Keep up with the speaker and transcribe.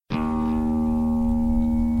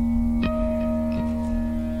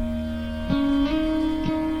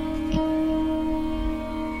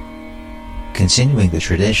Continuing the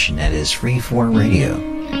tradition that is Freeform Radio,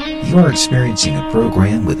 you are experiencing a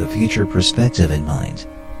program with a future perspective in mind,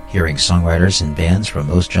 hearing songwriters and bands from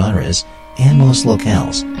most genres and most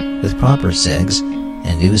locales, with proper segs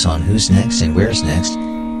and news on who's next and where's next,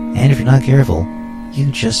 and if you're not careful, you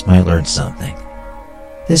just might learn something.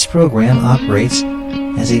 This program operates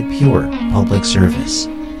as a pure public service.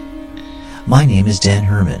 My name is Dan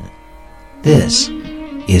Herman. This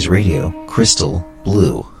is Radio Crystal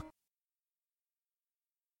Blue.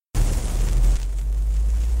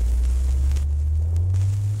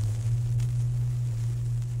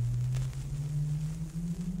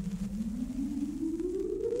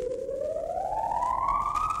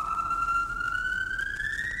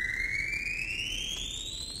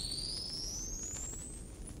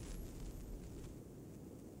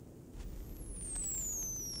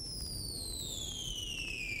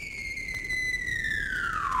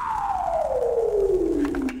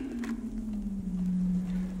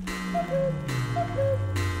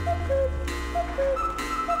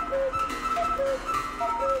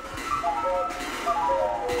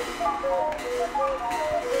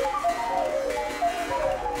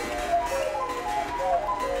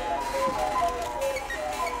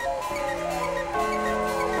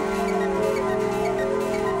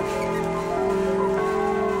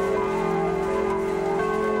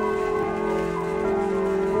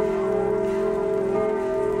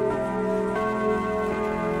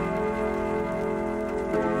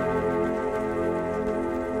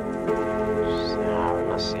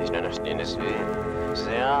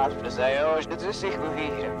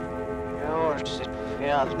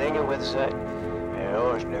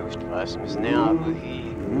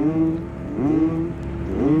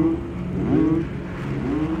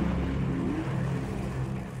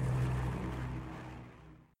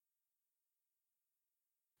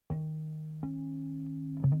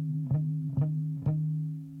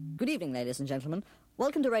 Good evening, ladies and gentlemen.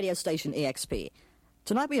 Welcome to radio station EXP.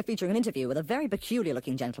 Tonight we are featuring an interview with a very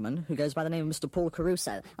peculiar-looking gentleman who goes by the name of Mr. Paul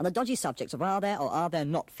Caruso on the dodgy subject of are there or are there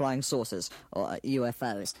not flying saucers, or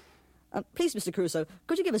UFOs. Please, Mr. Caruso,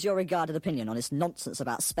 could you give us your regarded opinion on this nonsense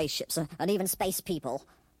about spaceships and even space people?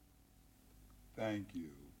 Thank you.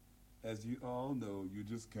 As you all know, you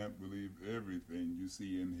just can't believe everything you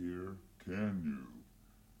see and hear, can you?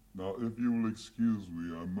 Now, if you will excuse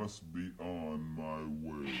me, I must be on my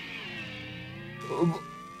way.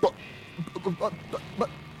 But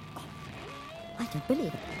I don't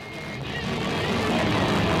believe it.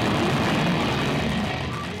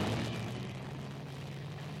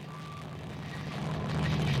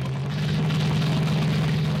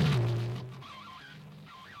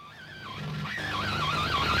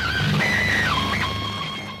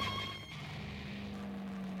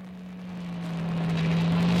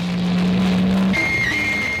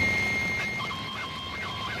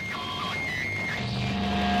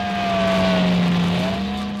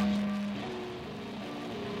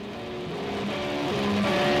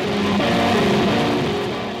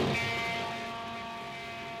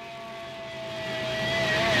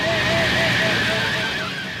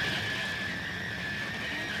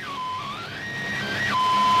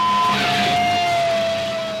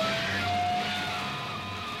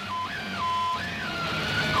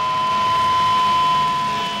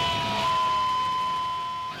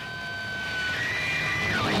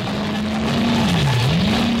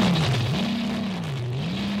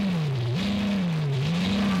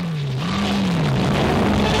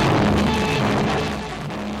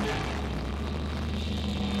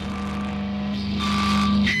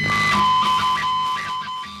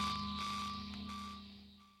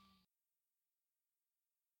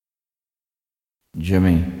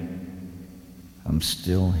 Jimmy, I'm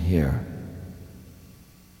still here.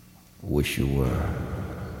 Wish you were.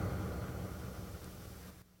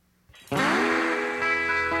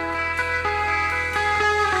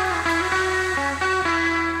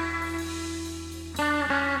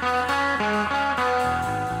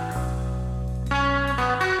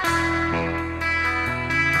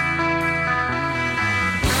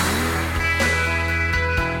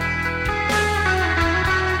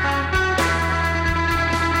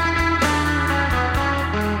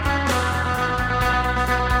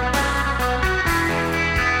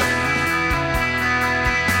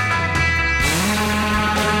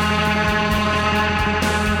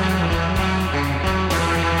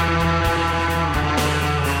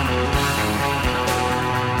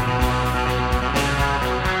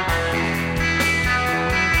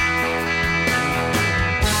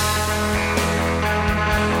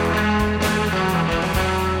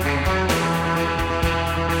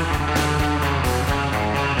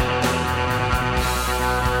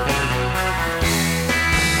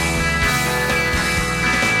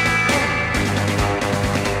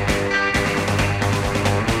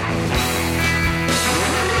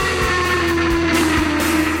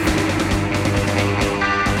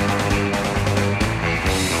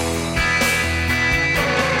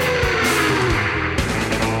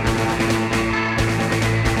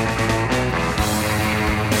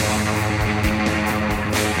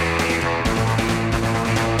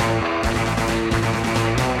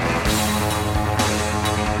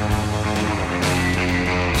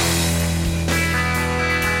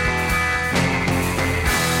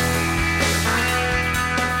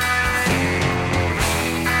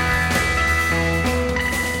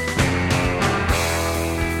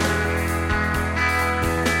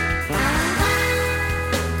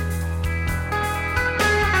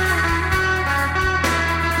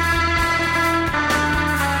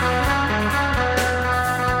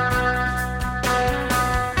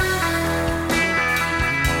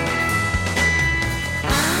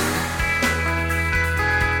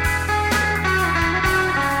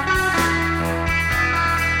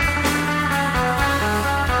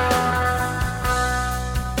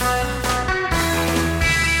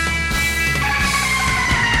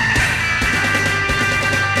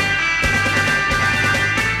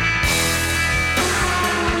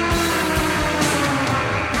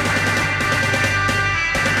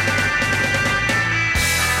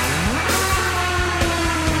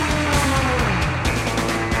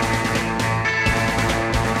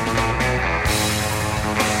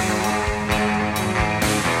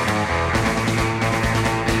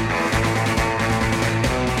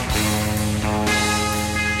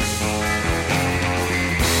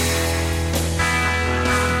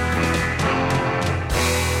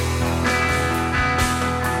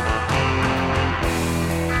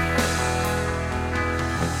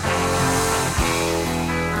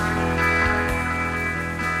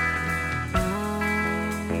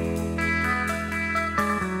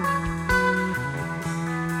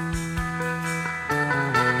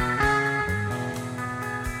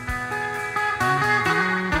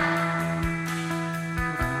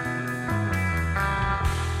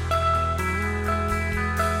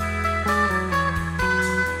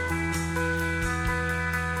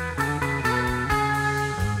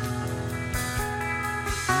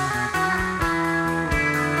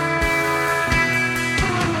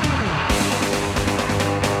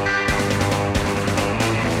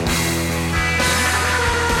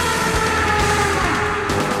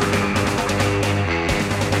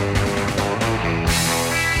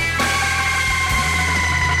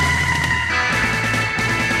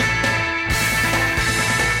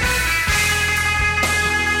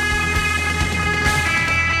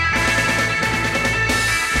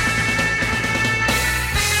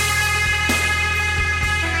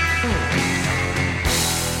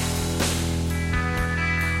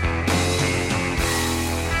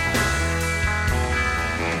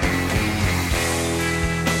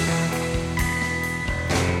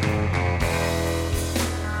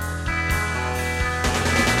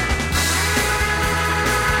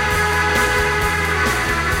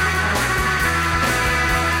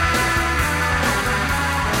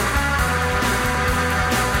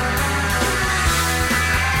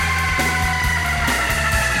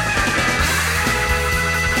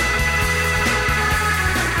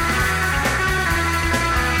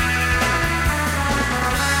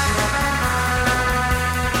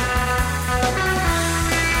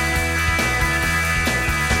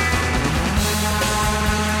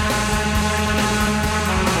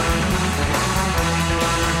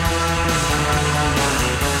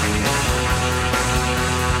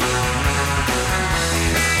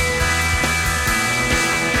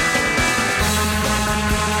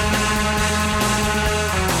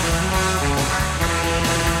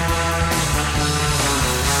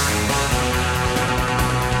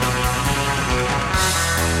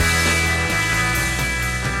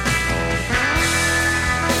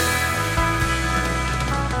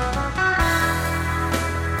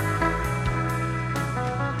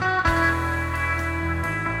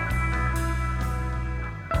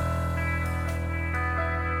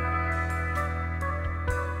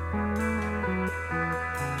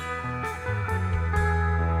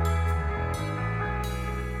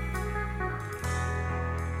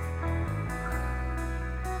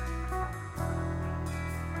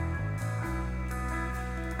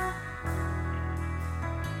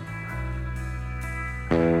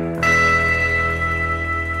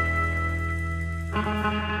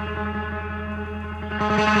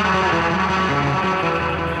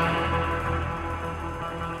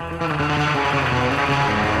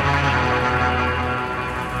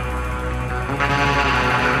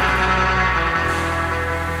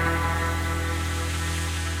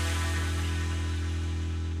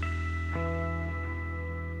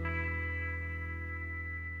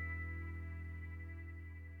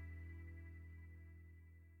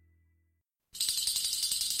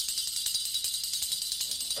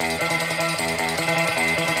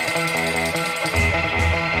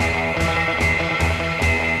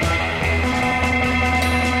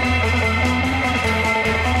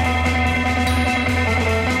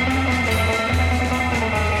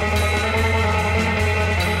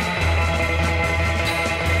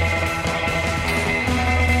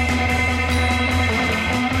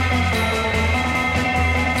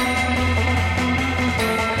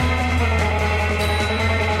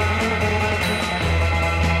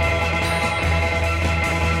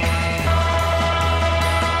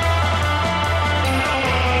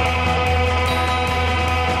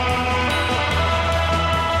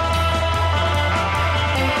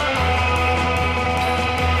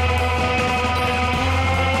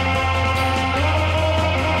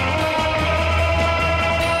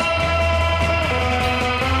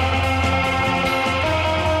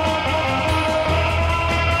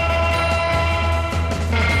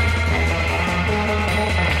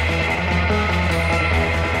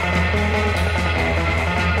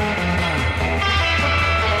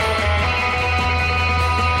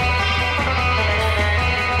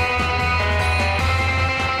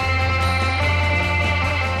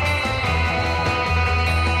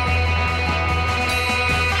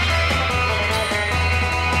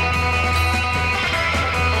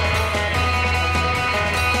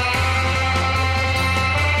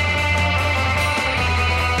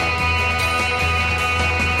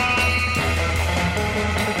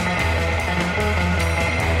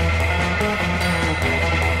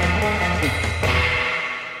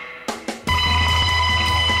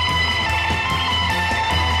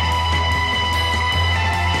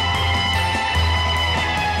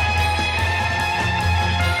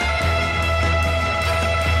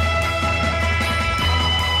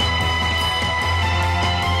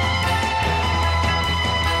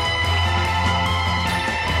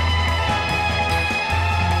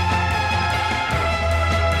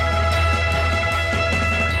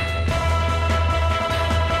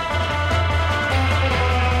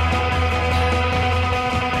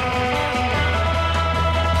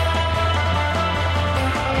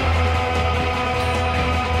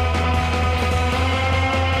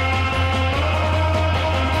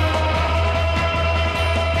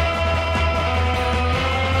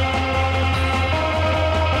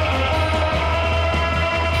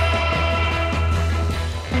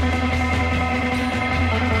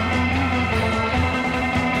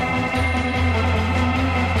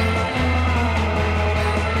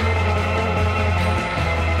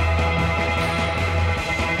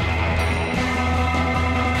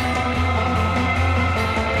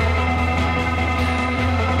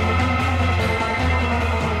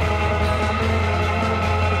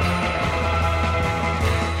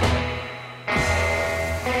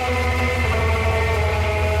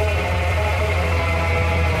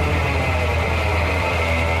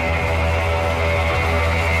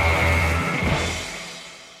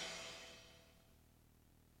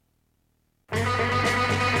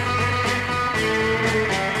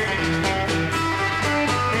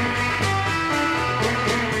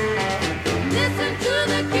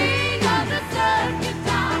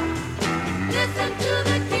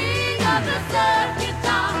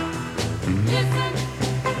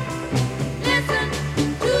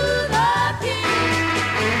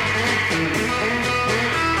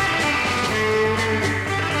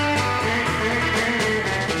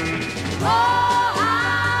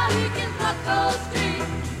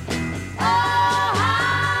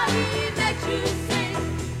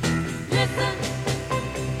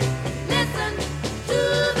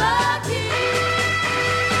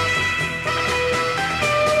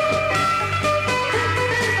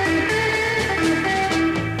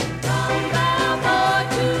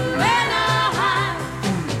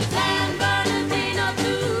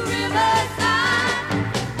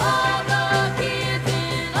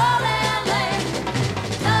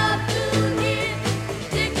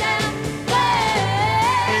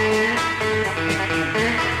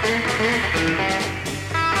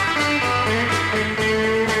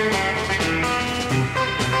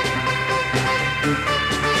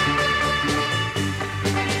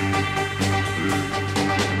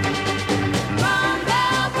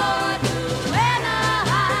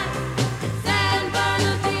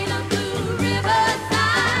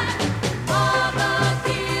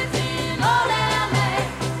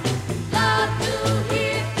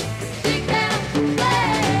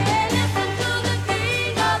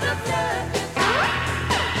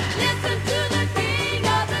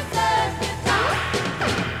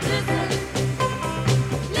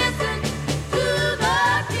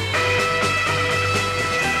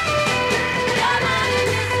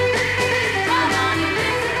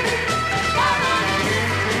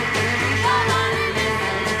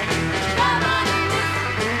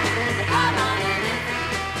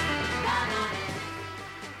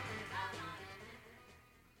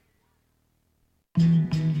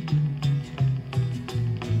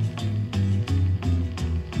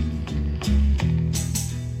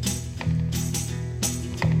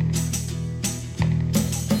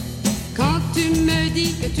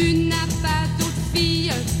 dis que tu n'as pas d'autre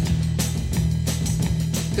fille,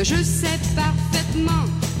 que je sais parfaitement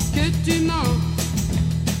que tu mens.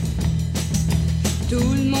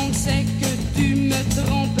 Tout le monde sait que tu me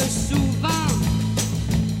trompes souvent.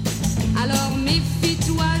 Alors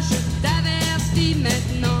méfie-toi, je t'avertis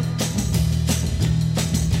maintenant.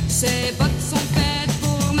 Ces bottes sont faites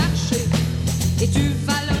pour marcher et tu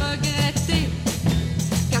vas le regretter,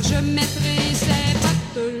 car je mettrai ces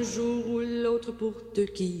bottes un jour ou l'autre pour te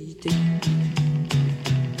quitter.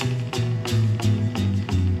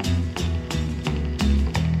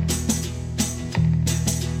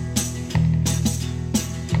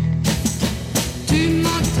 Tu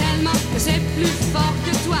mens tellement que c'est plus fort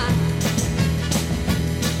que toi,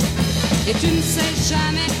 et tu ne sais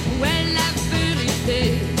jamais où est la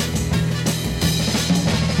vérité.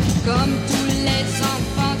 Comme tous les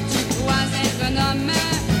enfants, tu crois être un homme,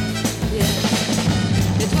 yeah.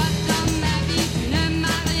 Mais toi, dans ma vie, tu ne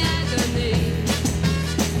m'as rien donné.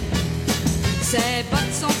 Ces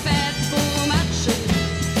bottes sont faites pour marcher,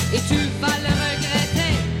 et tu vas le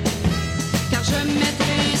regretter, car je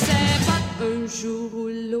mettrai ces bottes un jour ou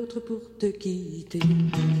l'autre pour te quitter.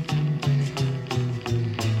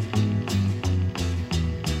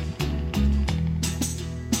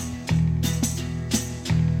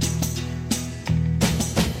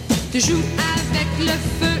 Tu joues avec le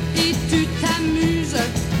feu et tu t'amuses,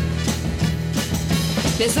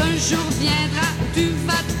 mais un jour viendra où tu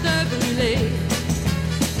vas te brûler.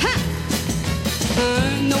 Ha!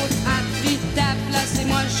 Un autre a pris ta place et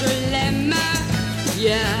moi je l'aime,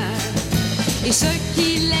 yeah. Et ce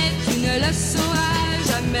qu'il est, tu ne le sauras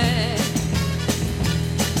jamais.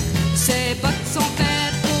 Ces bottes sont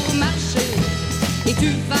faites pour marcher et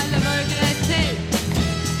tu vas le regretter,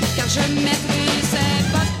 car je mettrai ces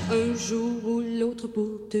bottes un jour ou l'autre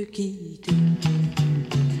pour te quitter.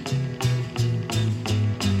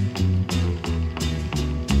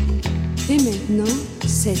 Et maintenant,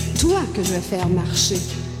 c'est toi que je vais faire marcher.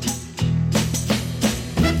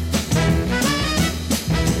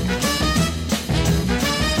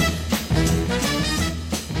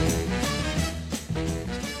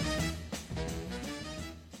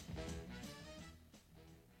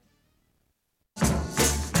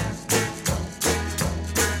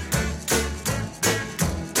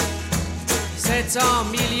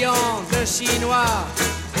 Millions de Chinois,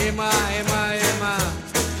 et moi, et moi, et moi.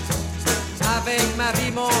 Avec ma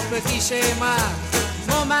vie, mon petit schéma,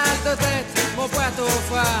 mon mal de tête, mon poids au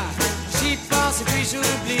foie. J'y pense et puis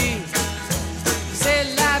j'oublie. C'est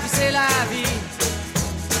la vie, c'est la vie.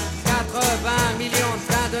 80 millions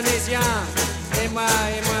d'Indonésiens, et moi,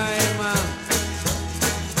 et moi, et moi.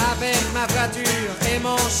 Avec ma voiture et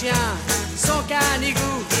mon chien, son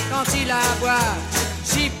canigou quand il aboie.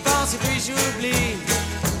 J'y pense et puis j'oublie.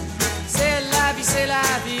 C'est la vie, c'est la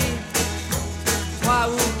vie. 3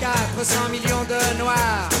 ou 400 millions de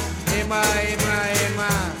noirs, et moi, et moi, et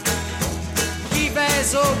moi. Qui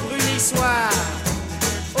baise au brunissoir,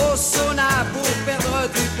 au sauna pour perdre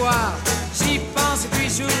du poids. J'y pense et puis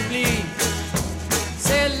j'oublie.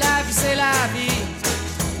 C'est la vie, c'est la vie.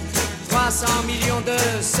 300 millions de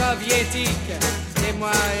soviétiques, et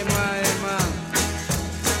moi, et moi, et moi.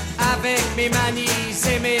 Avec mes manies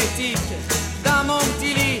et mes tics, dans mon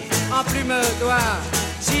petit lit en plume d'oie,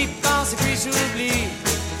 j'y pense et puis j'oublie.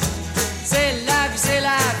 C'est la vie, c'est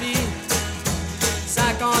la vie.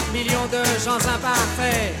 50 millions de gens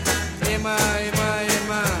imparfaits, et moi, et moi, et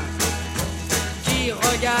moi. Qui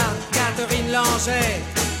regarde Catherine Langer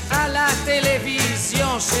à la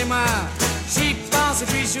télévision chez moi. J'y pense et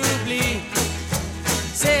puis j'oublie.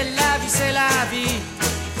 C'est la vie, c'est la vie.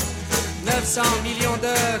 900 millions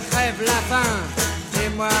de crèvent la faim, et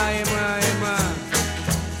moi, et moi, et moi.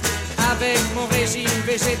 Avec mon régime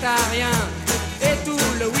végétarien et tout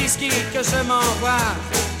le whisky que je m'envoie,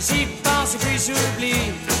 j'y pense et puis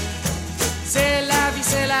j'oublie. C'est la vie,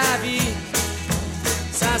 c'est la vie.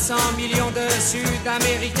 500 millions de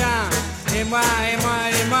Sud-Américains, et moi, et moi,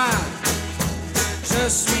 et moi. Je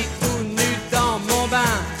suis tout nu dans mon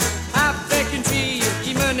bain, avec une fille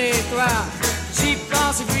qui me nettoie. J'y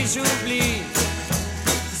pense et puis j'oublie.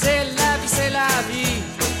 C'est la vie, c'est la vie.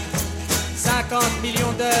 50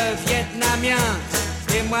 millions de Vietnamiens,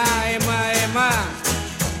 et moi, et moi, et moi.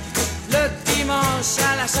 Le dimanche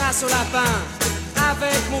à la chasse au lapin,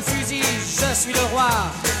 avec mon fusil, je suis le roi.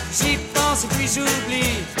 J'y pense et puis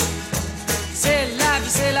j'oublie. C'est la vie,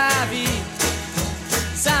 c'est la vie.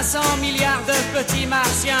 500 milliards de petits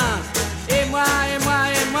martiens, et moi, et moi,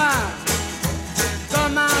 et moi.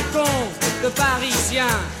 Comme un con de Parisien,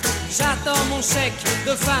 j'attends mon chèque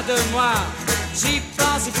de fin de mois. J'y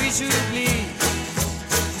pense et puis j'oublie.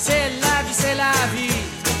 C'est la vie, vie, c'est la vie.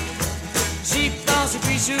 J'y pense et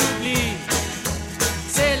puis j'oublie.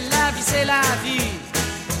 C'est la vie, c'est la vie.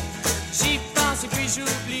 J'y pense et puis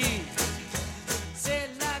j'oublie. C'est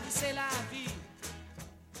la vie, c'est la vie.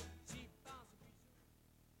 J'y pense et puis...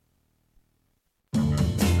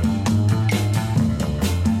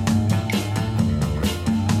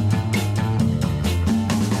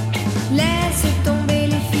 Laisse tomber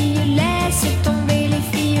les filles, laisse tomber les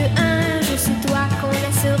filles. Un jour c'est toi qu'on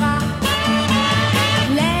laissera.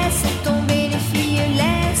 Laisse tomber les filles,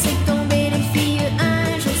 laisse tomber les filles.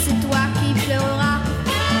 Un jour c'est toi qui pleureras.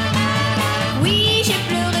 Oui, j'ai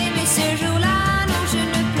pleuré, mais ce jour-là, non, je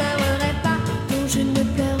ne pleurerai pas. Non, je ne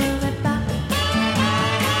pleurerai pas.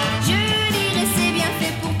 Je dirai c'est bien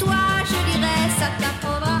fait pour toi. Je dirai ça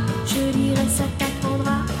t'apprendra. Je dirai ça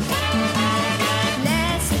t'apprendra.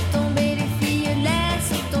 Laisse tomber les filles,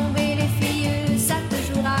 laisse tomber les filles. Ça te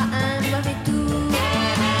jouera un mauvais tour.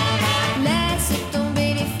 Laisse tomber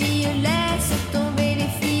les filles, laisse tomber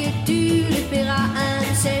les filles. Tu le paieras un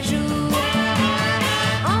de ces jours.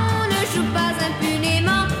 On ne joue pas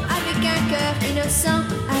impunément avec un cœur innocent,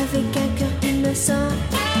 avec un cœur innocent.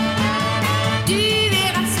 Tu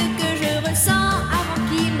verras ce que je ressens avant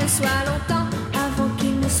qu'il ne soit longtemps, avant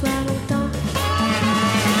qu'il ne soit longtemps.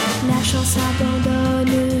 La chance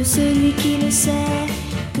abandonne celui qui ne sait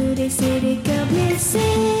que laisser des cœurs blessés.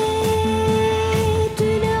 Tu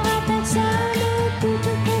n'auras personne pour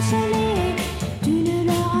te consoler, tu ne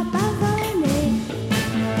l'auras pas volé.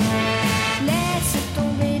 Laisse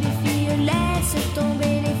tomber les filles, laisse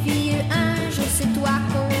tomber les filles. Un jour c'est toi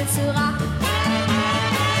qu'on laissera.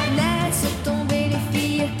 Laisse tomber les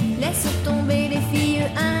filles, laisse tomber les filles.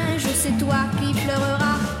 Un jour c'est toi qui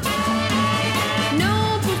pleureras.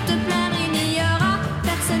 Non, pour te plaindre il n'y aura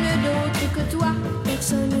personne d'autre que toi,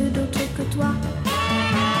 personne d'autre que toi.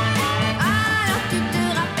 Alors tu te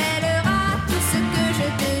rappelleras tout ce que je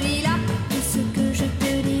te dis là, tout ce que je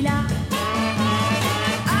te dis là.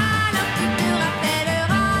 Alors tu te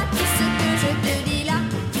rappelleras tout ce que je te dis là,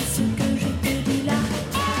 tout ce que je te dis là.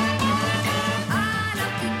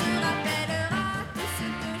 Alors tu te rappelleras tout ce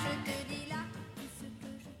que je te dis là, tout ce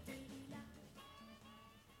que je te dis là.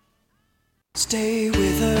 Stay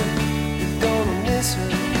with her, you're gonna miss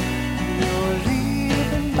her. You're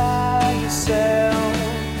leaving by yourself.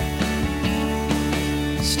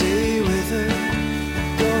 Stay with her,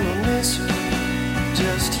 you're gonna miss her.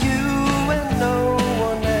 Just you and no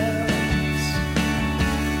one else.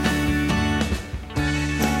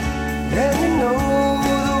 And you know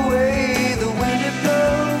the way the wind it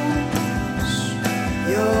blows.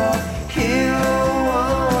 You're here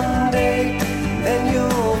one day, then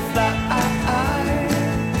you'll fly.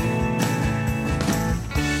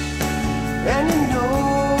 And you know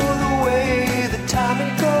the way the time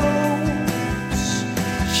it goes.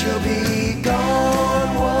 She'll be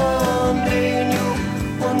gone one day and you'll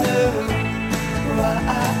wonder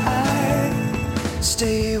why.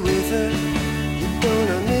 Stay with her, you're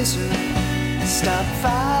gonna miss her. Stop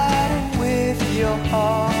fighting with your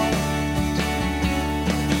heart.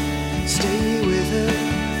 Stay with her,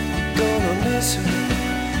 you're gonna miss her.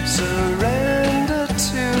 Surrender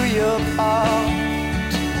to your heart.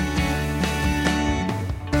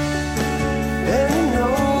 And you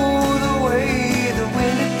know the way the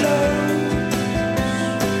wind it blows.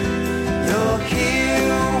 You're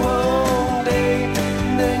here one day,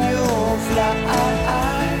 and then you'll fly.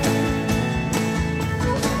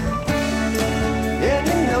 And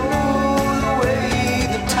you know the way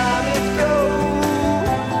the time it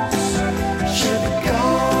goes. She'll be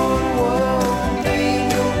gone one day, and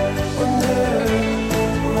you'll wonder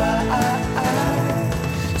why.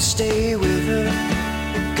 Stay with her,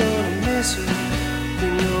 you're gonna miss her.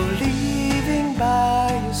 When you're leaving by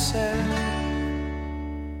yourself.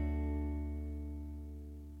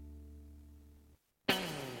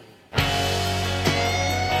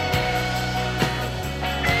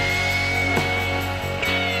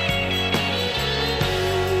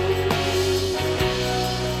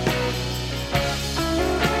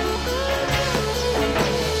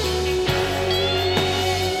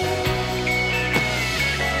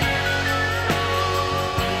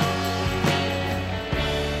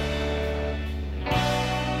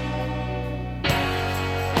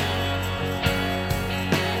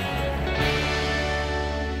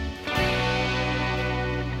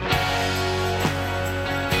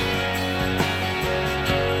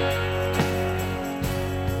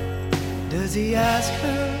 Does he ask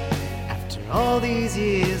her after all these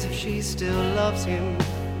years if she still loves him?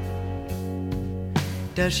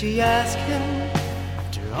 Does she ask him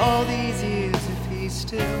after all these years if he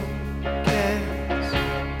still cares?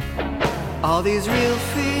 All these real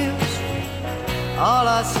fears all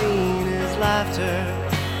I've seen is laughter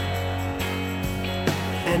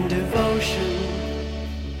and devotion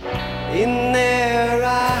in their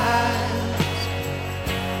eyes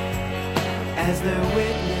as their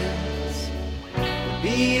witness,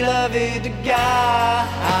 beloved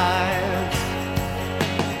guides.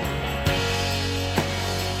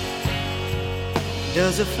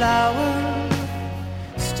 Does a flower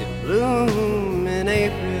still bloom in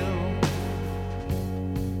April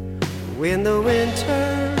when the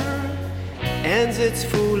winter ends its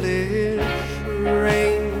foolish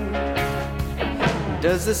reign?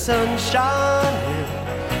 Does the sunshine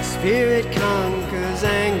spirit conquers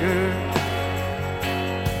anger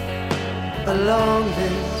along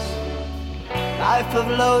this life of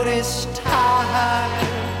lotus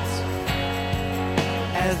tides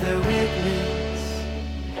as their witness,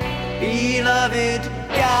 beloved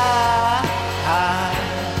guide?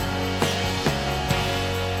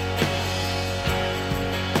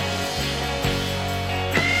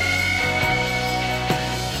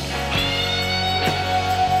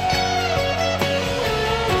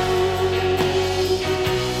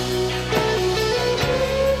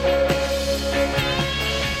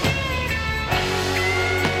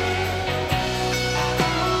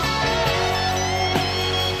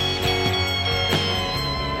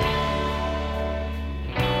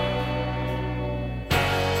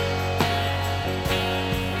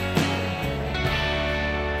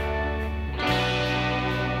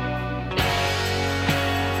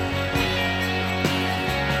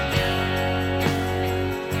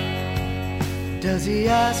 Does he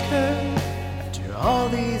ask her after all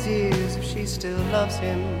these years if she still loves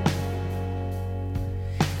him?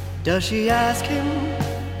 Does she ask him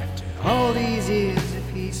after all these years if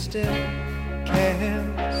he still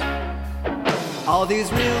cares? All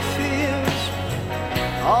these real fears,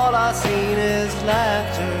 all I've seen is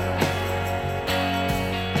laughter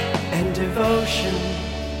and devotion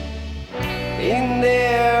in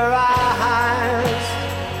their eyes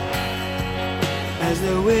as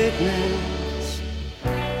the witness,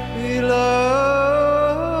 beloved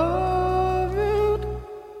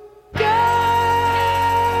guides.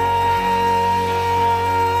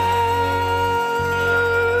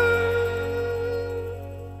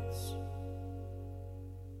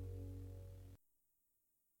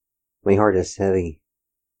 My heart is heavy,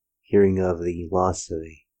 hearing of the loss of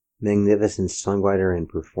a magnificent songwriter and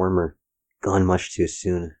performer, gone much too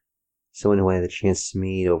soon. Someone who I had the chance to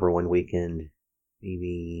meet over one weekend,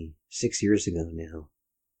 maybe 6 years ago now,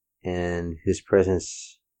 and whose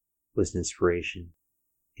presence was an inspiration.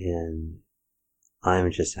 And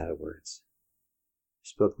I'm just out of words. I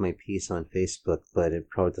spoke my piece on Facebook, but it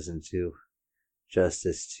probably doesn't do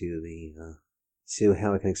justice to to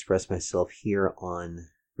how I can express myself here on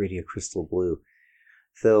Radio Crystal Blue.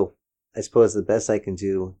 Though I suppose the best I can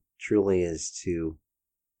do truly is to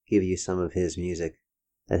give you some of his music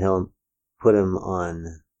that helped put him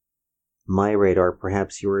on my radar,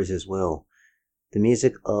 perhaps yours as well. The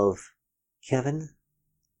music of Kevin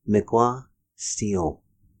McGuire Steele,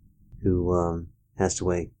 who passed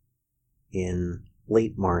away in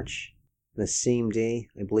late March, the same day,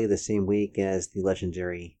 I believe the same week as the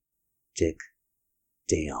legendary Dick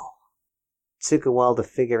Dale. It took a while to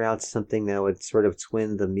figure out something that would sort of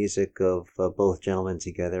twin the music of both gentlemen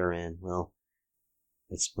together, and, well,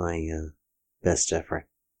 it's my best effort.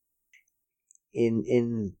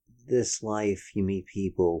 In this life, you meet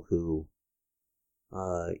people who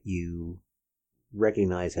you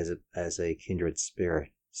recognize as a kindred spirit,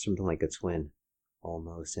 something like a twin,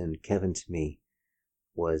 almost. And Kevin, to me,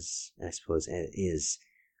 was, I suppose, is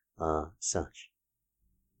such.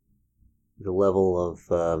 The level of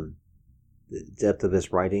the depth of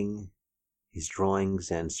his writing, his drawings,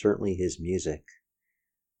 and certainly his music,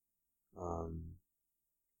 and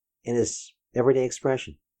his everyday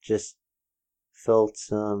expression just felt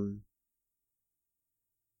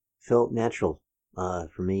natural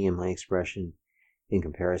for me and my expression in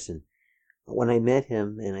comparison. When I met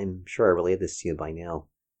him, and I'm sure I relayed this to you by now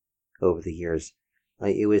over the years,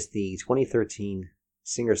 it was the 2013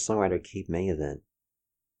 Singer-Songwriter Cape May event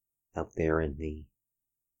out there in the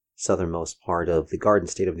southernmost part of the Garden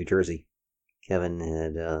State of New Jersey. Kevin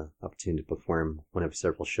had opportunity to perform one of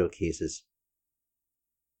several showcases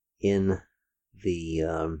in the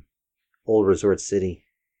old resort city,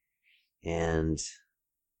 and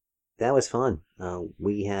that was fun.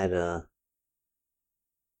 We had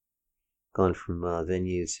gone from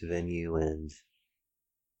venue to venue and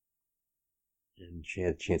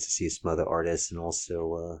had a chance to see some other artists, and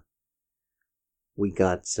also we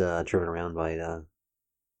got driven around by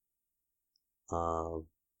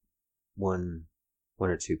one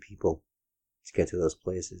or two people to get to those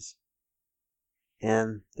places.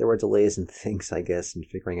 And there were delays and things, I guess, in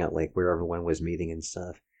figuring out like where everyone was meeting and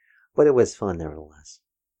stuff. But it was fun nevertheless.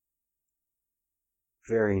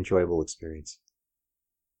 Very enjoyable experience.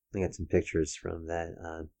 I got some pictures from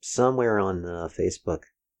that somewhere on Facebook.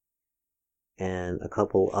 And a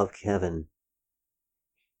couple of Kevin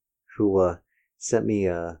who sent me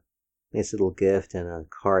a nice little gift and a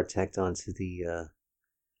card tacked onto the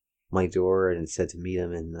my door, and it said to meet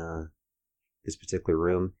him in this particular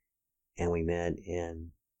room. And we met and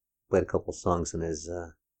played a couple songs on his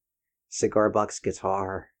cigar box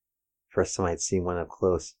guitar. First time I'd seen one up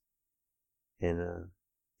close. And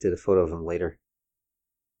did a photo of him later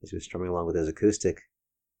as he was strumming along with his acoustic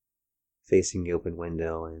facing the open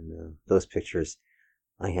window. And those pictures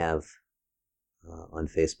I have on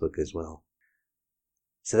Facebook as well.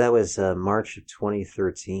 So that was March of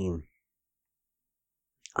 2013.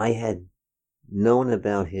 I had known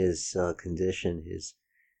about his condition, his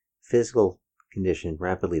physical condition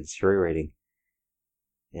rapidly deteriorating,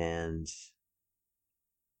 and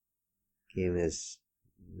gave his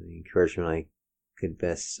encouragement I could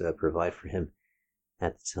best provide for him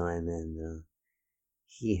at the time. And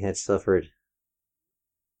he had suffered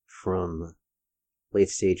from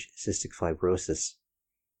late-stage cystic fibrosis,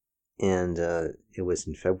 and it was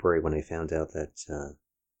in February when I found out that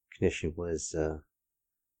condition was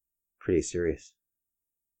pretty serious.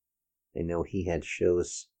 I know he had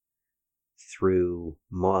shows through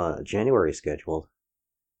January scheduled,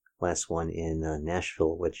 last one in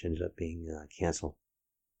Nashville, which ended up being canceled.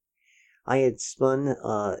 I had spun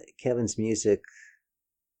Kevin's music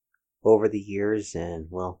over the years, and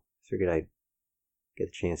well, figured I'd get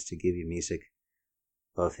a chance to give you music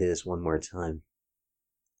of his one more time.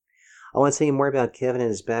 I want to tell you more about Kevin and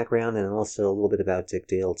his background, and also a little bit about Dick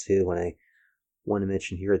Dale too, when I want to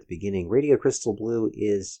mention here at the beginning. Radio Crystal Blue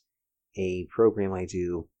is a program I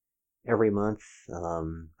do every month.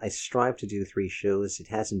 I strive to do 3 shows. It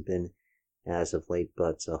hasn't been as of late,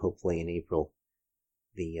 but hopefully in April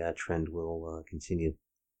the trend will continue.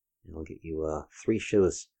 And I'll get you 3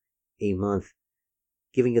 shows a month,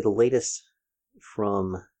 giving you the latest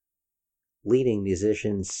from leading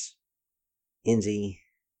musicians, indie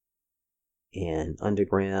and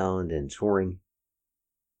underground and touring,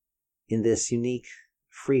 in this unique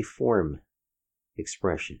free-form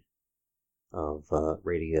expression of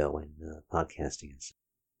radio and podcasting.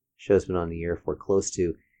 Show's been on the air for close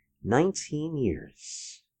to 19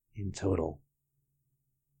 years in total.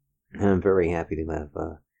 And I'm very happy to have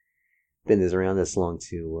been around this long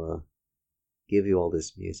to give you all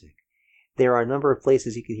this music. There are a number of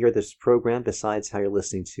places you can hear this program besides how you're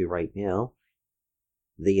listening to right now.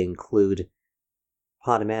 They include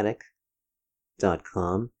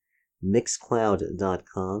Podomatic.com,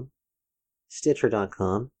 Mixcloud.com,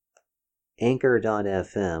 Stitcher.com,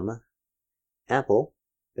 Anchor.fm, Apple,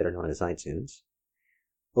 better known as iTunes,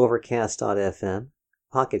 Overcast.fm,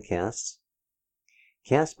 Pocket Casts,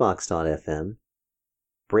 Castbox.fm,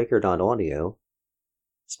 Breaker.audio,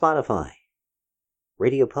 Spotify,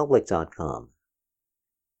 RadioPublic.com,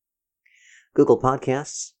 Google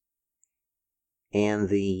Podcasts, and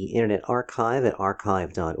the Internet Archive at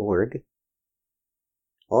archive.org.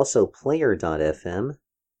 Also Player.fm.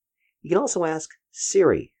 You can also ask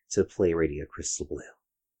Siri to play Radio Crystal Blue.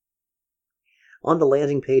 On the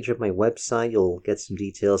landing page of my website, you'll get some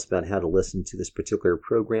details about how to listen to this particular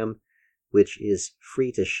program, which is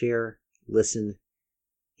free to share, listen,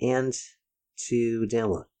 and to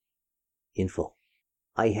download in full.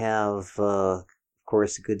 I have, of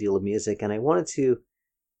course, a good deal of music, and I wanted to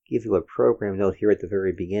give you a program note here at the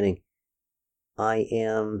very beginning. I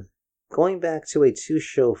am going back to a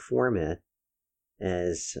 2-show format,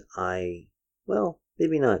 as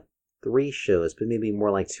maybe not 3 shows, but maybe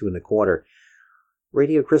more like 2 1/4.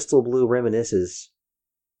 Radio Crystal Blue Reminisces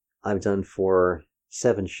I've done for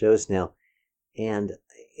 7 shows now, and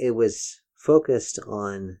it was focused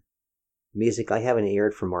on music I haven't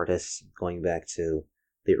aired from artists going back to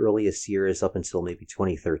the earliest years up until maybe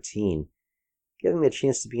 2013, giving me a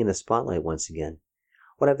chance to be in the spotlight once again.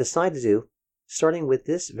 What I've decided to do, starting with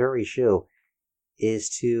this very show, is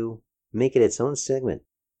to make it its own segment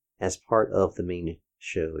as part of the main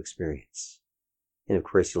show experience. And of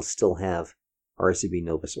course, you'll still have RCB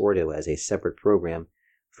Novus Ordo as a separate program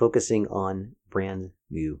focusing on brand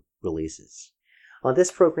new releases. On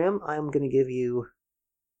this program, I'm going to give you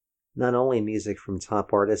not only music from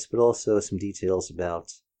top artists, but also some details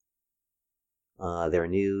about their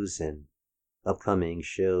news and upcoming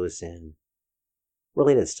shows and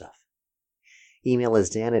related stuff. Email is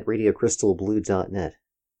dan@radiocrystalblue.net.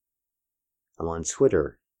 I'm on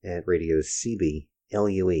Twitter at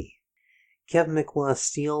RadioCBLUE. Kevin McWa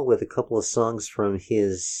Steele with a couple of songs from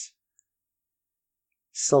his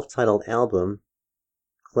self-titled album,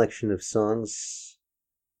 collection of songs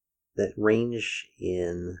that range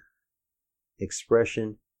in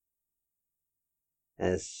expression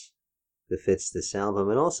as befits this album,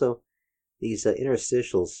 and also these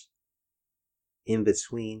interstitials in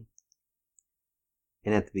between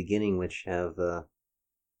and at the beginning, which have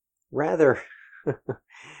rather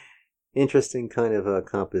interesting kind of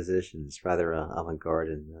compositions, rather avant-garde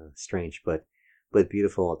and strange, but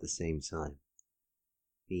beautiful at the same time.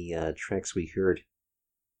 The tracks we heard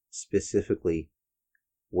specifically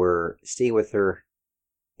were Stay With Her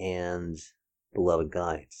and Beloved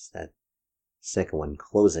Guides, that second one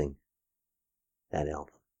closing that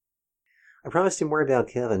album. I promised you more about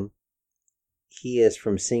Kevin. He is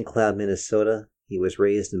from St. Cloud, Minnesota. He was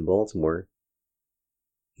raised in Baltimore.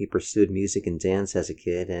 He pursued music and dance as a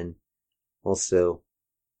kid, and also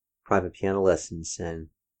private piano lessons and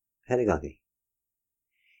pedagogy.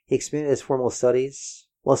 He expanded his formal studies.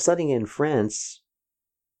 While studying in France,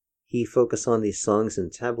 he focused on the songs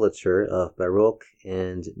and tablature of Baroque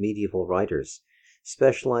and medieval writers,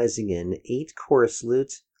 specializing in 8-chorus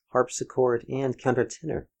lute, harpsichord, and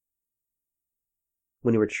countertenor.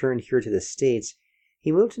 When he returned here to the States,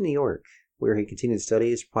 he moved to New York, where he continued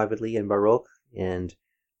studies privately in Baroque and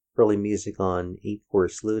early music on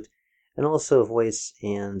 8-chorus lute, and also voice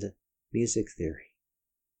and music theory.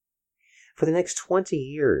 For the next 20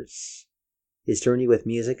 years, his journey with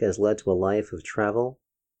music has led to a life of travel,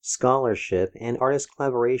 scholarship, and artist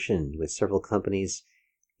collaboration with several companies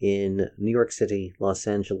in New York City, Los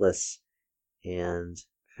Angeles, and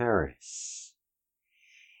Paris.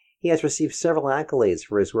 He has received several accolades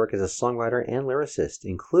for his work as a songwriter and lyricist,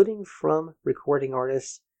 including from recording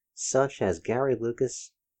artists such as Gary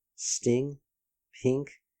Lucas, Sting,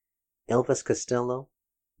 Pink, Elvis Costello,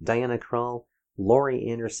 Diana Krall, Laurie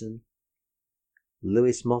Anderson,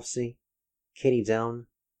 Louis Mofsey, Katie Down,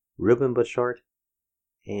 Ruben Bouchard,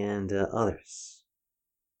 and others.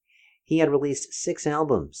 He had released 6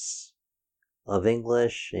 albums of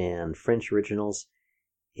English and French originals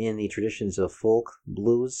in the traditions of folk,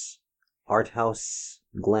 blues, art house,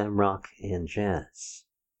 glam rock, and jazz.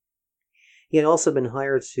 He had also been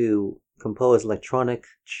hired to compose electronic,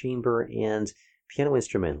 chamber, and piano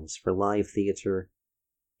instrumentals for live theater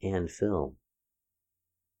and film.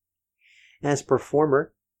 As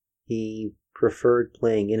performer, he preferred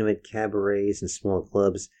playing intimate cabarets and small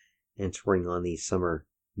clubs and touring on the summer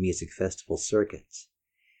music festival circuits.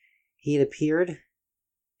 He had appeared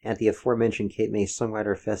at the aforementioned Cape May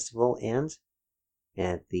Songwriter Festival and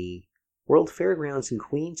at the World Fairgrounds in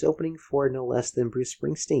Queens, opening for no less than Bruce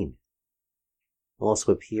Springsteen.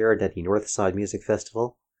 Also appeared at the Northside Music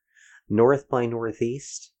Festival, North by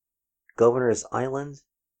Northeast, Governor's Island,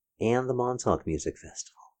 and the Montauk Music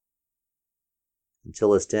Festival.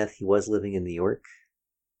 Until his death, he was living in New York.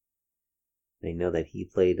 I know that he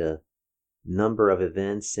played a number of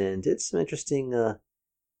events and did some interesting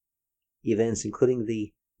events, including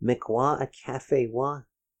the McWa at Cafe Wa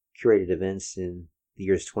curated events in the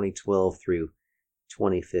years 2012 through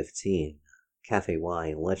 2015. Cafe Wa,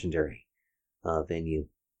 a legendary venue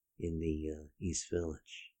in the East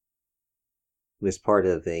Village. He was part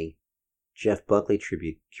of a Jeff Buckley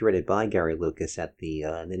tribute curated by Gary Lucas at the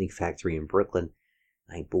Knitting Factory in Brooklyn.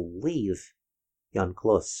 I believe Jan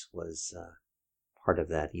Kloss was part of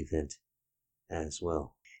that event as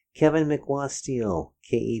well. Kevin McWa Steele,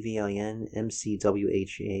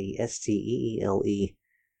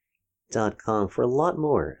 KevinMcWasteele.com for a lot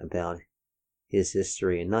more about his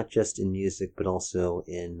history, and not just in music, but also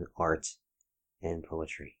in art and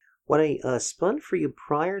poetry. What I spun for you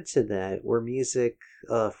prior to that were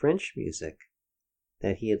French music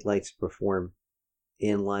that he had liked to perform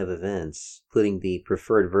in live events, including the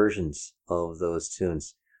preferred versions of those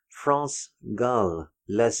tunes. France Gall,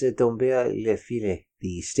 Laissez tomber les filets,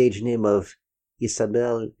 the stage name of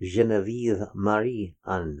Isabelle Genevieve Marie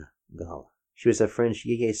Anne Gall. She was a French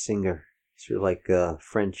yeye singer, sort of like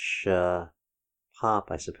French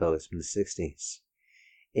pop, I suppose, from the 60s.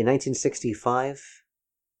 In 1965,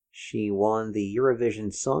 she won the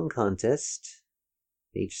Eurovision Song Contest,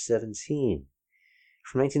 age 17.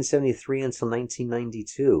 From 1973 until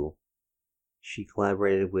 1992, she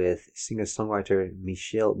collaborated with singer-songwriter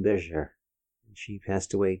Michel Berger. She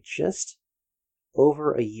passed away just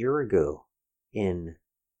over a year ago.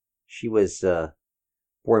 She was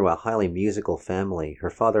born to a highly musical family. Her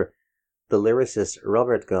father, the lyricist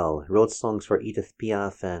Robert Gall, wrote songs for Edith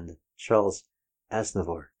Piaf and Charles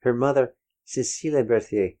Aznavour. Her mother, Cécile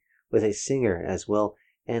Berthier, was a singer as well,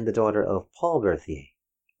 and the daughter of Paul Berthier,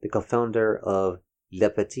 the co-founder of La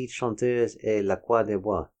Petite Chanteuse et La Croix des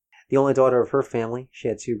Bois. The only daughter of her family, she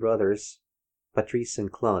had two brothers, Patrice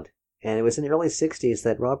and Claude. And it was in the early 60s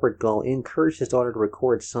that Robert Gall encouraged his daughter to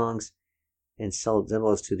record songs and sell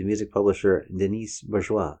demos to the music publisher Denis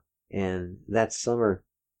Bourgeois. And that summer,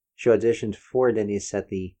 she auditioned for Denis at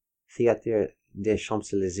the Théâtre des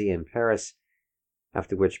Champs-Élysées in Paris,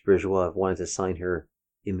 after which Bourgeois wanted to sign her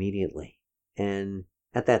immediately. And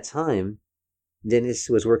at that time, Denis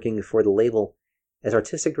was working for the label as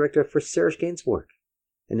artistic director for Serge Gainsbourg,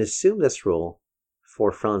 and assumed this role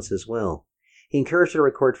for France as well. He encouraged her to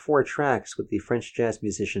record 4 tracks with the French jazz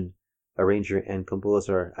musician, arranger, and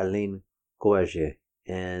composer Alain Courageux,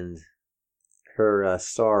 and her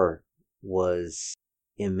star was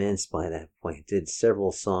immense by that point. Did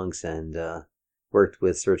several songs and worked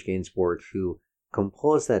with Serge Gainsbourg, who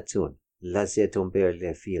composed that tune, Laissez tomber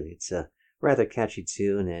les fils. It's a rather catchy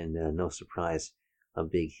tune and, no surprise, a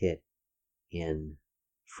big hit in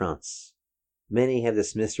France. Many have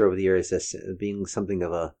dismissed her over the years as being something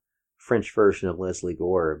of a French version of Leslie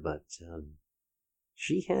Gore, but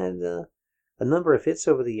she had a number of hits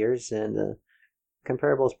over the years, and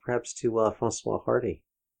comparables perhaps to Francois Hardy,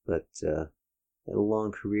 but a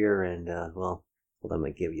long career, and well, I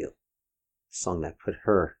might give you a song that put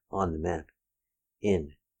her on the map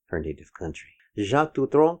in her native country. Jacques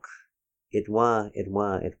Dutronc, Et moi, et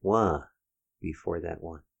moi, et moi, before that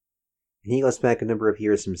one. And he goes back a number of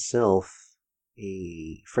years himself,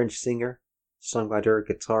 a French singer, songwriter,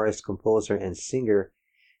 guitarist, composer, and singer.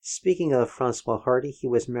 Speaking of Francois Hardy, he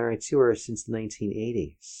was married to her since the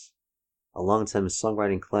 1980s. A longtime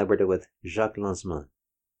songwriting collaborator with Jacques Lanzmann.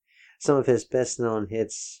 Some of his best-known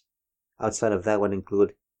hits outside of that would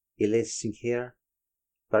include Il est si clair,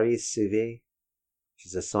 Paris s'éveille, which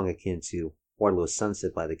is a song akin to Waterloo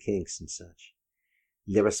Sunset by the Kinks and such,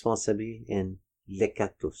 Les Responsables, and Les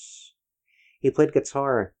Cactus. He played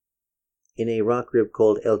guitar in a rock group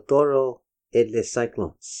called El Toro et les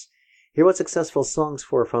Cyclones. He wrote successful songs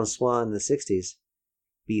for Francois in the 60s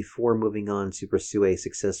before moving on to pursue a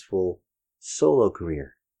successful solo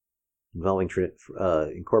career involving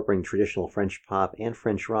incorporating traditional French pop and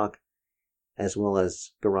French rock, as well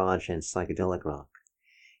as garage and psychedelic rock.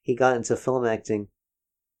 He got into film acting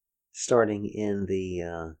starting in the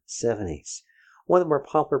 70s. One of the more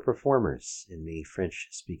popular performers in the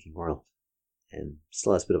French-speaking world, and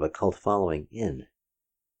still has a bit of a cult following in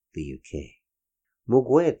the UK.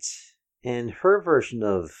 Mouguette and her version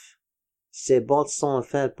of Ces bottes sont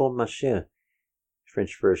faites pour marcher,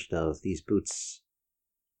 French version of These Boots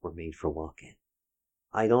Were Made for Walking.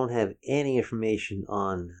 I don't have any information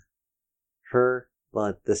on her,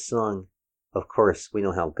 but the song, of course, we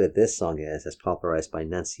know how good this song is, as popularized by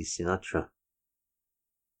Nancy Sinatra.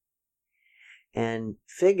 And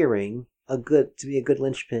figuring to be a good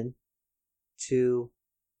linchpin to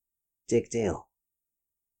Dick Dale,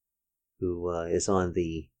 who is on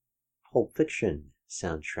the Pulp Fiction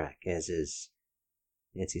soundtrack, as is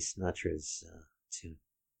Nancy Sinatra's tune.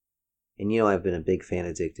 And you know, I've been a big fan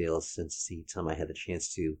of Dick Dale since the time I had the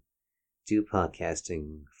chance to do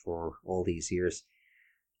podcasting for all these years.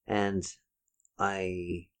 And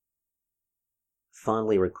I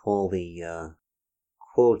fondly recall the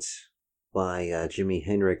quote by Jimi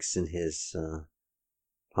Hendrix in his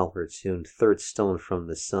popular tune, Third Stone from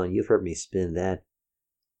the Sun. You've heard me spin that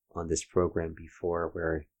on this program before,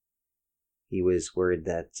 where he was worried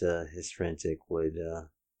that his friend Dick would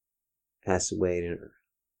pass away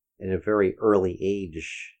in a very early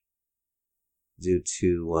age due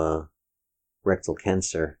to rectal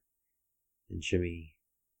cancer. And Jimmy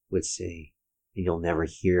would say, you'll never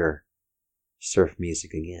hear surf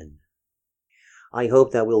music again. I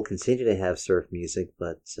hope that we'll continue to have surf music,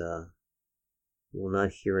 but we'll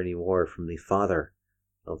not hear any more from the father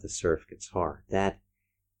of the surf guitar. That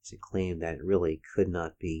is a claim that really could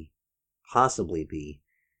not possibly be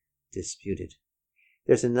disputed.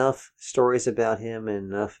 There's enough stories about him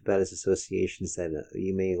and enough about his associations that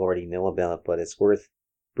you may already know about, but it's worth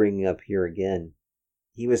bringing up here again.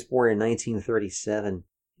 He was born in 1937.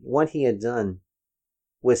 What he had done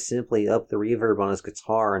was simply up the reverb on his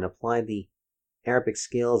guitar and applied the Arabic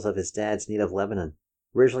scales of his dad's native Lebanon.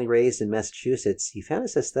 Originally raised in Massachusetts, he found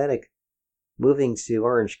his aesthetic moving to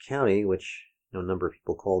Orange County, which a number of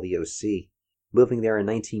people call the OC, moving there in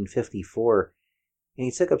 1954, and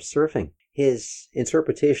he took up surfing. His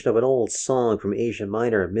interpretation of an old song from Asia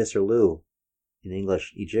Minor, Mr. Lou, in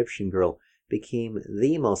English, Egyptian Girl, became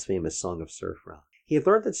the most famous song of surf rock. He had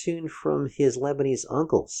learned the tune from his Lebanese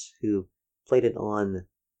uncles, who played it on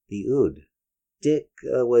the oud. Dick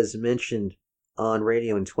was mentioned on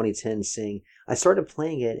radio in 2010 saying, I started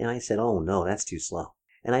playing it and I said, oh no, that's too slow.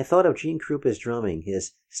 And I thought of Gene Krupa's drumming,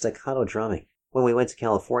 his staccato drumming. When we went to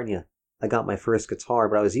California, I got my first guitar,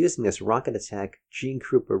 but I was using this Rocket Attack Gene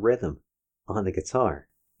Krupa rhythm on the guitar.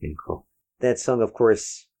 End quote. That song, of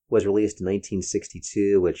course, was released in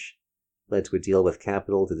 1962, which led to a deal with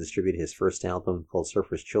Capitol to distribute his first album called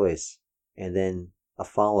Surfer's Choice, and then a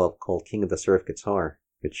follow-up called King of the Surf Guitar,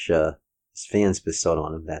 which his fans bestowed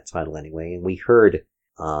on him, that title anyway, and we heard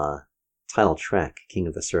title track, King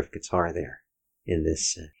of the Surf Guitar, there in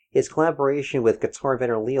this. His collaboration with guitar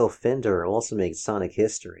veteran Leo Fender also made sonic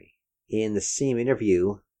history. In the same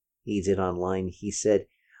interview he did online, he said,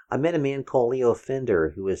 "I met a man called Leo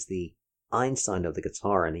Fender who is the Einstein of the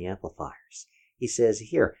guitar and the amplifiers. He says,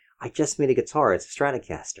 here, I just made a guitar, it's a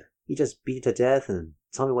Stratocaster. You just beat it to death and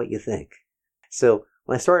tell me what you think." So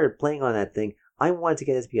when I started playing on that thing, I wanted to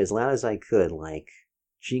get it to be as loud as I could, like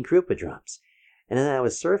Gene Krupa drums. And then I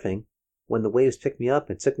was surfing, when the waves picked me up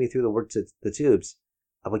and took me through the tubes,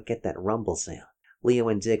 I would get that rumble sound. Leo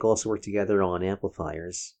and Dick also worked together on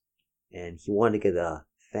amplifiers, and he wanted to get a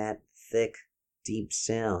fat, thick, deep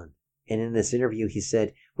sound. And in this interview he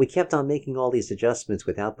said, "We kept on making all these adjustments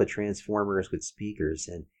with output transformers with speakers,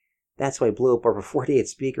 and that's why I blew up over 48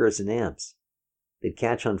 speakers and amps. They'd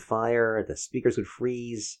catch on fire, the speakers would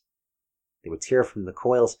freeze, they would tear from the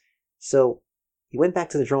coils." So he went back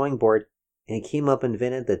to the drawing board and he came up and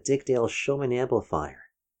invented the Dick Dale Showman amplifier,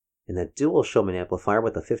 and the dual Showman amplifier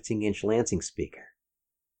with a 15-inch Lansing speaker.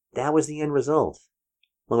 That was the end result,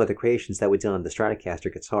 along with the creations that we did on the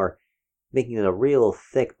Stratocaster guitar, making it a real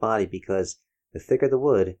thick body because the thicker the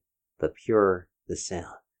wood, the purer the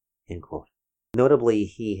sound. End quote. Notably,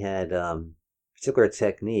 he had particular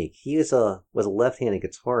technique. He was a left-handed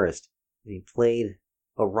guitarist, and he played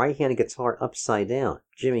a right-handed guitar upside down.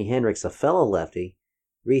 Jimi Hendrix, a fellow lefty,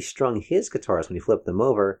 restrung his guitars when he flipped them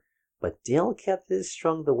over, but Dale kept his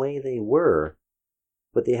strung the way they were,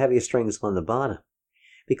 with the heavier strings on the bottom.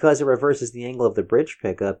 Because it reverses the angle of the bridge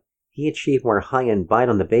pickup, he achieved more high-end bite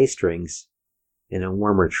on the bass strings and a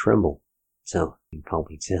warmer tremble. So, you can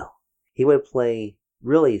probably tell. He would play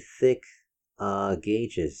really thick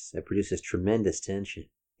gauges that produces tremendous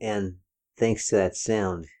tension. And thanks to that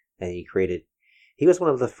sound that he created, he was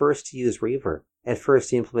one of the first to use reverb. At first,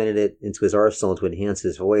 he implemented it into his arsenal to enhance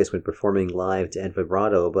his voice when performing live to add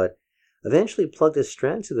vibrato, but eventually plugged a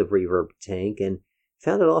Strat to the reverb tank and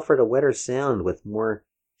found it offered a wetter sound with more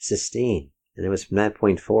sustain. And it was from that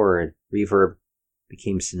point forward, reverb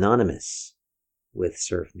became synonymous with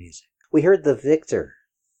surf music. We heard The Victor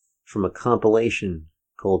from a compilation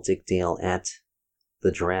called Dick Dale at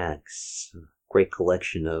the Drags. A great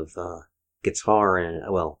collection of hot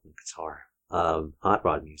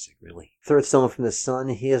rod music, really. Third song from the Sun,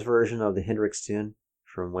 his version of the Hendrix tune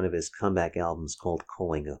from one of his comeback albums called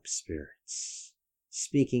Calling Up Spirits.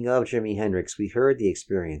 Speaking of Jimi Hendrix, we heard The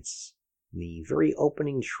Experience, the very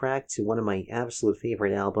opening track to one of my absolute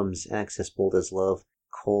favorite albums, Access Bold as Love,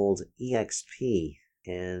 called EXP,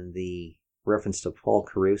 and the reference to Paul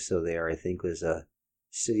Caruso there, I think, was a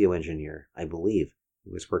studio engineer, I believe,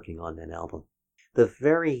 who was working on that album. The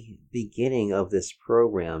very beginning of this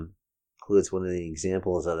program includes one of the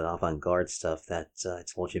examples of the avant-garde stuff that I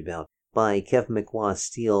told you about by Kevin McWaw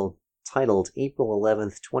Steele, titled April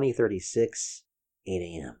 11th, 2036, 8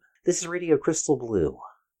 a.m. This is Radio Crystal Blue.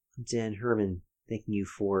 I'm Dan Herman, thanking you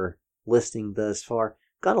for listening thus far.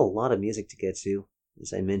 Got a lot of music to get to.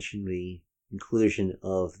 As I mentioned, the inclusion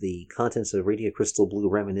of the contents of Radio Crystal Blue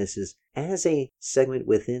Reminisces as a segment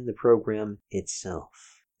within the program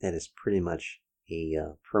itself. That is pretty much a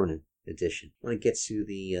permanent addition. I want to get to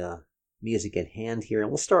the music at hand here,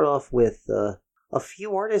 and we'll start off with a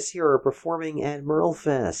few artists here are performing at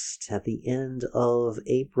Merlefest at the end of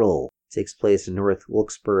April. It takes place in North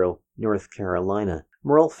Wilkesboro, North Carolina.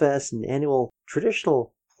 Merlefest, an annual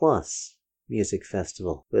traditional plus music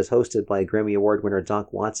festival, was hosted by Grammy Award winner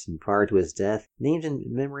Doc Watson prior to his death, named in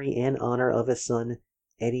memory and honor of his son,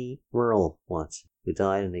 Eddie Merle Watson, who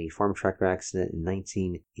died in a farm tractor accident in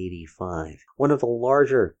 1985. One of the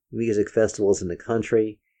larger music festivals in the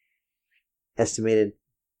country, estimated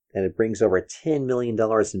that it brings over $10 million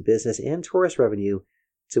in business and tourist revenue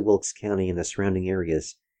to Wilkes County and the surrounding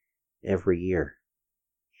areas every year.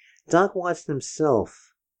 Doc Watson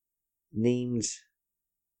himself named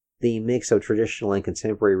the mix of traditional and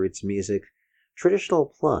contemporary roots music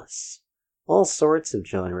traditional plus, all sorts of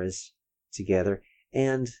genres together,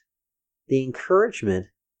 and the encouragement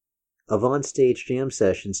of on-stage jam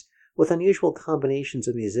sessions with unusual combinations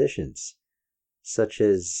of musicians, such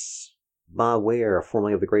as Bob Weir,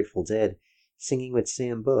 formerly of the Grateful Dead, singing with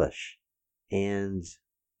Sam Bush, and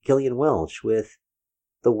Gillian Welch with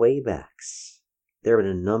the Waybacks. There have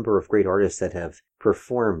been a number of great artists that have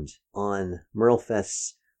performed on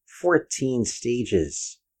Merlefest's 14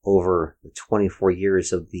 stages over the 24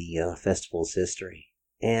 years of the festival's history.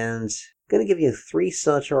 And I'm going to give you 3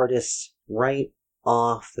 such artists right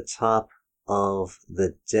off the top of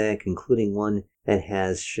the deck, including one that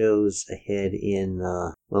has shows ahead in,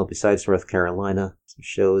 besides North Carolina, some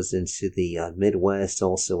shows into the Midwest,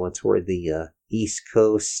 also toward the East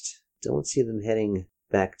Coast. Don't see them heading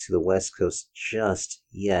back to the West Coast just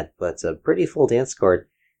yet, but a pretty full dance card,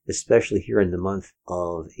 especially here in the month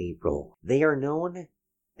of April. They are known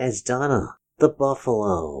as Donna the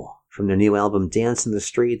Buffalo. From their new album Dance in the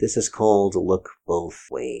Street, this is called Look Both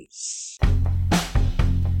Ways.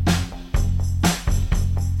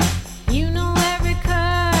 You know every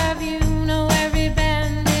curve, you know every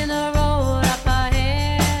bend in the road up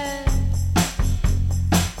ahead.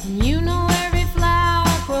 And you know every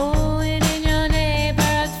flower growing in your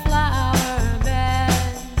neighbor's flower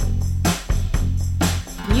bed.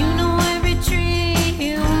 You know every tree,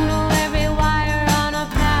 you know every wire on a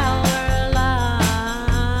power line.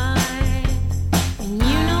 And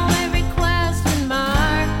you know every question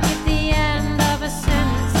mark at the end of a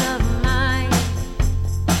sentence of mine.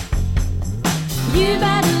 You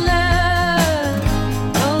better look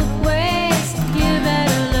both ways. You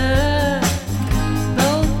better look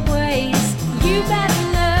both ways. You better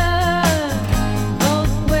look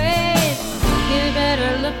both ways. You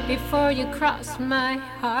better look before you cross my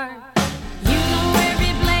heart. You know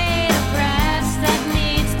every blade of grass that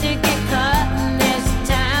needs to get cut in this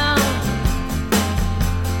town.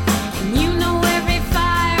 And you know every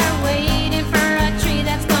fire waiting for a tree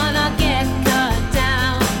that's gonna get cut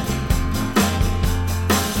down.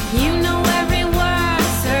 You know every word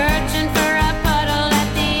searching for a puddle at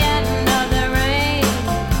the end of the rain.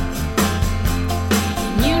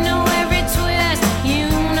 You know every twist, you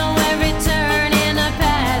know every turn in a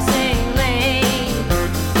passing lane.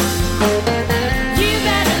 You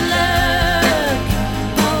better look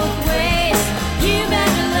both ways. You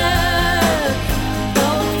better look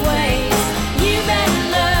both ways. You better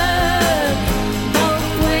look both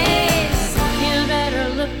ways. You better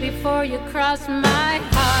look before you cross my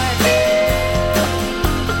heart.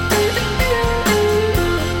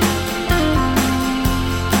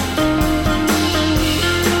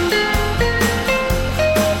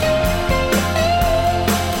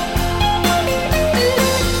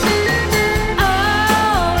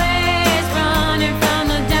 Always running from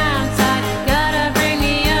the downside, gotta bring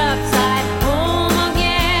me upside home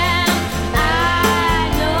again. I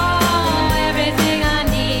know everything I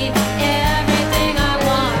need, everything I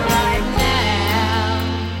want right now.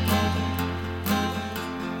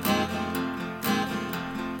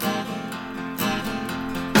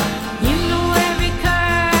 You know every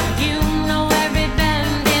curve, you know every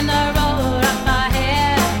bend in the road up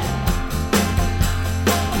ahead.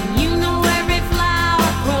 You know every flower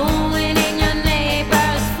growing in your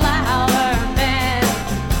neighbor's flower bed.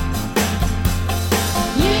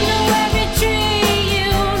 You know every tree, you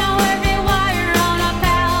know every wire on a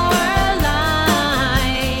power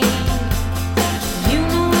line. You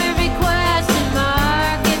know every question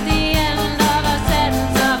mark at the end of a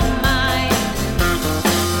sentence of mine.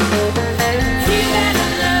 You better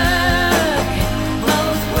look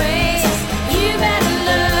both ways. You better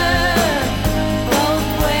look both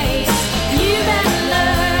ways. You better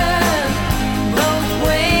look both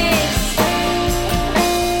ways. You better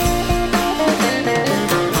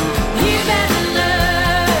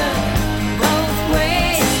look both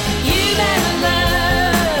ways. You better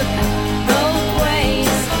look both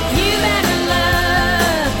ways. You better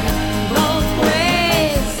look both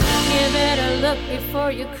ways. You better look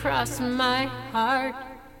before you cross my heart.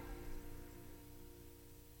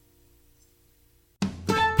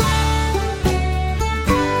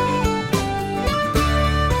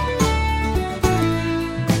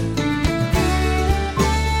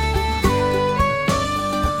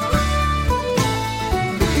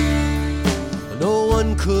 No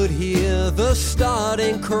one could hear the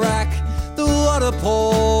starting crack, the water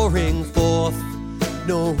pouring forth.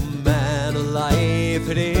 No man alive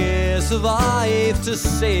had e'er survived to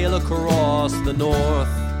sail across the north.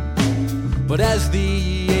 But as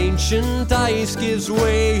the ancient ice gives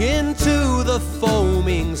way into the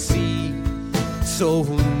foaming sea, so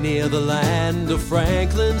near the land of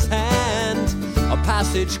Franklin's hand a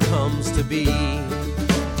passage comes to be.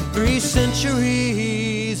 3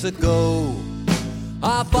 centuries ago,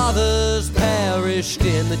 our fathers perished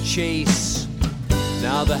in the chase.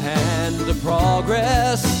 Now the hand of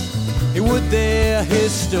progress, it would their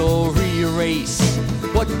history erase.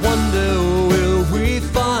 What wonder will we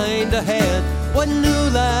find ahead? What new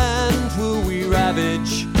land will we ravage?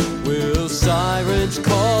 ravage? Will sirens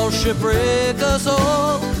call shipwreck us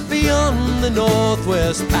all beyond the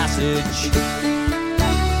Northwest Passage?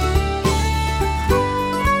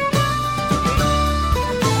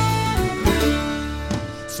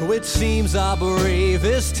 So it seems our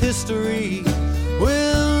bravest history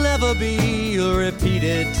will never be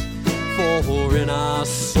repeated, for in our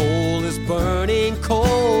soul is burning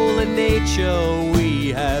coal, and nature we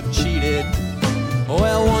have cheated.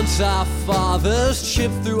 Well, once our fathers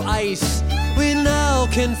chipped through ice, we now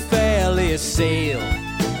can fairly sail.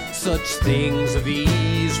 Such things of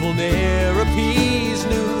ease will ne'er appease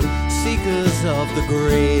new seekers of the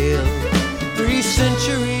Grail. 3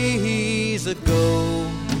 centuries ago,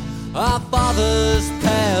 our fathers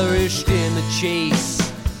perished in the chase.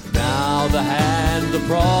 Now the hand of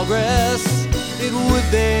progress, it would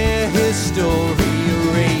their history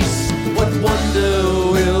erase. What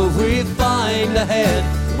wonder will we find ahead?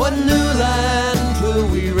 What new land will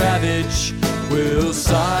we ravage? Will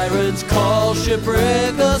sirens call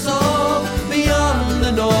shipwreck us all beyond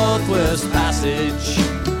the Northwest Passage?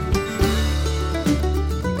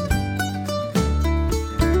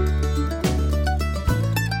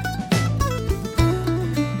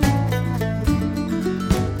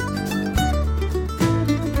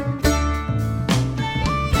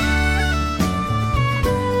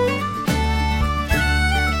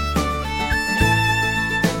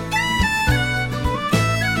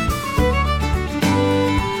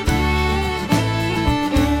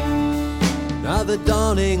 The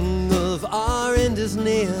dawning of our end is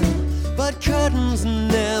near, but curtains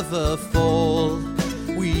never fall.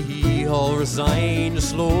 We all resign to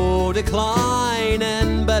slow decline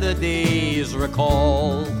and better days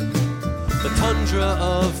recall. The tundra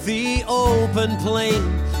of the open plain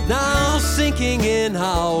now sinking in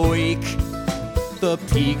our wake. The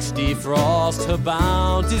peaks defrost, her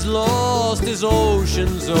bounties lost as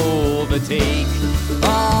oceans overtake.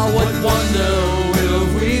 Ah, what wonder will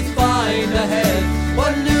we find ahead?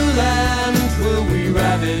 What new land will we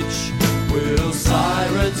ravage? Will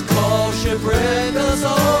sirens call shipwreck us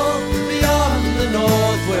all beyond the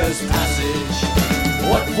Northwest Passage?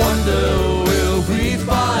 What wonder will we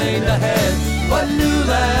find ahead? What new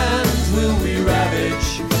land will we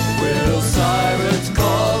ravage? Will sirens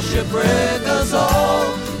call shipwreck us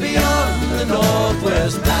all beyond the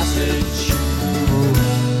Northwest Passage?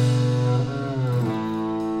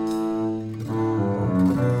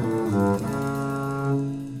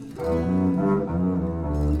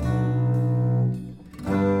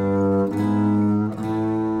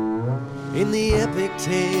 In the epic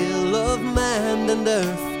tale of man and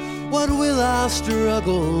earth, what will our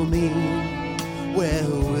struggle mean? Where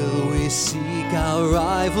will we seek our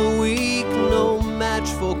rival weak, no match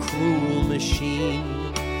for cruel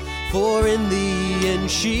machine? For in the end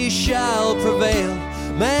she shall prevail,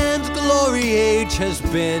 man's glory age has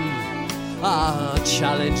been. Our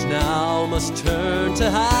challenge now must turn to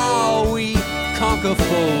how we conquer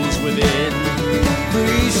foes within.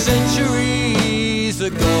 3 centuries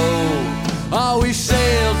ago, we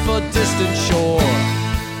sailed for distant shore.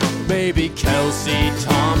 Maybe Kelsey,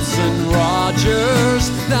 Thompson, Rogers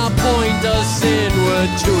now point us inward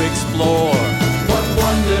to explore. What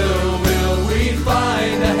wonder will we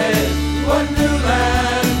find ahead? What new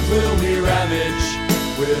land will we ravage?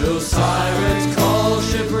 Will sirens call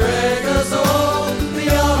shipwreck us all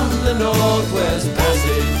beyond the Northwest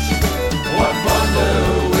Passage? What wonder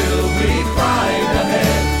will we find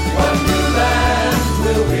ahead? What new land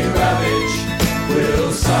will we ravage?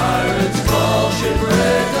 Will sirens call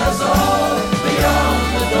shipwreck us all beyond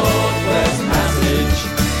the Northwest Passage?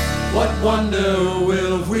 What wonder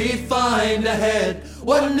will we find ahead?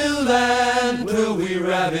 What new land will we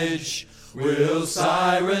ravage? Will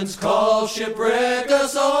sirens call shipwreck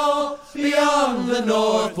us all beyond the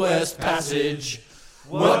Northwest Passage?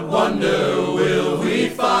 What wonder will we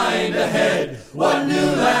find ahead? What new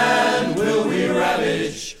land will we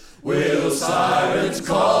ravage? Will sirens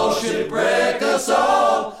call shipwreck us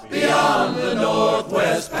all beyond the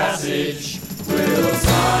Northwest Passage? Will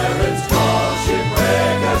sirens call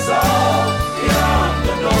shipwreck us all beyond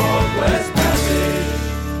the Northwest Passage?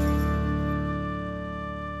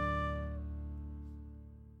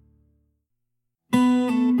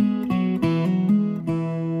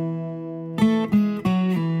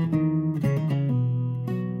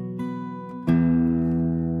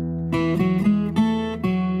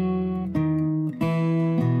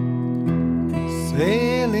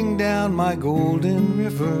 Sailing down my golden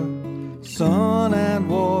river, sun and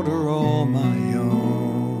water all my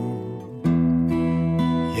own.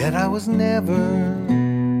 Yet I was never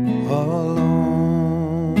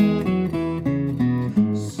alone.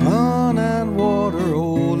 Sun and water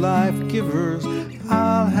givers,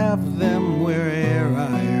 I'll have them where'er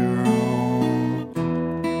I roam.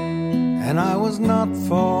 And I was not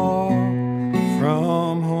far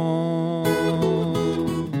from home.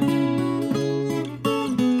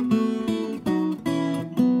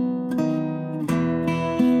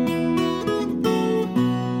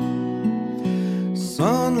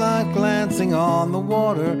 Sunlight glancing on the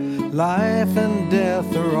water, life and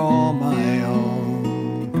death are all my own.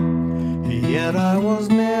 Yet I was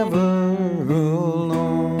never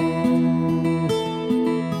alone.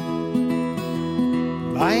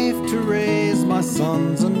 Life to raise my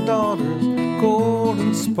sons and daughters,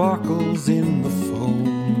 golden sparkles in the foam.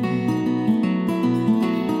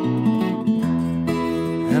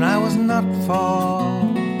 And I was not far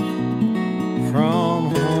from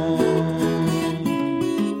home.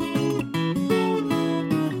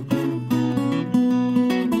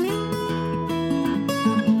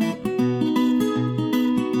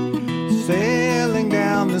 Sailing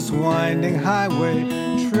down this winding highway,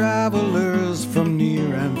 travelers from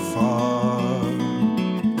near and far.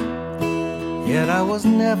 Yet I was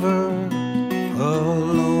never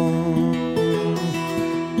alone.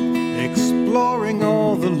 Exploring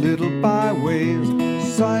all the little byways,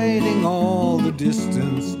 sighting all the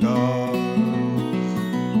distant stars.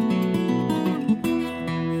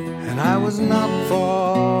 And I was not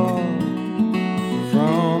far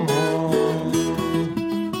from home.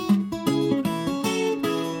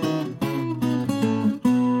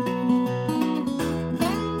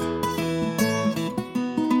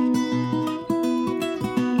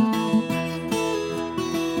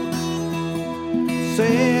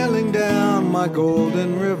 Sailing down my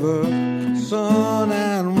golden river, sun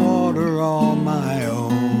and water all my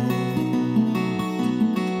own.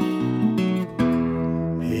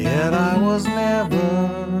 Yet I was never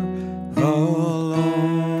alone.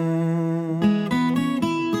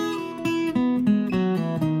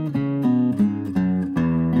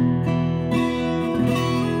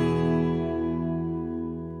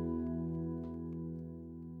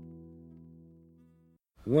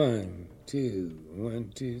 One, two,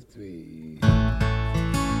 1, 2, 3.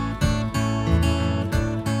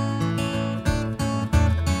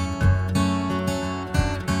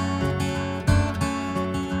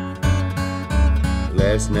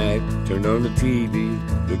 Last night, turned on the TV,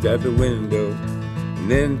 looked out the window, and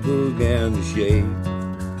then pulled down the shade.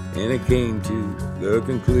 And I came to the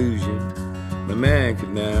conclusion my mind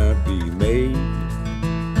could not be made.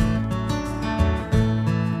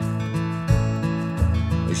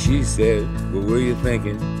 She said, what were you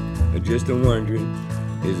thinking? Just a wondering,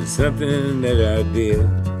 is it something that I did?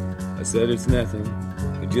 I said it's nothing,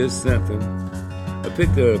 just something I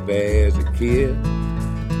picked up as a kid.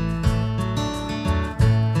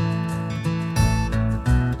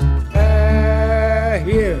 I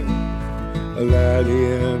hear a lot of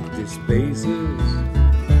empty spaces.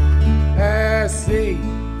 I see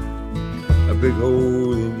a big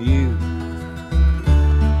hole in you.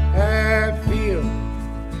 I feel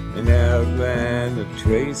an outline of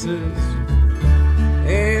traces,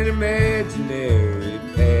 an imaginary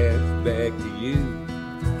path back to you.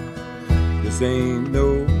 This ain't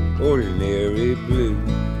no ordinary blue.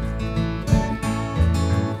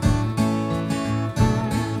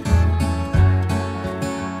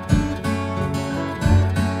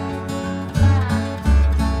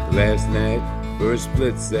 Last night, for a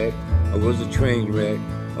split sec, I was a train wreck.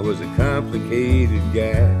 I was a complicated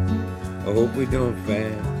guy. I hope we don't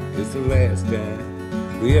find it's the last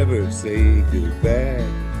time we ever say goodbye.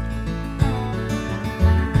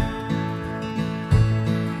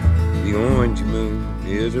 The orange moon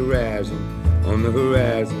is arising on the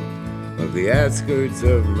horizon of the outskirts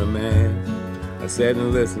of my mind. I sat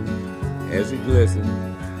and listened as it glistened.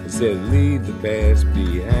 It said, leave the past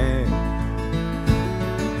behind.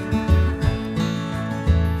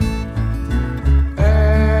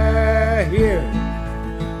 I hear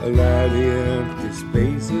a lot of empty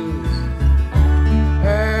spaces.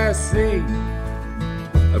 I see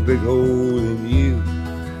a big hole in you.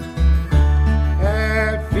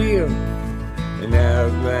 I feel an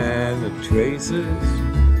outline of traces,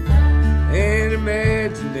 an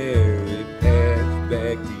imaginary path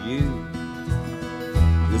back to you.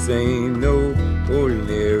 This ain't no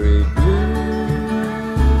ordinary blue.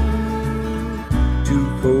 Too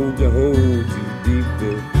cold to hold, too deep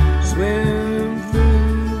to swim through.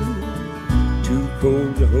 Too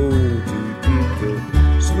cold to hold, too deep to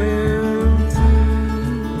swim through.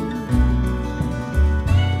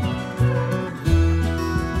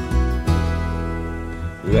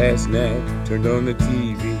 Last night, turned on the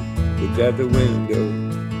TV, looked out the window,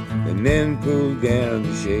 and then pulled down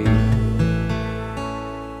the shade.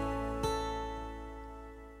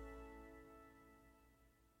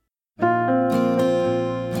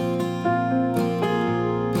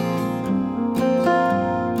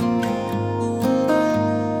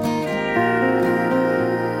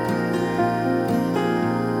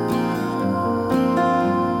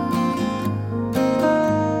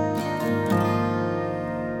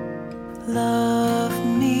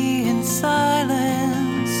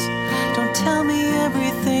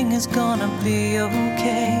 is gonna be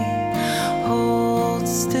okay. Hold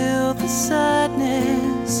still the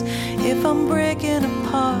sadness. If I'm breaking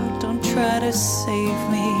apart, don't try to save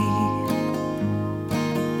me.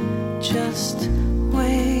 Just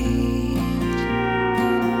wait.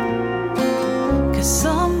 'Cause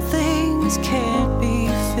some things can't be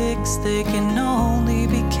fixed, they can only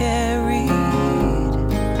be carried.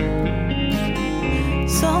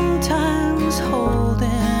 Sometimes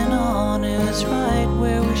holding on is right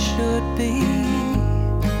where we should be.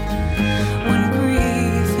 When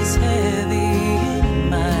grief is heavy in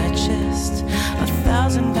my chest,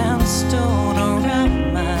 1,000-pound stone around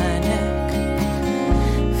my neck,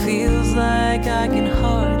 feels like I can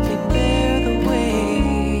hardly bear the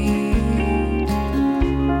weight.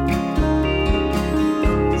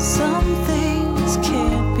 Some things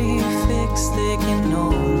can't be fixed, they can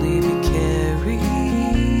only be carried.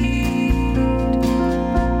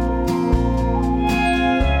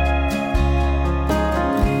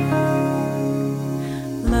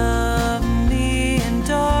 Love me in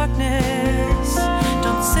darkness.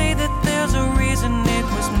 Don't say that there's a reason it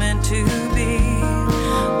was meant to be.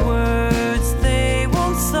 Words, they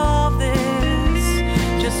won't solve this.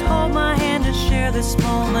 Just hold my hand and share this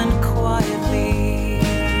moment quietly.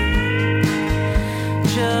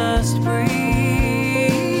 Just breathe.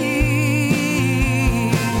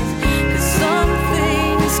 'Cause some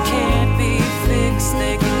things can't be fixed,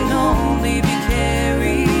 they can only be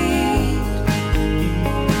carried.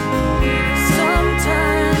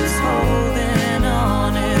 Sometimes holding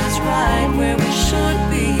on is right where we should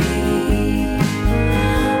be.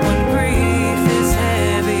 When grief is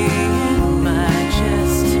heavy in my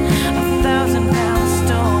chest, 1,000-pound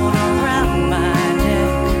stone around my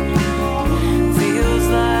neck, feels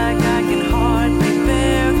like I can hardly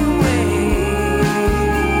bear the weight.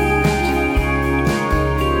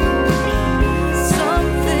 Some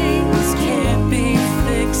things can't be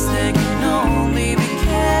fixed, they can only be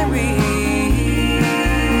carried.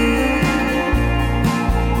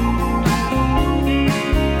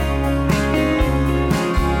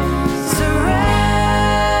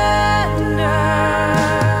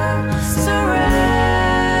 Surrender,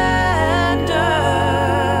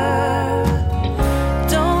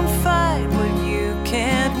 don't fight what you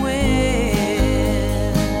can't win.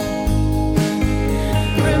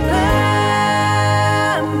 Remember,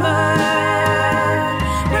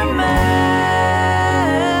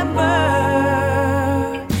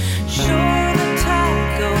 sure the tide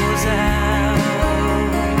goes out,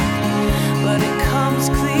 but it comes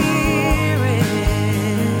clearing.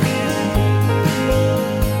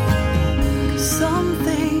 Some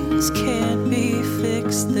things can't be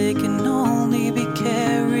fixed, they can only be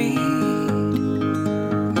carried.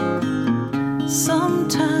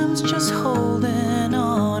 Sometimes just holding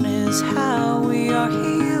on is how we are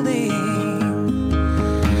healing.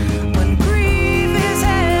 When grief is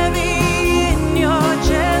heavy in your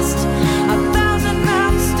chest,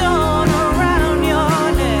 1,000-pound stone around your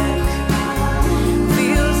neck,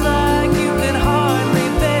 feels like you can hardly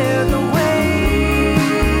bear the weight.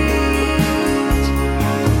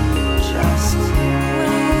 Just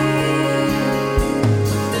wait.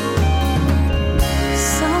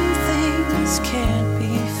 Some things can't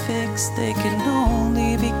be fixed, they can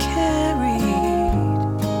only be carried.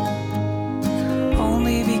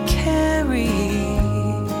 Only be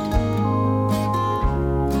carried.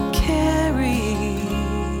 Carried.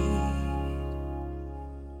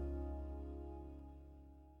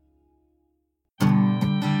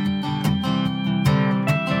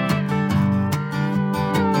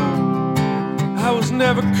 I was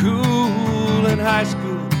never cool in high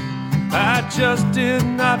school, I just did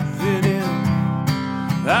not fit in.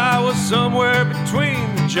 I was somewhere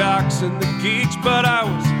between the jocks and the geeks, but I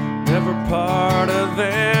was never part of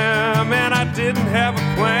them. And I didn't have a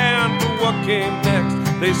plan for what came next.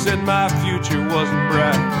 They said my future wasn't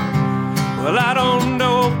bright. Well, I don't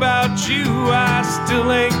know about you, I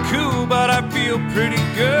still ain't cool, but I feel pretty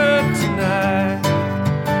good tonight.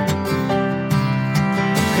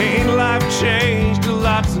 Ain't life changed a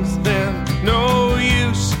lot since then? No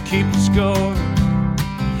use keeping score.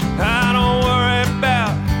 I don't worry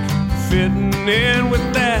about fitting in with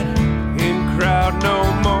that in crowd no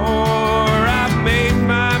more. I've made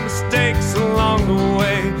my mistakes along the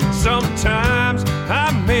way. Sometimes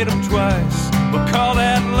I made them twice. We'll call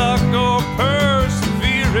that luck or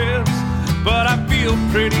perseverance, but I feel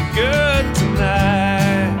pretty good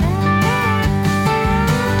tonight.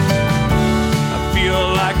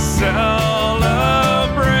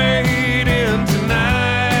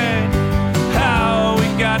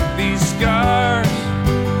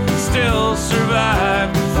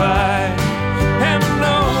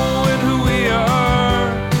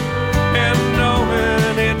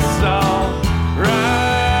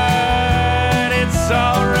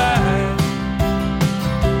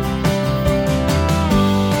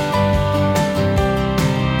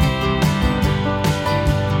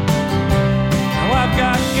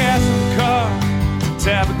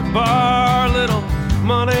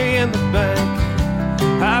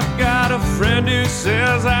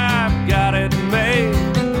 says I've got it made.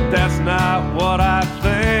 That's not what I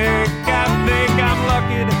think. I think I'm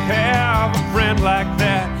lucky to have a friend like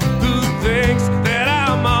that who thinks that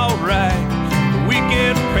I'm alright. We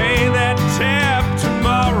can pay that tab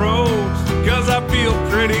tomorrow, 'cause I feel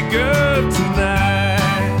pretty good tonight.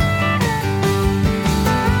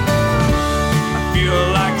 I feel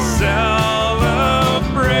like celebrating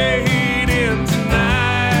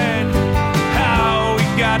tonight. How we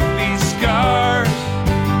got these scars,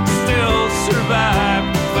 still survive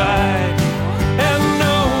the fight. And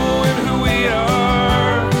knowing who we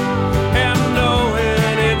are, and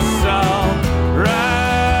knowing it's all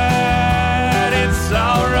right, it's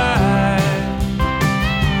all right.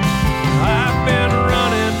 I've been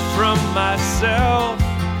running from myself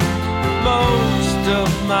most of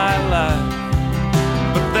my life,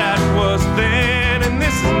 but that was then and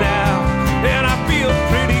this is now, and I feel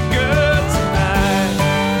pretty good tonight,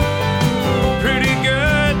 pretty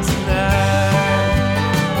good tonight.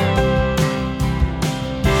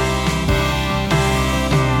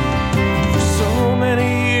 For so many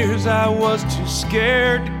years I was too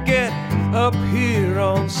scared to get up here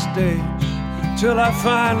on stage, till I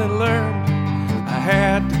finally learned I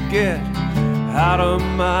had to get out of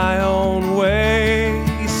my own way.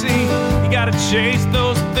 You see, you gotta chase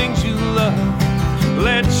those things you love,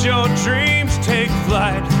 let your dreams take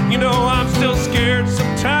flight. You know, I'm still scared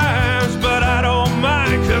sometimes, but I don't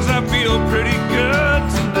mind, 'cause I feel pretty good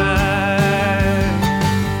tonight.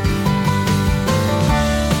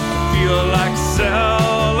 I feel like celebrating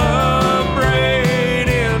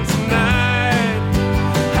tonight.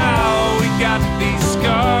 How we got these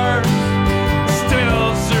scars, still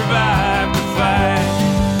survive the fight.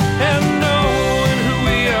 And knowing who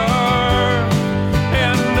we are,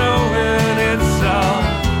 and knowing it's all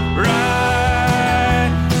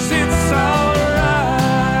right, it's all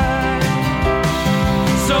right.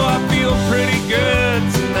 So I feel pretty good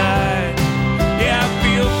tonight. Yeah, I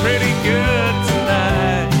feel pretty good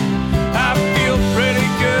tonight. I feel pretty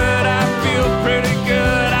good, I feel pretty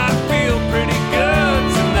good, I feel pretty good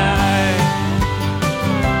tonight.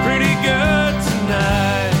 Pretty good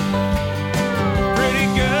tonight. Pretty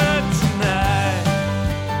good tonight.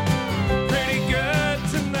 Pretty good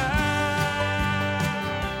tonight.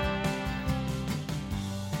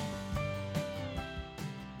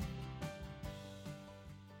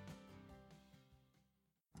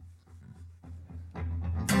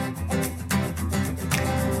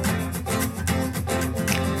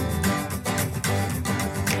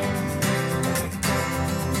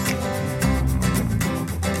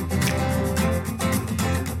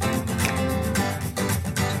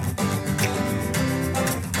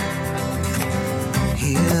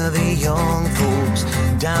 Hear the young folks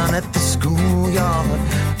down at the schoolyard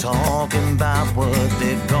talking about what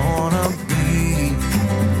they're gonna be.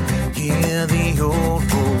 Hear the old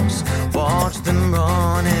folks, watch them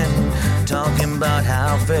running, talking about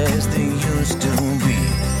how fast they used to be.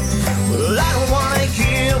 Well, I don't wanna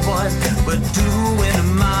hear what we're doing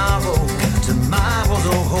tomorrow. Tomorrow's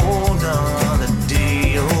a whole nother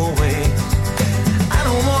day away. I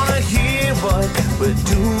don't wanna hear what we're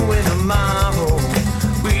doing tomorrow.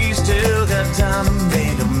 We still got time to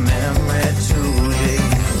make a memory today.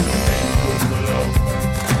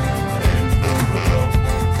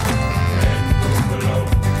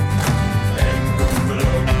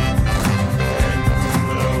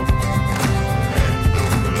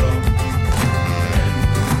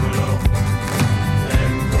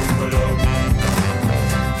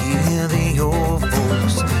 Hear the old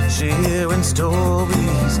folks sharing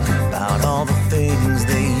stories about all the things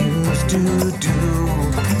they used to do.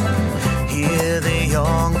 Hear the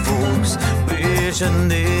young folks wishing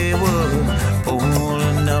they were old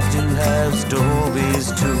enough to have stories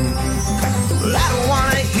too. Well, I don't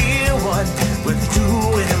wanna hear what we're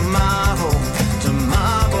doing tomorrow.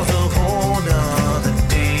 Tomorrow's a whole nother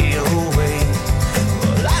day away.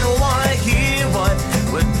 Well, I don't wanna hear what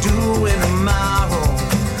we're doing tomorrow.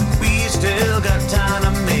 We still got time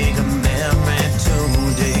to make a memory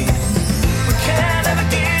today. We can't ever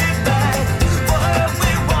get back what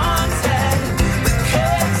we once had. We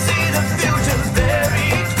can't see the future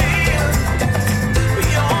very clear. We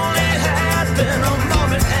only happen a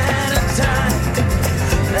moment at a time.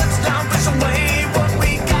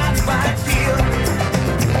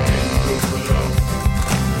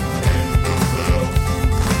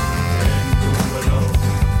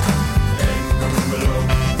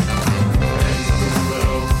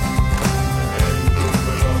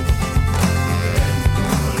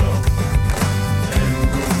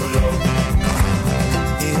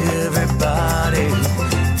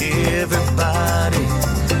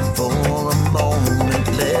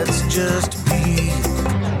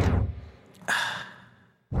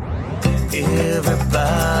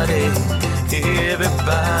 Everybody,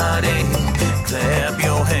 everybody, clap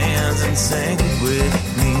your hands and sing with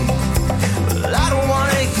me. Well, I don't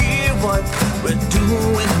wanna hear what we're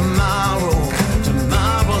doing tomorrow.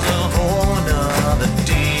 Tomorrow's a whole nother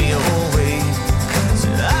day away. So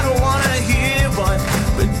I don't wanna hear what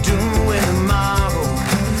we're doing tomorrow.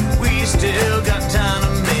 We still got time to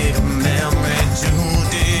make a memory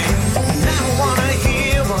today. And I don't wanna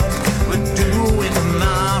hear what we're doing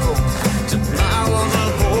tomorrow. Tomorrow's a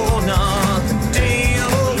whole nother day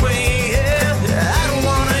away. Yeah, I don't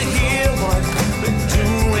wanna hear what we're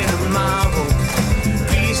doing tomorrow.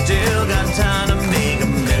 We still got time to make a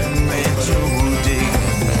memory today.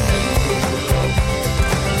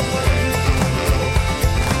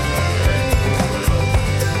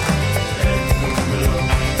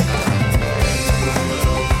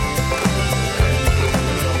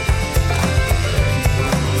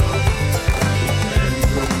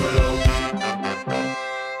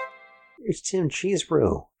 Here's Tim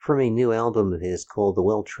Cheesebro from a new album of his called The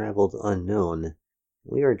Well-Traveled Unknown.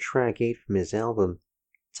 We are track 8 from his album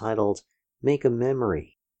titled Make a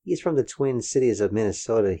Memory. He's from the Twin Cities of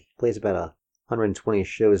Minnesota. He plays about 120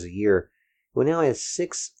 shows a year. He now has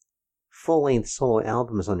 6 full-length solo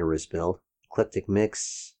albums under his belt. Eclectic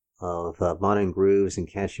mix of modern grooves and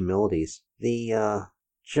catchy melodies. The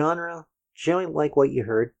genre, generally like what you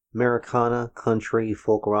heard. Americana, country,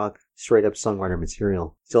 folk rock, straight-up songwriter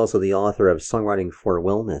material. He's also the author of Songwriting for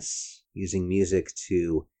Wellness, using music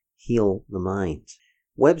to heal the mind.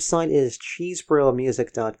 Website is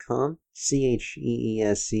cheesebromusic.com,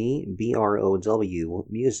 CheeseBrow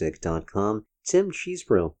music.com. Tim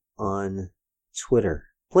Cheesebro on Twitter.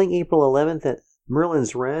 Playing April 11th at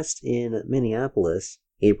Merlin's Rest in Minneapolis.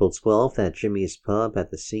 April 12th at Jimmy's Pub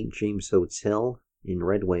at the St. James Hotel in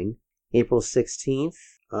Red Wing. April 16th,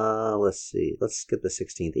 let's skip the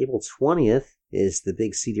 16th. April 20th is the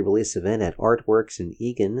big CD release event at Artworks in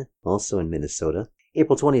Eagan, also in Minnesota.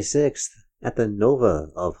 April 26th at the Nova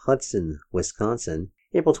of Hudson, Wisconsin.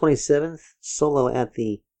 April 27th, solo at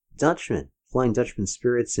the Dutchman, Flying Dutchman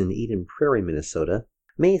Spirits in Eden Prairie, Minnesota.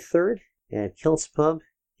 May 3rd at Kilt's Pub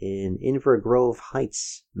in Inver Grove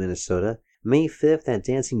Heights, Minnesota. May 5th at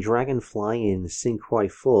Dancing Dragonfly in St. Croix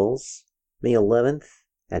Falls. May 11th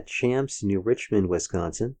at Champs, New Richmond,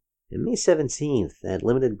 Wisconsin. And May 17th at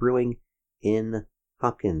Limited Brewing in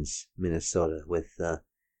Hopkins, Minnesota, with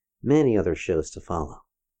many other shows to follow.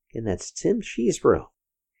 And that's Tim Cheesebro.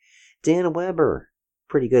 Dan Weber,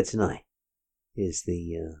 Pretty Good Tonight, is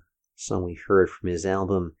the song we heard from his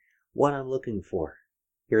album, What I'm Looking For.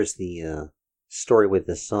 Here's the story with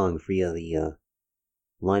the song via the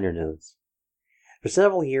liner notes. For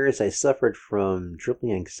several years, I suffered from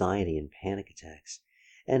dribbling anxiety and panic attacks.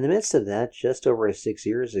 And in the midst of that, just over 6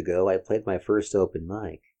 years ago, I played my first open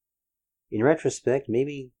mic. In retrospect,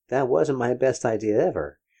 maybe that wasn't my best idea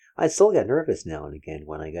ever. I still get nervous now and again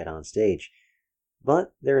when I get on stage.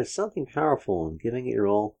 But there is something powerful in giving it your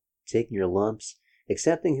all, taking your lumps,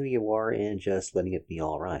 accepting who you are, and just letting it be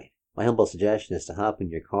alright. My humble suggestion is to hop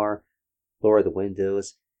in your car, lower the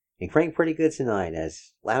windows, and crank Pretty Good Tonight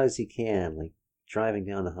as loud as you can, like driving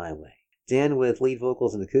down the highway. Dan with lead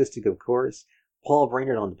vocals and acoustic, of course, Paul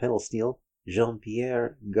Brainerd on the pedal steel,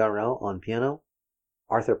 Jean-Pierre Garau on piano,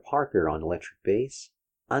 Arthur Parker on electric bass,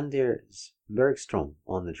 Anders Bergstrom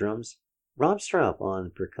on the drums, Rob Straub on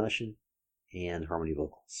percussion and harmony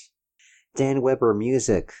vocals.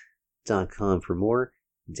 DanWeberMusic.com for more.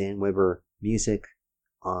 Dan Weber Music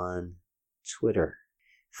on Twitter.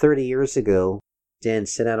 30 years ago, Dan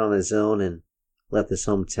set out on his own and left his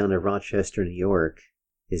hometown of Rochester, New York.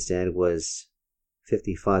 His dad was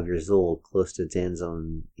 55 years old, close to Dan's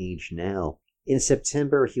own age now. In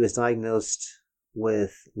September, he was diagnosed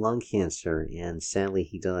with lung cancer, and sadly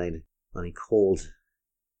he died on a cold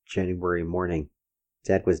January morning.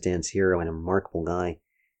 Dad was Dan's hero and a remarkable guy,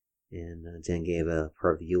 and Dan gave a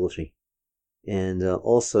part of the eulogy. And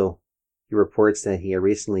also, he reports that he had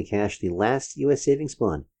recently cashed the last U.S. savings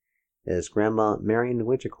bond, as Grandma Marion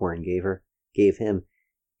Winterkorn gave him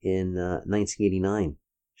in 1989.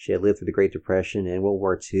 She had lived through the Great Depression and World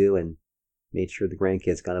War II and made sure the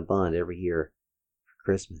grandkids got a bond every year for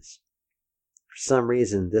Christmas. For some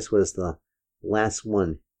reason, this was the last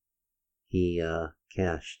one he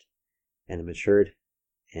cashed, and it matured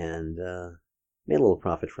and made a little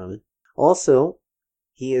profit from it. Also,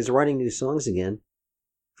 he is writing new songs again.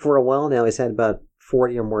 For a while now, he's had about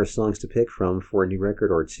 40 or more songs to pick from for a new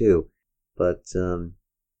record or two, but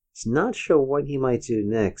he's not sure what he might do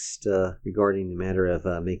next regarding the matter of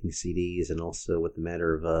making CDs, and also with the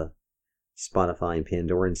matter of Spotify and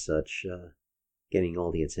Pandora and such getting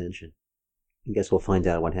all the attention. I guess we'll find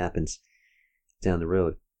out what happens down the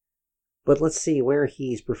road. But let's see where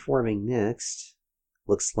he's performing next.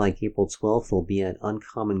 Looks like April 12th will be at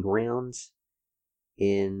Uncommon Ground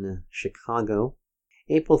in Chicago.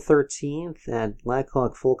 April 13th at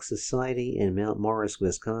Blackhawk Folk Society in Mount Morris,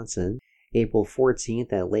 Wisconsin. April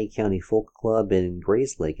 14th at Lake County Folk Club in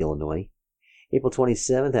Grayslake, Illinois. April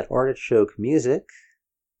 27th at Artichoke Music.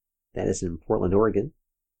 That is in Portland, Oregon.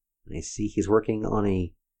 I see he's working on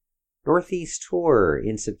a Northeast tour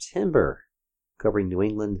in September, covering New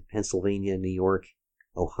England, Pennsylvania, New York,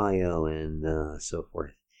 Ohio, and so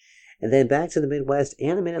forth. And then back to the Midwest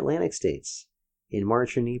and the Mid-Atlantic states in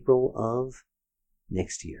March and April of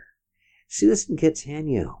next year. Susan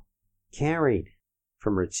Catania, carried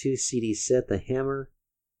from her 2-CD set, The Hammer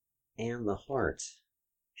and the Heart.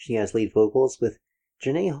 She has lead vocals with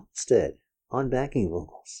Janae Halstead on backing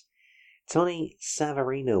vocals, Tony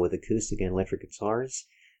Savarino with acoustic and electric guitars,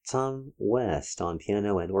 Tom West on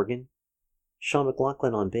piano and organ, Sean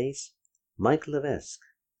McLaughlin on bass, Mike Levesque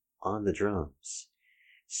on the drums.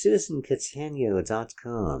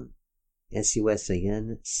 SusanCattaneo.com,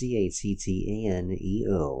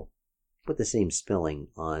 SusanCattaneo, with the same spelling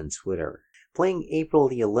on Twitter. Playing April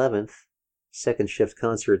the 11th, second shift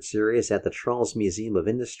concert series at the Charles Museum of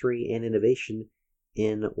Industry and Innovation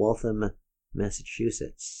in Waltham,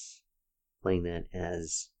 Massachusetts. Playing that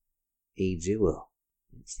as a duo.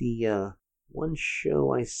 It's the one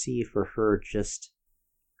show I see for her just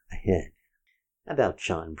ahead. About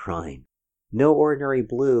John Prine. No Ordinary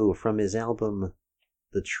Blue from his album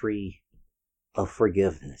The Tree of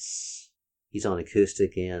Forgiveness. He's on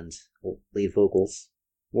acoustic and lead vocals.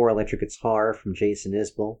 More electric guitar from Jason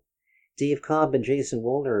Isbell. Dave Cobb and Jason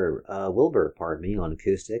Wilber on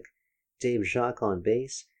acoustic. Dave Jacques on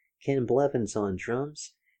bass. Ken Blevins on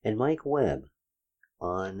drums. And Mike Webb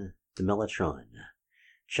on the mellotron.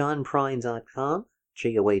 JohnPrine.com,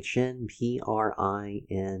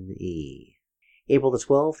 JohnPrine. April the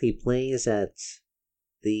 12th, he plays at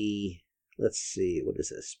the,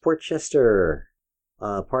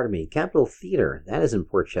 Capitol Theater. That is in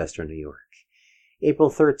Port Chester, New York. April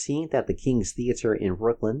 13th at the King's Theater in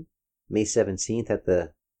Brooklyn. May 17th at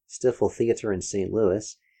the Stifel Theater in St.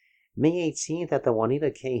 Louis. May 18th at the Juanita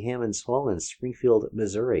K. Hammonds Hall in Springfield,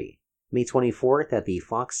 Missouri. May 24th at the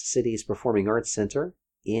Fox Cities Performing Arts Center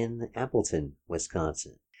in Appleton,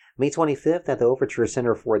 Wisconsin. May 25th at the Overture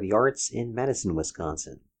Center for the Arts in Madison,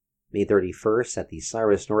 Wisconsin. May 31st at the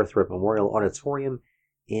Cyrus Northrop Memorial Auditorium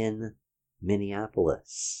in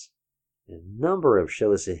Minneapolis. A number of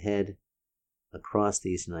shows ahead across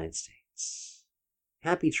these United States.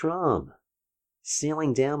 Happy Trom,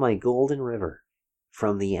 Sailing Down My Golden River,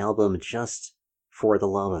 from the album Just for the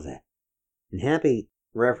Love of It. And Happy,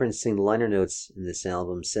 referencing the liner notes in this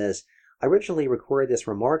album, says, I originally recorded this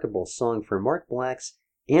remarkable song for Mark Black's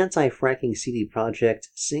anti-fracking CD project,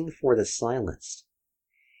 Sing for the Silenced.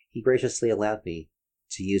 He graciously allowed me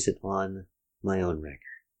to use it on my own record.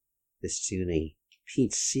 This tune, a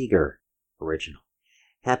Pete Seeger original.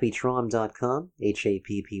 HappyTrom.com,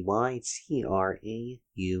 HappyTraum.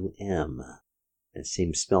 That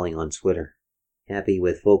same spelling on Twitter. Happy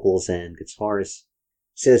with vocals and guitars.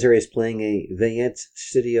 Says here he's playing a Veillette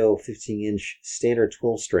Studio 15-inch standard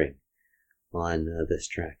 12-string on this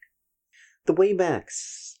track. The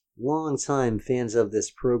Waybacks, long-time fans of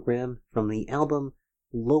this program, from the album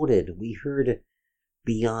Loaded, we heard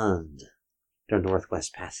Beyond, the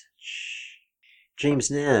Northwest Passage.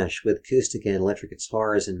 James Nash with acoustic and electric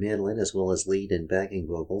guitars and mandolin, as well as lead and backing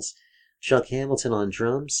vocals. Chuck Hamilton on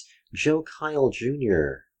drums. Joe Kyle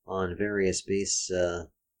Jr. on various bass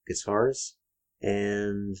guitars.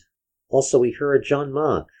 And also we heard John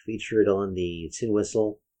Mock featured on the tin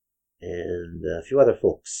whistle, and a few other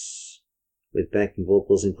folks with backing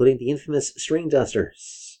vocals, including the infamous String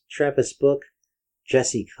Dusters, Travis Book,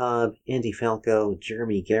 Jesse Cobb, Andy Falco,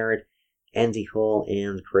 Jeremy Garrett, Andy Hall,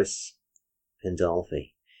 and Chris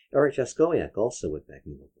Pandolfi. Eric Jaskowiak also with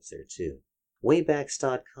backing vocals there too.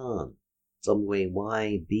 Waybacks.com,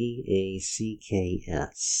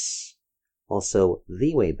 Waybacks. Also,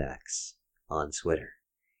 The Waybacks on Twitter.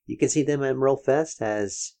 You can see them at Merlefest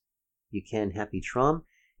as you can Happy Trom,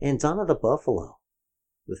 and Donna the Buffalo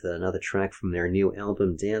with another track from their new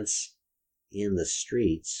album Dance in the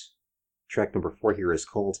Streets. Track number 4 here is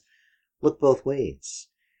called Look Both Ways.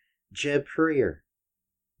 Jeb Purrier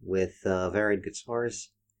with varied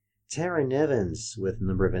guitars. Tara Nevins with a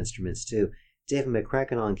number of instruments too. David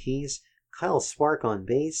McCracken on keys. Kyle Spark on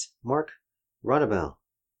bass. Mark Runabout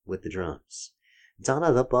with the drums.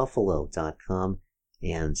 DonnaTheBuffalo.com,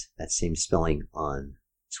 and that same spelling on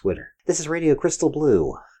Twitter. This is Radio Crystal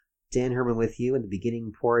Blue. Dan Herman with you in the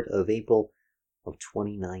beginning part of April of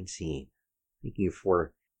 2019. Thank you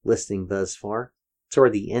for listening thus far.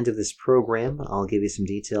 Toward the end of this program, I'll give you some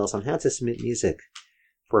details on how to submit music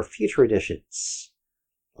for future editions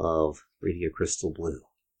of Radio Crystal Blue.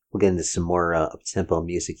 We'll get into some more up-tempo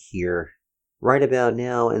music here right about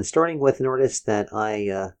now, and starting with an artist that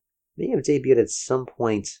I may have debuted at some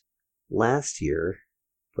point last year.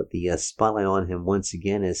 Put the spotlight on him once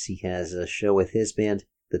again as he has a show with his band,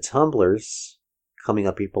 The Tumblers, coming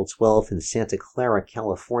up April 12th in Santa Clara,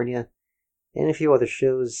 California, and a few other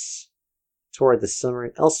shows toward the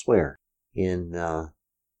summer elsewhere in the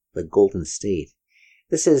Golden State.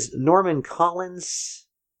 This is Norman Collins,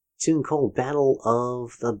 a tune called Battle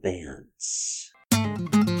of the Bands.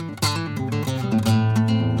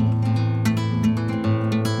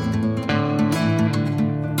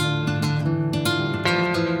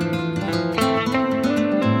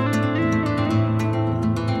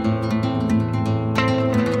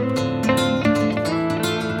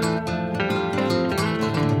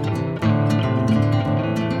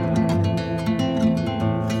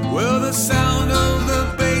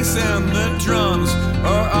 And the drums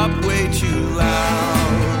are up way too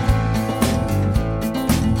loud.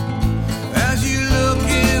 As you look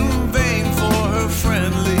in vain for her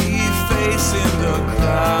friendly face in the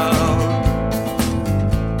crowd,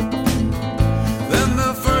 then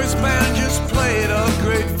the first band just played a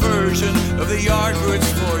great version of the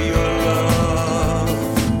Yardbirds for Your Love.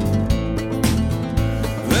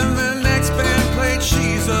 Then the next band played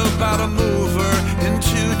She's About to Move Her in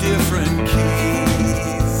two different keys.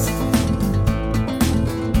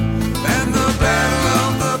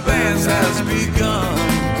 Has begun,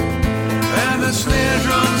 and the snare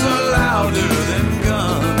drums are louder than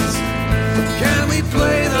guns. Can we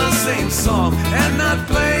play the same song and not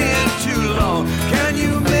play it too long? Can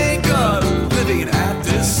you make a living at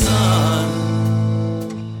this, son?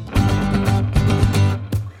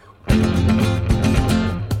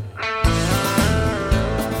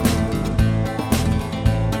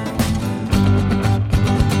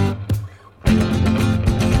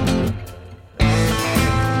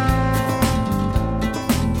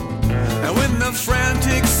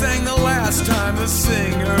 Sang the last time the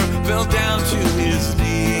singer fell down to his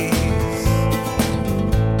knees.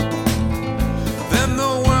 Then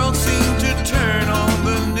the world seemed to turn on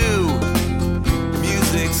the new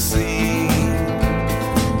music scene,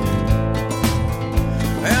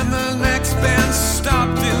 and the next band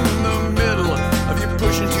stopped in the middle of you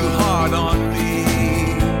pushing too hard on me.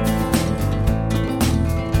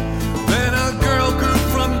 Then a girl group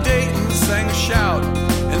from Dayton sang a shout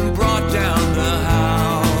and brought down the house.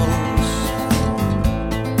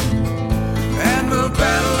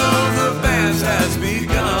 Battle of the bands has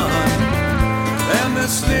begun, and the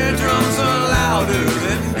snare drums are louder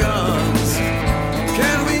than guns.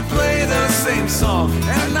 Can we play the same song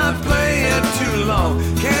and not play it too long?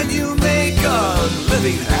 Can you make a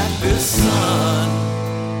living at this, son?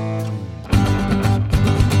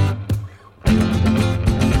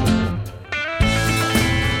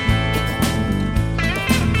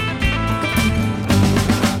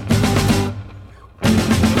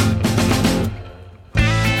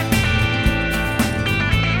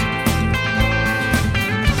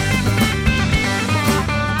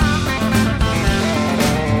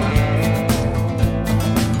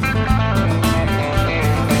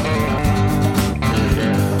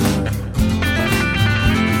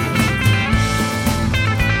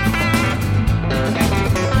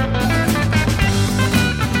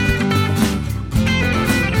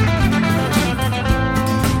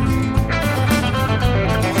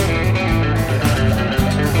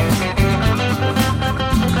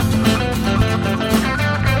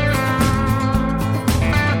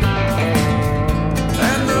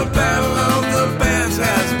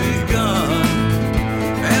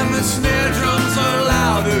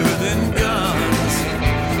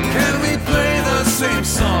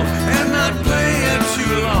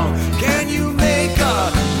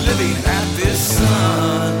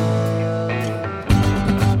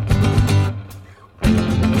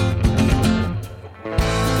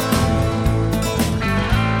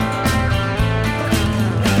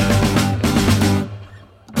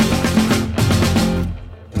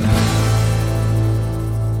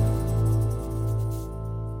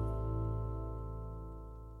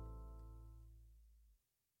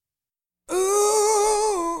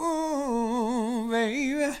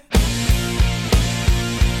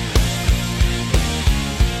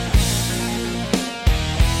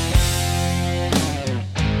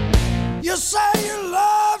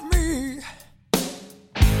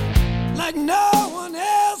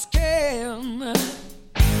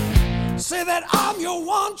 Say that I'm your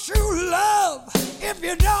one true love. If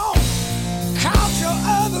you don't,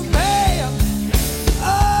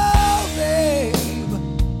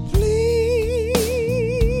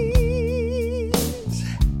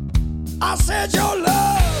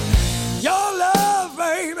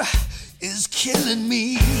 is killing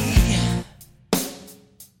me.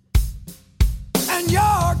 And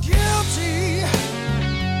you're guilty,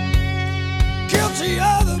 guilty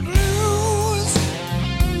of the blues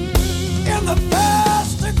in the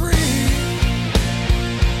first degree.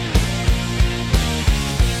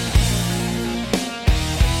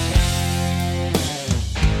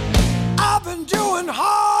 I've been doing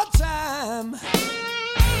hard time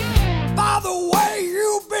by the way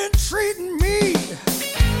you've been treating me,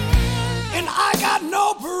 and I got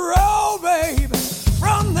no parole, babe,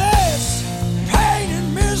 from this pain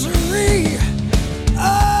and misery.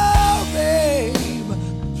 Oh, babe,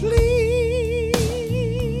 please.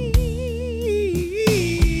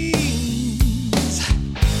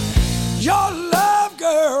 Your love,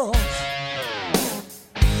 girl,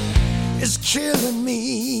 is killing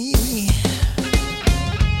me.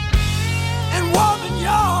 And woman,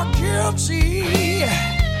 you're guilty,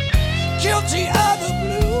 guilty of the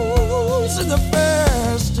blues in the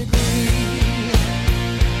first degree.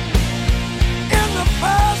 In the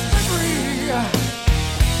first degree.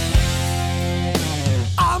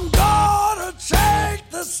 I'm gonna take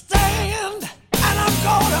the stand, and I'm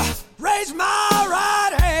gonna raise my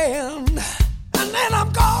right hand, and then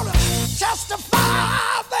I'm gonna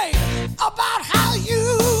testify, babe, about how you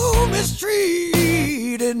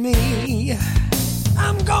mistreated me.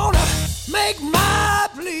 I'm gonna make my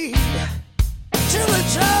plea to the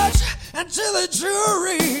judge and to the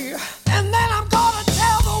jury, and then I'm gonna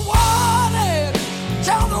tell the warden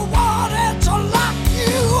to lock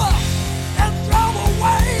you up and throw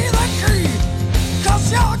away the key, 'cause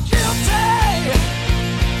you're guilty,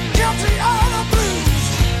 guilty of the blues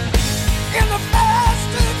in the first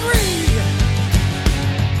degree.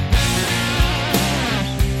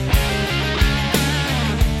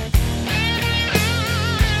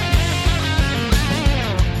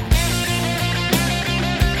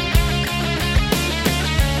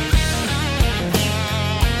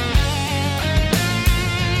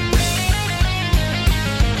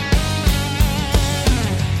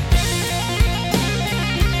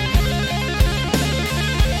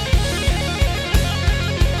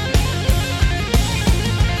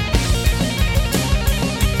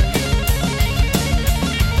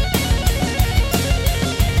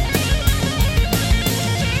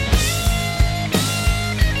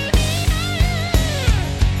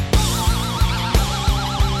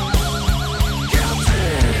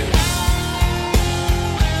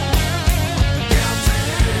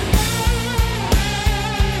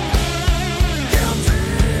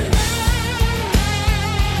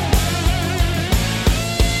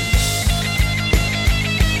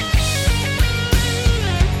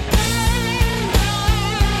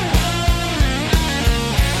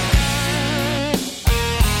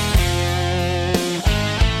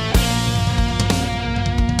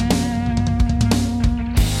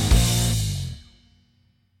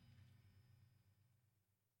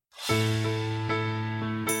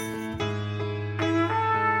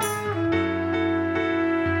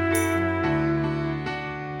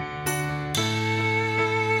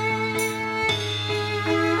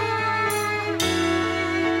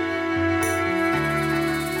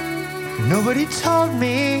 Nobody told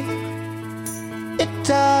me it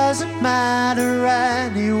doesn't matter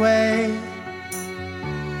anyway.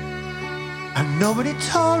 And nobody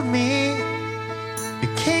told me the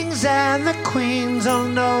kings and the queens all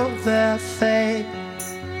know their fate.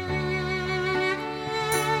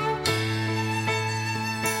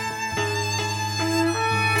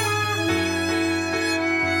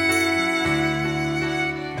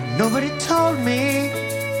 And nobody told me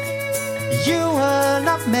you were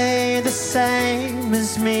not made the same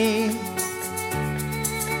as me.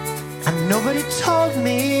 And nobody told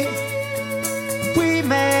me we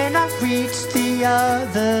may not reach the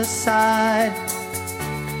other side.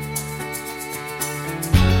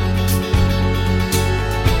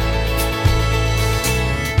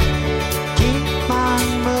 Keep on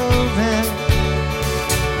moving.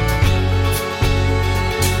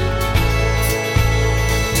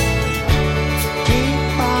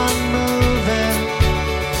 Keep on moving.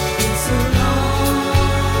 It's a long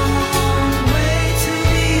way to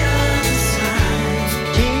the other side.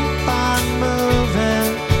 Keep on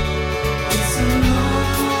moving. It's a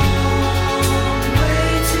long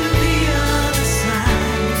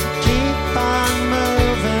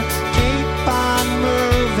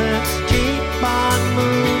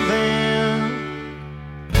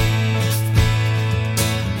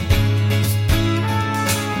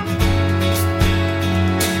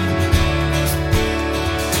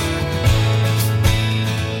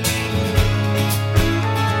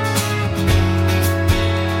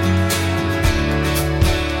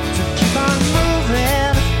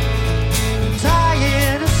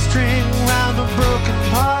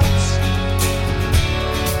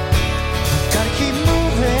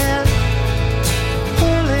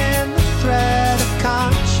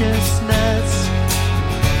hopelessness.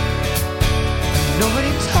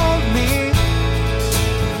 Nobody told me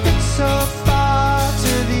it's so far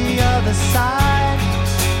to the other side.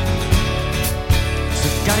 So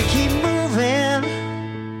gotta keep moving,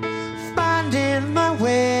 finding my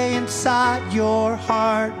way inside your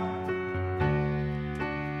heart.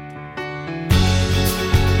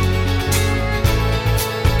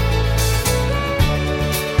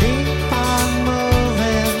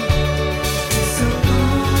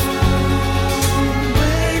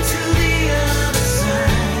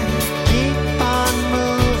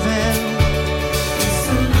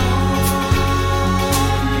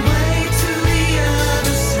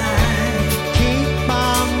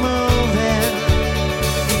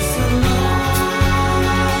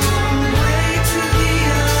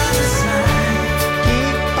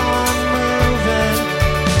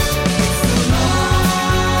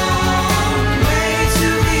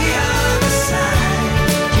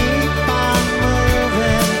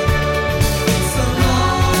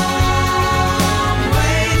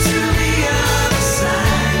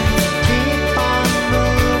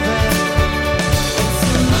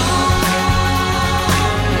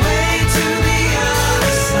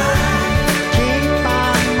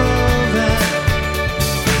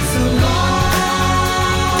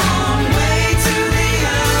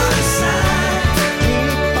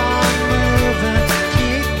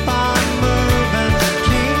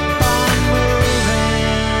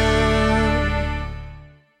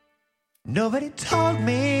 Nobody told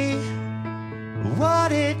me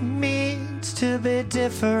what it means to be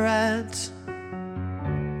different.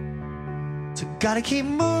 So gotta keep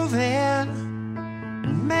moving,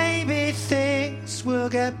 and maybe things will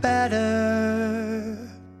get better.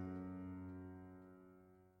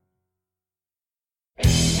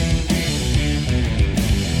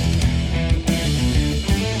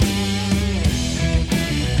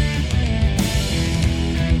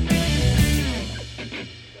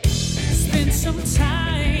 Some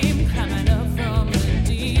time climbing up from the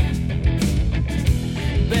deep,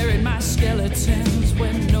 buried my skeletons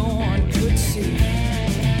where no one could see,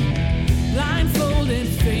 blindfolded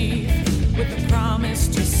faith with the promise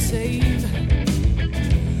to save,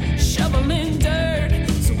 shoveling dirt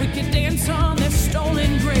so we could dance on their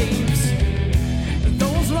stolen graves.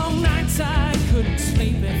 Those long nights I couldn't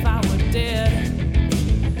sleep if I were dead,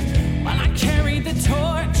 while I carried the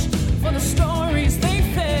torch for the stories they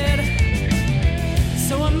fed.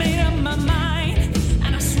 So I made up my mind,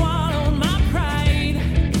 and I swallowed my pride,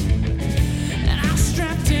 and I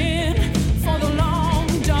strapped in for the long,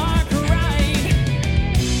 dark ride.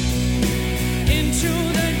 Into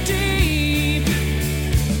the deep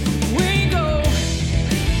we go.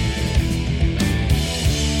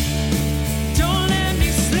 Don't let me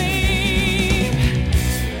sleep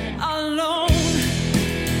alone.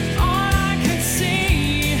 All I could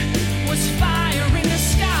see was fire in the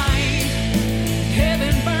sky,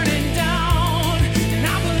 heaven burning down, and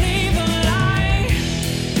I believe the lie.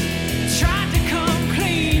 Tried to come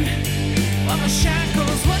clean, but my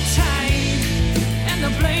shackles were tight, and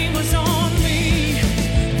the blame was on me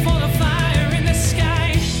for the fire in the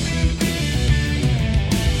sky.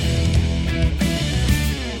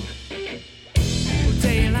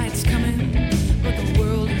 Daylight's coming, but the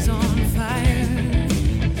world is on fire.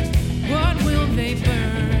 What will they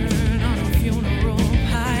burn on a funeral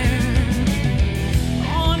pyre?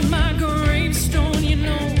 On my gravestone, you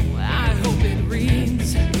know, I hope it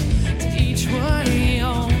reads, to each what he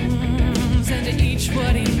owns and to each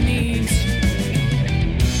what he needs.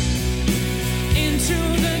 Into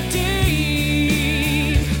the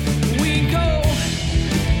deep we go.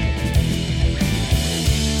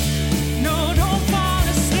 No, don't fall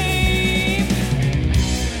asleep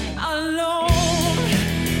alone.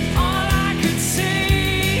 All I could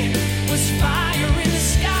see was fire in the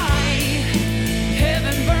sky,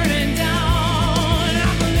 heaven burning down.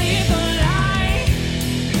 I believe the lie.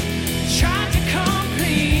 Tried to come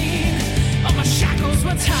clean, but my shackles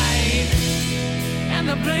were tight, and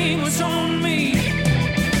the blame was on me.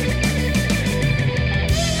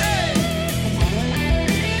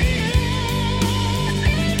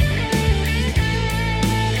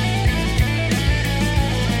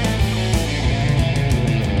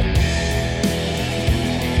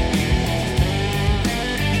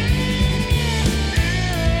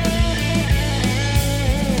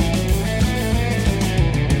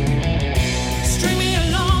 String me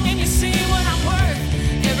along and you see what I'm worth.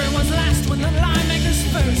 Everyone's last when the line makers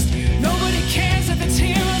first. Nobody cares if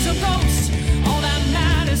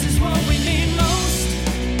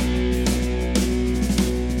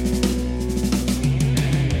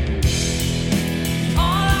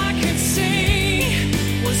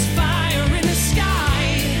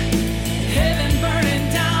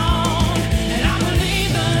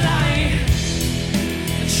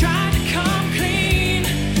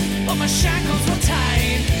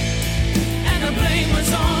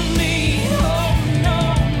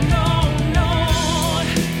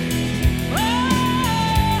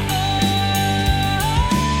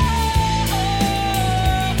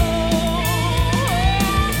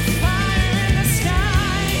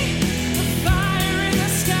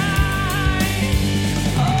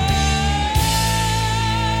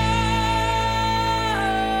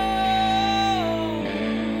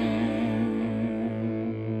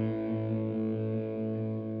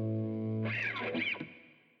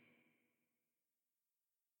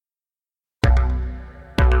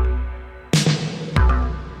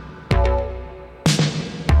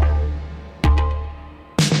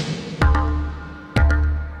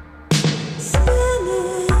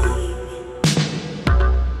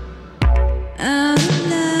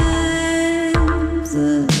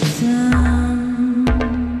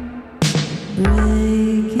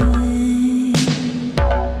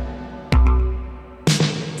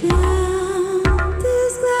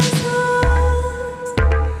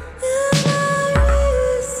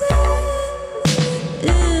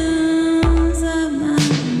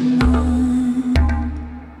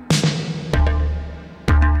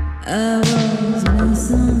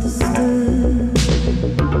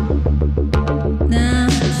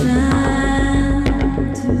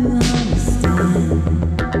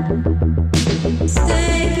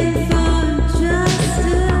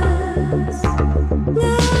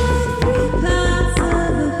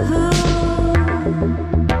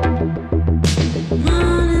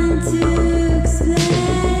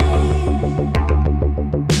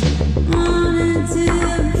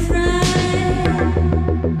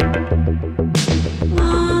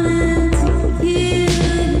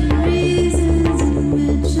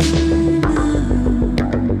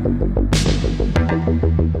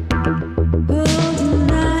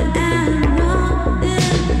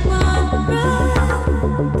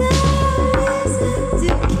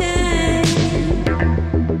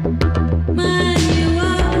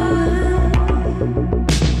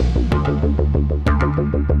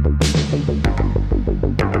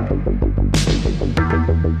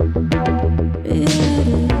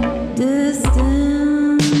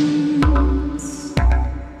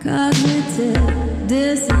cognitive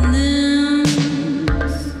dissonance.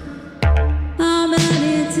 I'm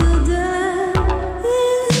ready to dance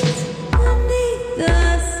beneath the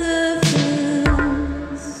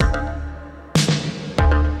surface.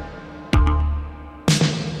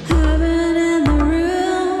 Heaven in the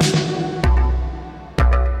room,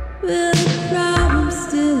 where the problem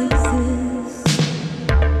still exists.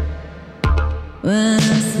 When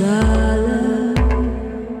I swallow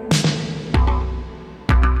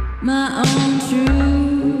my own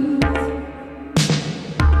truth,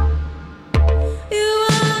 you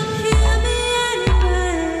won't hear me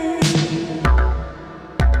anyway.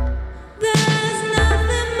 There's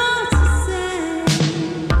nothing more to say.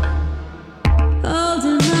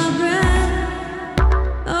 Holding my breath,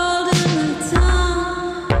 holding my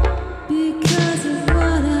tongue, because of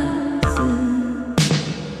what I said.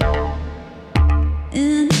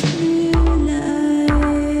 In new life,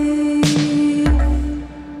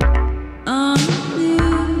 on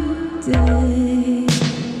new day.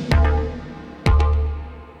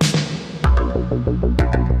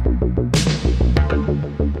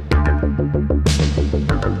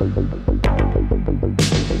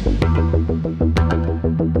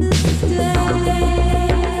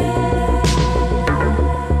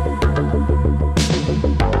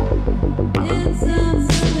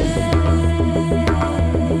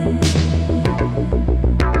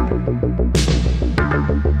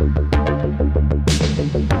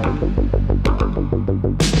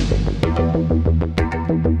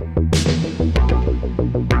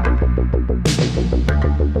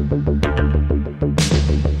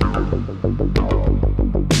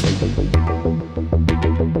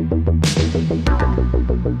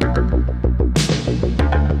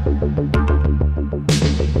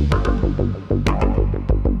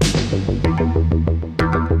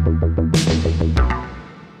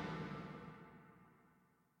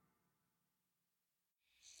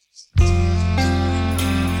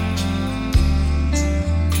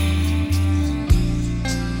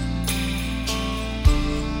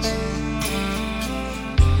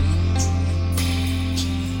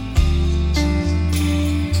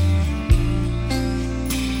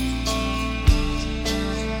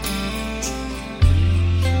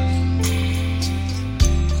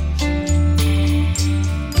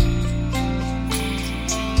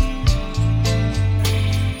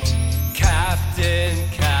 Captain,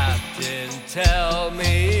 Captain, tell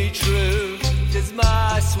me true. Does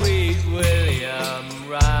my sweet William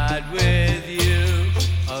ride with you?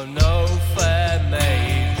 Oh no, fair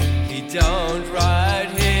maid, he don't ride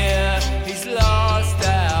here. He's lost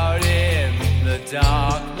out in the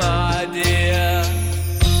dark, my dear.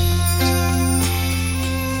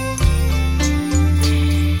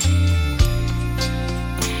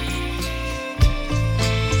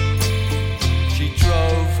 She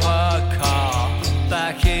drove her car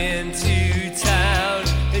back into town.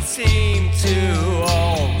 It seemed to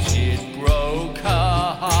all she'd broke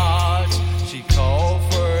her heart. She called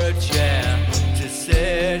for a chair to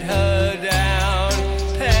sit her down.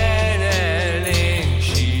 Pen and ink,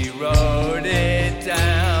 she wrote it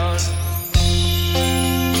down.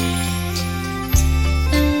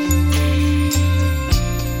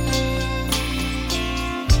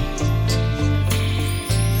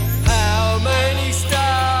 How many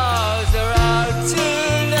stars are out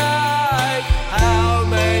tonight? How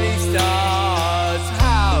many stars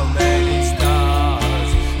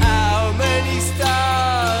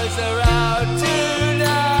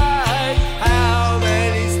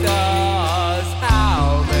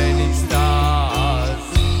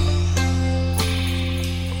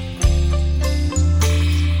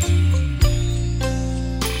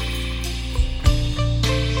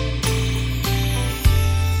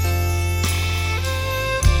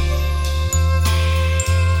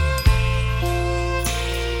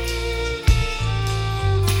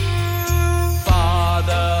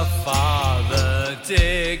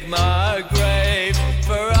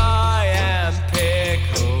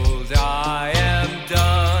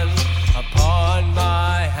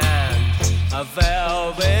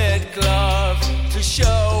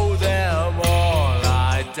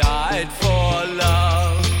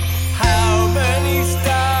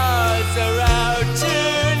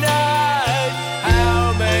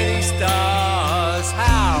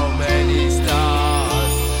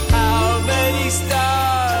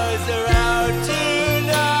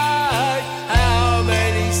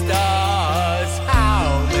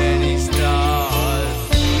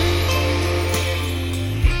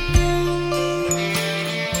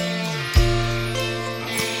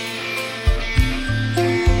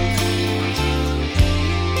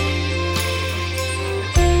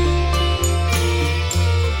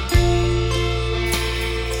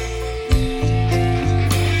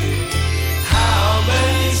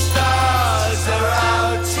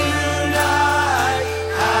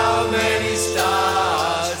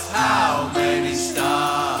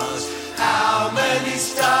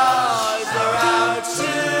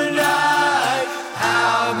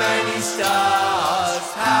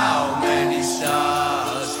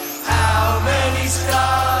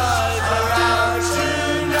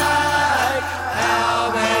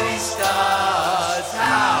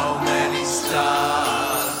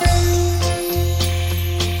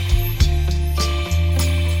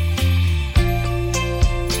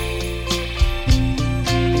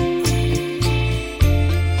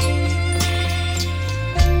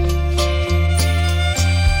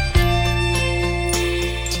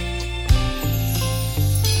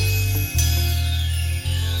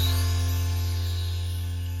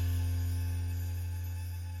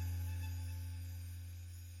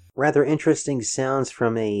rather interesting sounds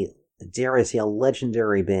from a, dare I say, a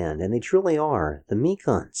legendary band, and they truly are, the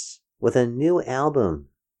Mekons, with a new album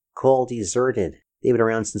called Deserted. They've been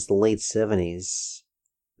around since the late 70s,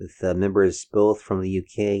 with members both from the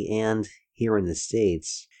UK and here in the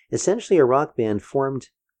States. Essentially a rock band formed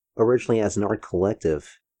originally as an art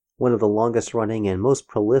collective, one of the longest running and most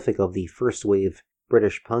prolific of the first wave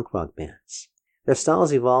British punk rock bands. Their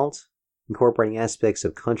styles evolved, incorporating aspects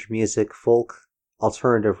of country music, folk,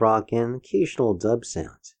 alternative rock, and occasional dub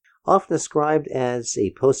sound, often described as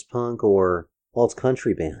a post-punk or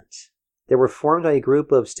alt-country band. They were formed by a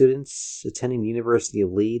group of students attending the University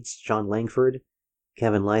of Leeds: John Langford,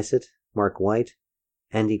 Kevin Lysett, Mark White,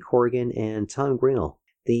 Andy Corrigan, and Tom Greenall.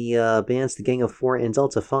 The bands The Gang of Four and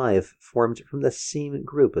Delta 5 formed from the same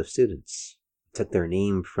group of students. Took their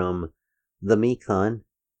name from the Mekon,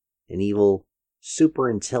 an evil,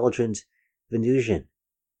 super-intelligent Venusian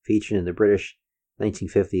featured in the British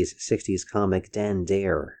 1950s-60s comic Dan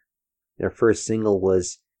Dare. Their first single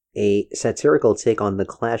was a satirical take on The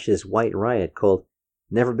Clash's White Riot called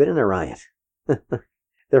Never Been in a Riot.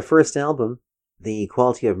 Their first album, The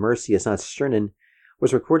Quality of Mercy Is Not Sternin,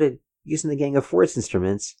 was recorded using the Gang of Four's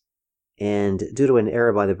instruments, and due to an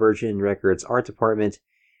error by the Virgin Records art department,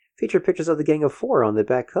 featured pictures of the Gang of Four on the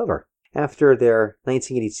back cover. After their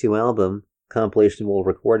 1982 album, compilation of old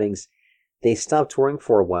recordings, they stopped touring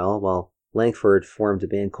for a while Langford formed a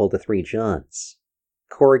band called the Three Johns.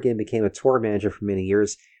 Corrigan became a tour manager for many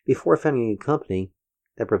years before founding a company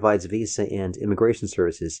that provides visa and immigration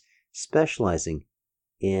services, specializing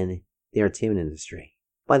in the entertainment industry.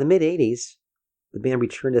 By the mid-80s, the band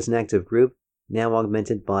returned as an active group, now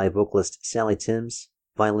augmented by vocalist Sally Timms,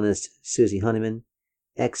 violinist Susie Honeyman,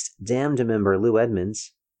 ex-Damned member Lou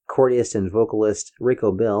Edmonds, accordionist and vocalist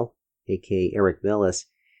Rico Bell, aka Eric Bellis,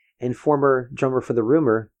 and former drummer for The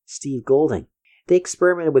Rumor, Steve Golding. They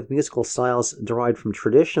experimented with musical styles derived from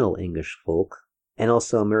traditional English folk and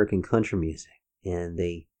also American country music, and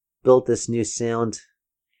they built this new sound,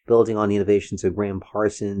 building on the innovations of Graham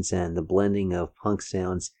Parsons and the blending of punk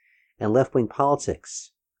sounds and left-wing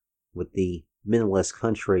politics with the minimalist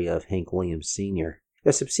country of Hank Williams Sr.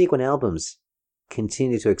 Their subsequent albums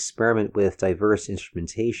continue to experiment with diverse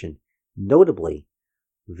instrumentation, notably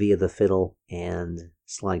via the fiddle and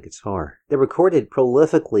slide guitar. They recorded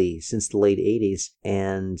prolifically since the late 80s,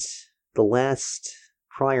 and the last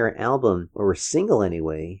prior album, or single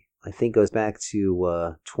anyway, I think goes back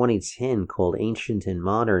to 2010, called Ancient and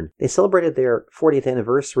Modern. They celebrated their 40th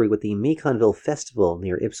anniversary with the Mekonville Festival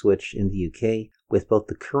near Ipswich in the UK, with both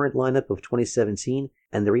the current lineup of 2017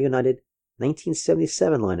 and the reunited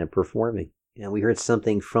 1977 lineup performing. And we heard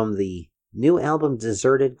something from the new album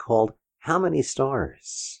Deserted called How Many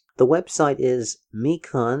Stars? The website is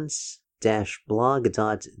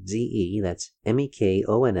mekons-blog.de. That's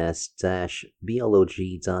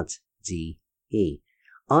mekons-blog.de.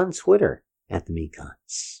 On Twitter at the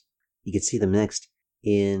Mekons. You can see them next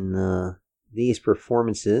in these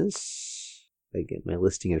performances. If I get my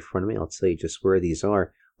listing in front of me, I'll tell you just where these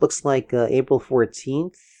are. Looks like April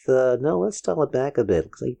 14th. No, let's dial it back a bit.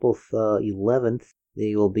 Looks like April 11th,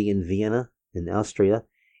 they will be in Vienna, in Austria.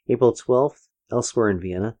 April 12th, elsewhere in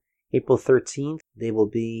Vienna. April 13th, they will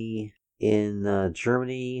be in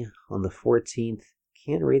Germany on the 14th.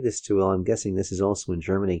 Can't read this too well. I'm guessing this is also in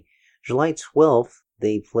Germany. July 12th,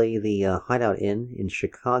 they play the Hideout Inn in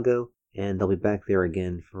Chicago, and they'll be back there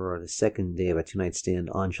again for the second day of a two-night stand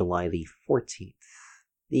on July the 14th.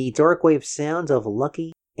 The darkwave sound of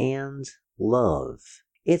Lucky and Love.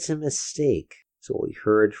 It's a Mistake. So we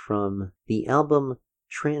heard from the album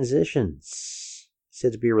Transitions,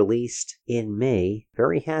 said to be released in May.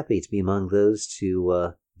 Very happy to be among those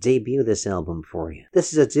to debut this album for you.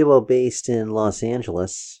 This is a duo based in Los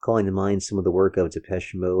Angeles, calling to mind some of the work of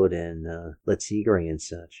Depeche Mode and Le Tigre and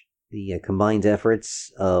such. The combined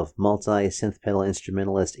efforts of multi-synth pedal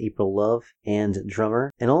instrumentalist April Love and drummer,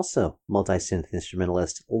 and also multi-synth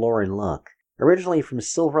instrumentalist Lauren Luck. Originally from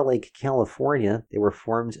Silver Lake, California, they were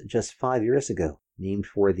formed just 5 years ago, named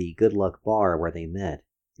for the Good Luck Bar where they met.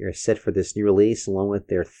 They are set for this new release along with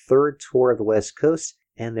their third tour of the West Coast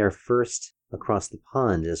and their first across the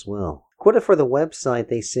pond as well. Quoted for the website,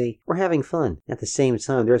 they say, "We're having fun. At the same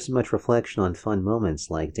time, there's much reflection on fun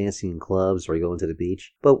moments like dancing in clubs or going to the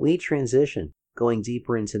beach, but we transition, going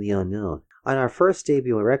deeper into the unknown. On our first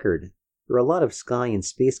debut record, there were a lot of sky and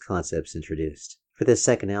space concepts introduced. For this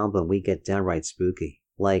second album, we get downright spooky.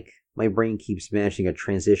 Like, my brain keeps managing a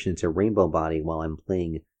transition to Rainbow Body while I'm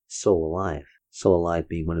playing Soul Alive. Soul Alive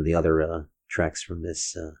being one of the other tracks from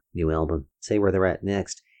this new album. Say where they're at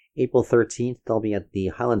next. April 13th, they'll be at the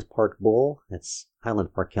Highland Park Bowl. That's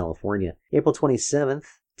Highland Park, California. April 27th,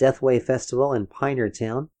 Deathwave Festival in Pioneer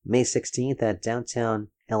Town. May 16th at Downtown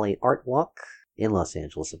LA Art Walk in Los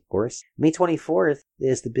Angeles, of course. May 24th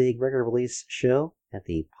is the big record release show at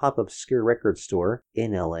the Pop Obscure Record Store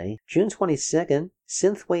in LA. June 22nd,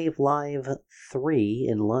 Synthwave Live 3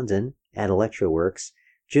 in London at Electroworks.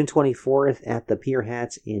 June 24th at the Pier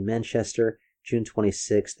Hat in Manchester. June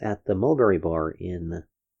 26th at the Mulberry Bar in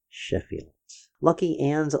Sheffield. Lucky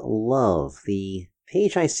and Love. The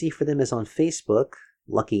page I see for them is on Facebook,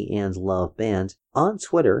 Lucky and Love Band. On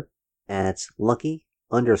Twitter at Lucky_and_Love.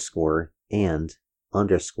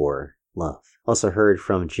 Also heard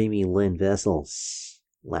from Jamie Lynn Vessels,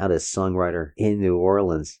 loudest songwriter in New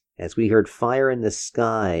Orleans, as we heard Fire in the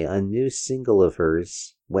Sky, a new single of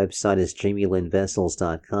hers. Website is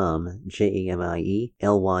jamielynvessels.com,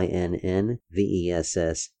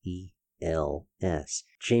 JamielynVessels.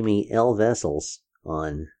 Jamie L. Vessels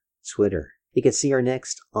on Twitter. You can see her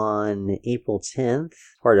next on April 10th,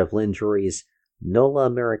 part of Lynn Drury's Nola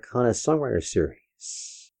Americana Songwriter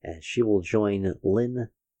Series, as she will join Lynn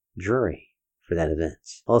Drury for that event.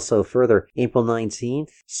 Also further, April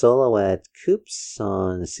 19th, solo at Coops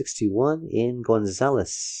on 61 in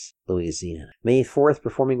Gonzales, Louisiana. May 4th,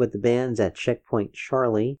 performing with the band at Checkpoint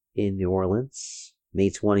Charlie in New Orleans. May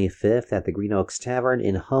 25th at the Green Oaks Tavern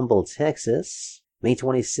in Humble, Texas. May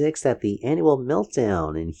 26th at the Annual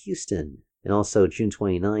Meltdown in Houston. And also June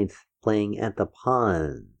 29th, playing at the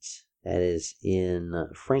Pond. That is in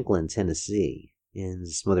Franklin, Tennessee. And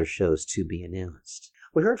some other shows to be announced.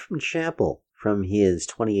 We heard from Chappell from his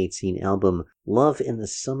 2018 album Love in the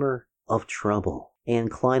Summer of Trouble. Ann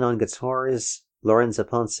Klein on guitars, Lorenza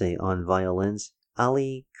Ponce on violins,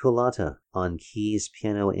 Ali Kulata on keys,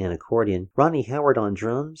 piano, and accordion, Ronnie Howard on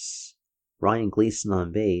drums, Ryan Gleason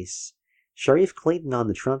on bass, Sharif Clayton on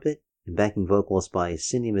the trumpet, and backing vocals by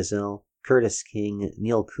Cindy Mizell, Curtis King,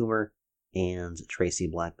 Neil Coomer, and Tracy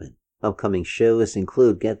Blackman. Upcoming shows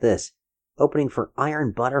include, get this, opening for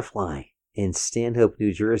Iron Butterfly in Stanhope,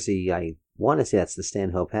 New Jersey. I want to say that's the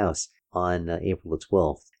Stanhope House on April the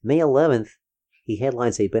 12th. May 11th, he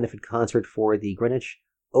headlines a benefit concert for the Greenwich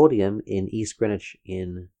Odeum in East Greenwich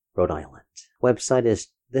in Rhode Island. Website is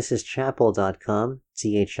thisischapel.com,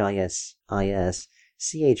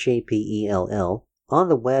 THISISCHAPELL. On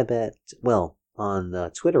the web at, well,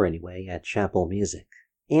 on Twitter anyway, at Chappell Music.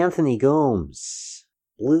 Anthony Gomes,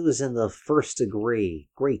 Blues in the First Degree.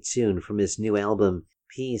 Great tune from his new album,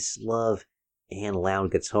 Peace, Love, and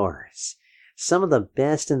Loud Guitars. Some of the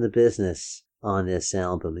best in the business on this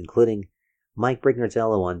album, including Mike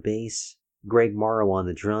Brignardello on bass, Greg Morrow on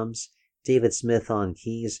the drums, David Smith on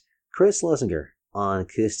keys, Chris Lesinger on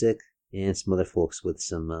acoustic, and some other folks with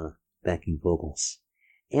some backing vocals.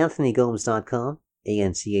 AnthonyGomes.com,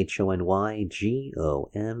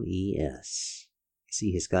 AnthonyGomes.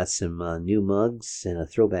 See, he's got some new mugs and a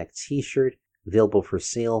throwback t-shirt available for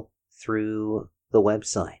sale through the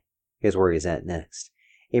website. Here's where he's at next.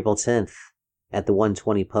 April 10th at the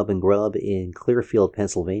 120 Pub and Grub in Clearfield,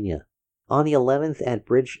 Pennsylvania. On the 11th at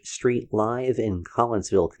Bridge Street Live in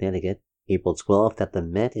Collinsville, Connecticut. April 12th at the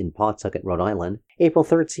Met in Pawtucket, Rhode Island. April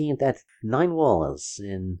 13th at Nine Walls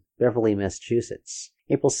in Beverly, Massachusetts.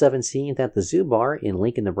 April 17th at the Zoo Bar in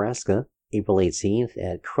Lincoln, Nebraska. April 18th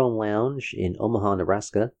at Chrome Lounge in Omaha,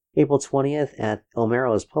 Nebraska. April 20th at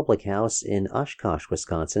Omero's Public House in Oshkosh,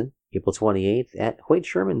 Wisconsin. April 28th at Hoyt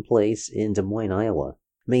Sherman Place in Des Moines, Iowa.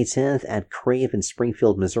 May 10th at Crave in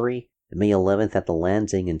Springfield, Missouri. May 11th at the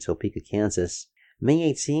Landing in Topeka, Kansas.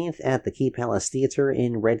 May 18th at the Key Palace Theater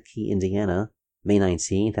in Red Key, Indiana. May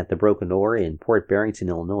 19th at the Broken Oar in Port Barrington,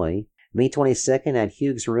 Illinois. May 22nd at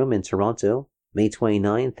Hughes Room in Toronto. May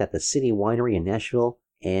 29th at the City Winery in Nashville.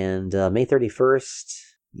 And May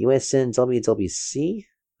 31st, USN WWC.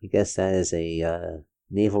 I guess that is a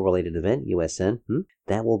naval-related event, USN.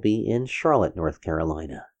 That will be in Charlotte, North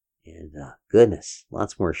Carolina. And goodness,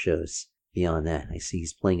 lots more shows beyond that. I see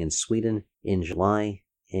he's playing in Sweden in July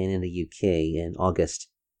and in the UK in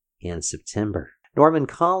August and September. Norman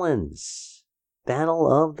Collins, Battle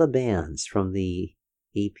of the Bands from the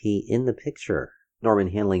EP In the Picture. Norman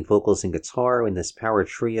handling vocals and guitar in this power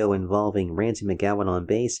trio involving Randy McGowan on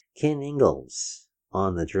bass, Ken Ingalls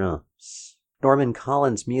on the drums.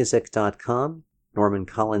 NormanCollinsMusic.com, Norman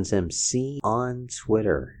Collins MC on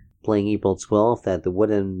Twitter. Playing April 12th at the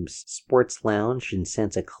Woodham's Sports Lounge in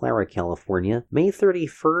Santa Clara, California. May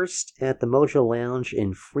 31st at the Mojo Lounge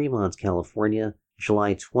in Fremont, California.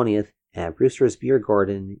 July 20th at Brewster's Beer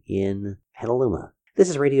Garden in Petaluma. This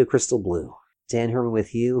is Radio Crystal Blue. Dan Herman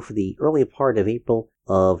with you for the early part of April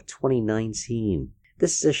of 2019.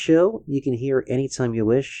 This is a show you can hear anytime you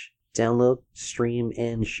wish. Download, stream,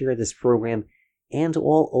 and share this program and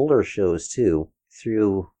all older shows too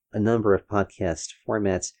through a number of podcast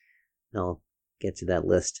formats, and I'll get to that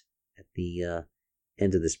list at the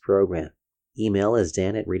end of this program. Email is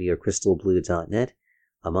dan@radiocrystalblue.net.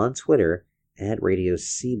 I'm on Twitter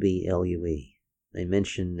 @RadioCBLUE. I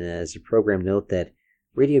mentioned as a program note that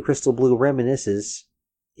Radio Crystal Blue Reminisces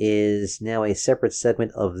is now a separate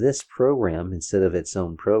segment of this program instead of its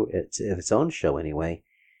own show anyway,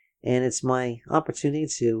 and it's my opportunity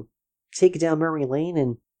to take down memory lane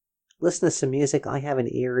and listen to some music I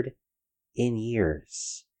haven't aired in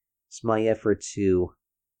years. It's my effort to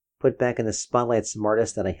put back in the spotlight some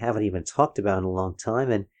artists that I haven't even talked about in a long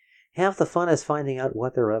time, and half the fun is finding out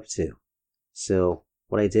what they're up to. So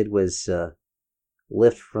what I did was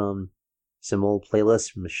lift from some old playlists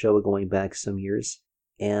from a show going back some years,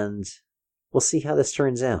 and we'll see how this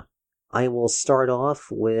turns out. I will start off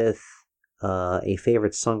with a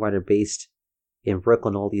favorite songwriter based in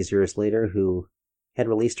Brooklyn all these years later, who had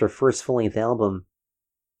released her first full-length album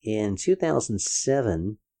in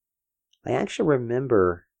 2007. I actually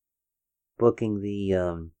remember booking the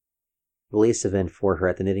release event for her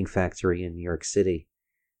at the Knitting Factory in New York City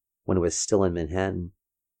when it was still in Manhattan,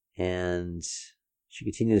 and she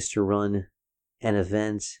continues to run an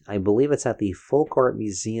event. I believe it's at the Folk Art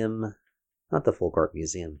Museum. Not the Folk Art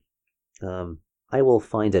Museum. I will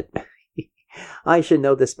find it. I should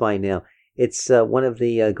know this by now. It's one of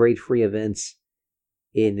the great free events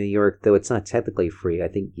in New York, though it's not technically free. I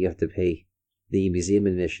think you have to pay the museum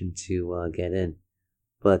admission to get in.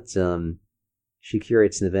 But she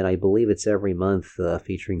curates an event. I believe it's every month,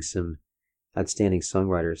 featuring some outstanding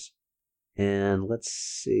songwriters. And let's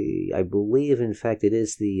see, I believe, in fact, it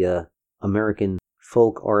is the American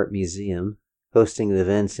Folk Art Museum hosting an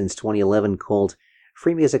event since 2011 called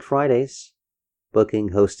Free Music Fridays, booking,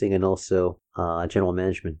 hosting, and also general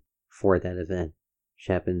management for that event, which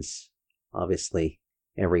happens, obviously,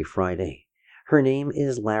 every Friday. Her name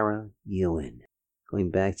is Lara Ewan. Going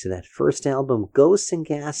back to that first album, Ghosts and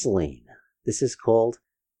Gasoline. This is called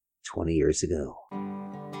 20 Years Ago.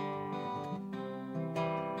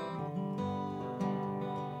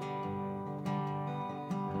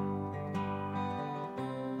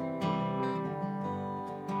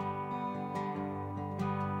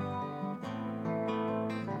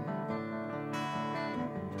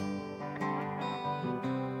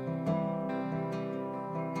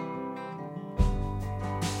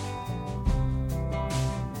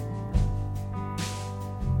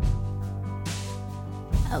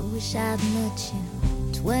 I wish I'd met you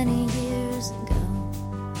 20 years ago.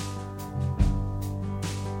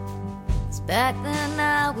 'Cause back then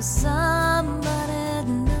I was somebody to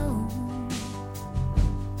know.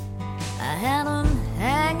 I had them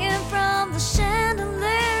hanging from the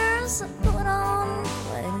chandeliers. I put on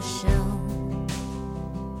quite a show.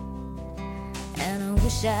 And I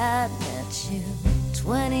wish I'd met you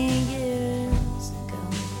 20 years ago.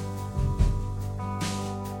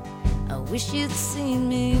 I wish you'd seen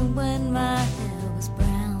me when my hair was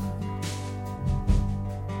brown.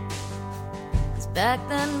 'Cause back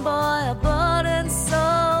then, boy, I bought and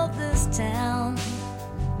sold this town.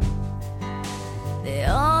 They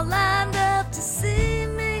all lined up to see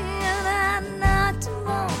me, and I knocked them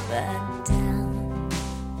all back down.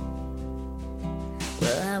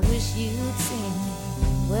 Well, I wish you'd seen me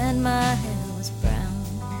when my hair was brown.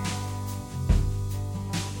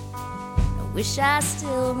 Wish I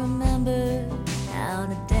still remembered how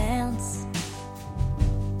to dance.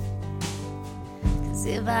 'Cause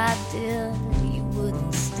if I did, you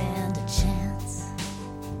wouldn't stand a chance.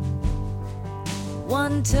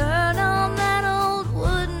 One turn on that old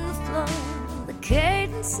wooden floor, the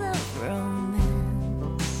cadence of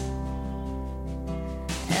romance.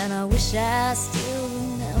 And I wish I still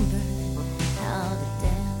remembered how to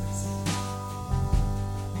dance.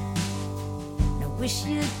 Wish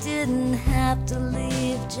you didn't have to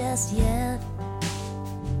leave just yet.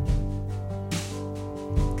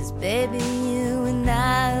 'Cause baby, you and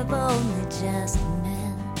I have only just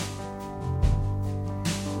met.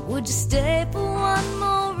 Would you stay for one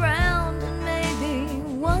more round and maybe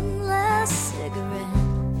one last cigarette?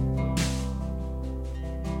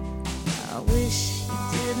 I wish you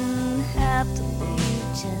didn't have to leave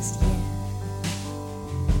just yet.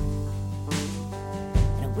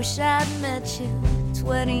 Wish I'd met you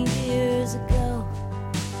 20 years ago.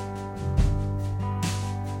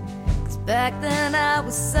 'Cause back then I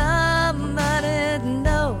was somebody to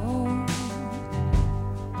know.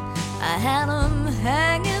 I had them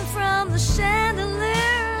hanging from the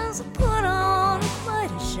chandeliers. I put on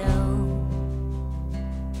quite a show.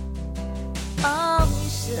 Oh, you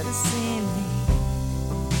should have seen me.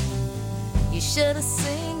 You should have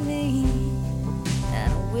seen me.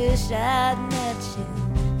 And I wish I'd met you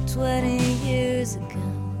 20 years ago.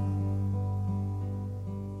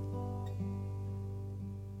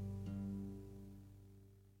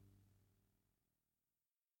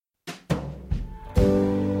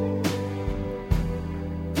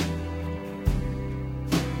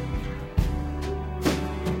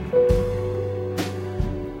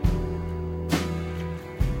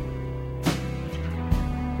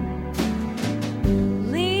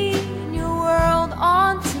 Lean your world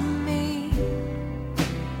onto me.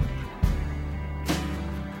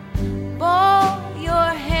 Ball your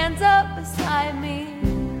hands up beside me.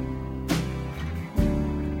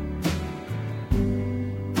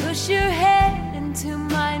 Push your head into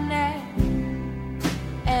my neck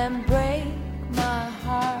and break my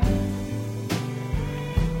heart.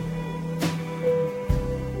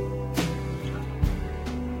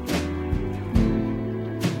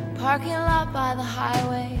 Parking lot by the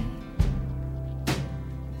highway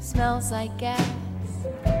smells like gas.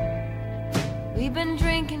 We've been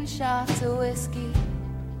drinking shots of whiskey.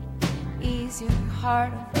 Ease your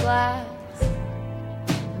heart of glass.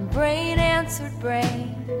 And brain answered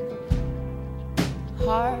brain.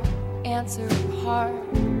 Heart answered heart.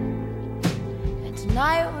 And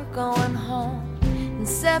tonight we're going home in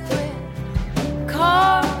separate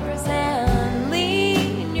cars and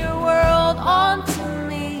lean your world onto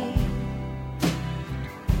me.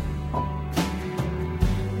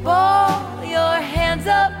 Ball your hands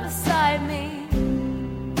up beside me.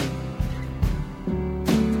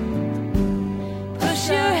 Push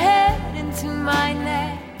your head into my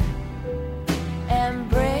neck and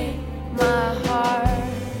break my heart.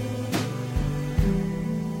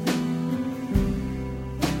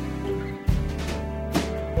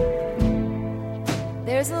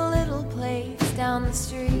 There's a little place down the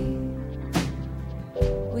street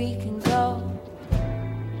we can go.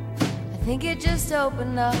 I think it just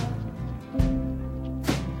opened up.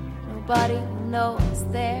 Nobody will know it's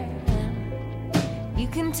there. And you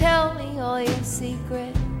can tell me all your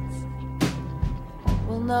secrets.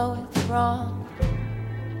 We'll know it's wrong.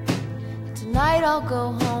 Tonight I'll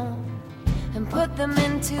go home and put them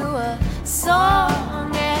into a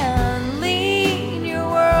song and lean your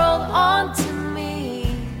world onto me.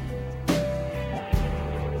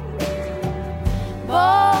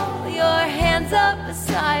 Ball your hands up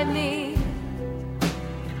beside me.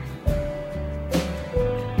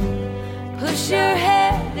 Push your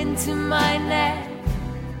head into my neck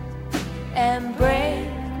and break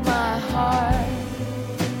my heart.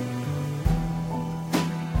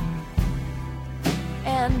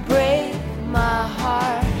 And break my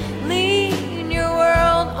heart. Lean your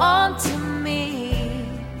world onto me.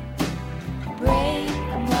 Break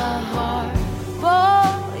my heart.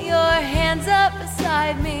 Pull your hands up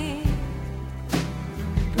beside me.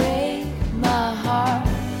 Break my heart.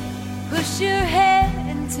 Push your head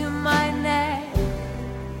into my neck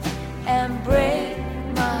and break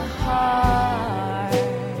my heart.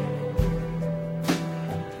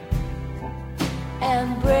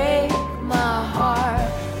 And break my heart.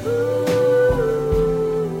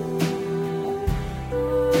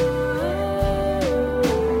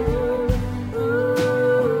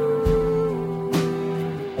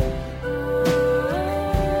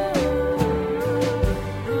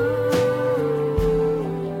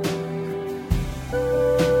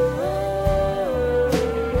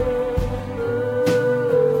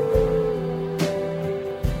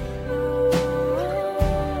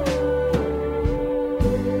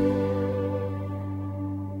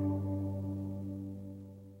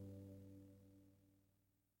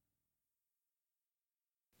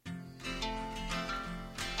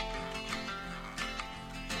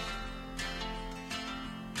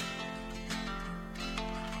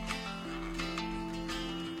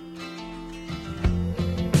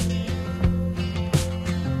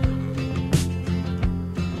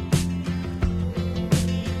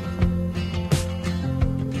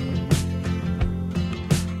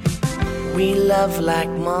 We love like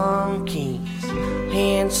monkeys,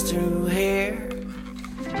 hands through hair,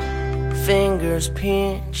 fingers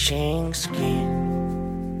pinching skin.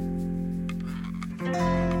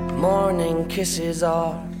 Morning kisses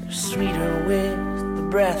are sweeter with the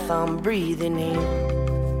breath I'm breathing in.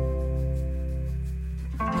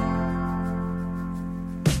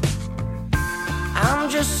 I'm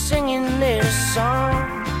just singing this song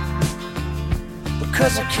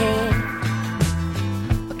because I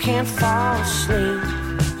can't fall asleep.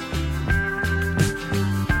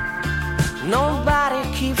 Nobody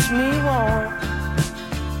keeps me warm,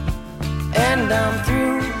 and I'm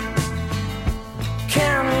through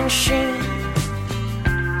counting sheep.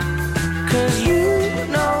 'Cause you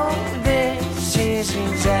know this is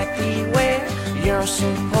exactly you're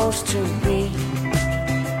supposed to be.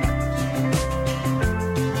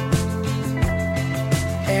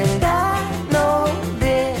 And I know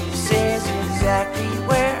this is exactly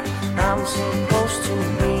where I'm supposed to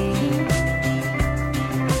be.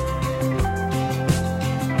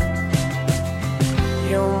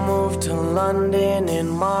 You'll move to London in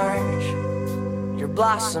March, your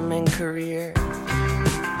blossoming career.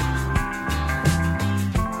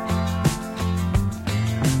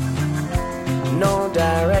 No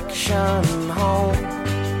direction home,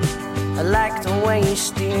 I like the way you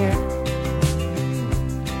steer.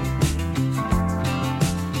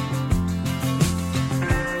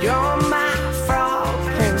 You're my frog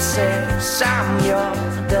princess, I'm your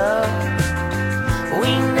dove.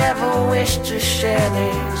 We never wish to share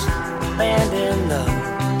this abandoned love.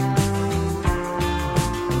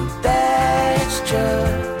 That's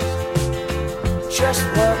just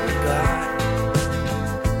what we got.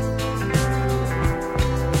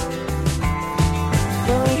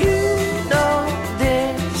 Well, you know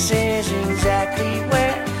this is exactly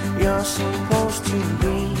where you're supposed to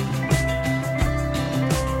be.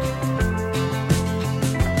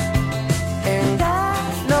 And I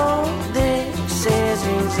know this is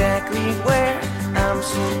exactly where I'm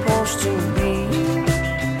supposed to be.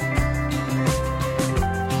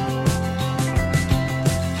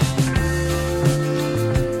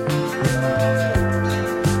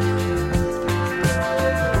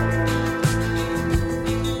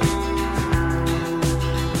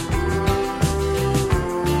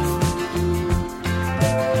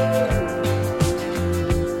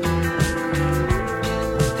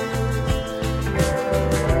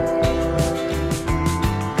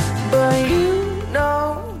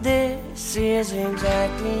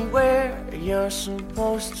 Exactly where you're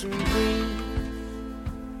supposed to be.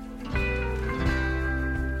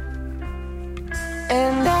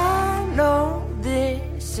 And I know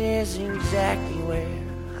this is exactly where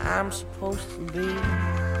I'm supposed to be.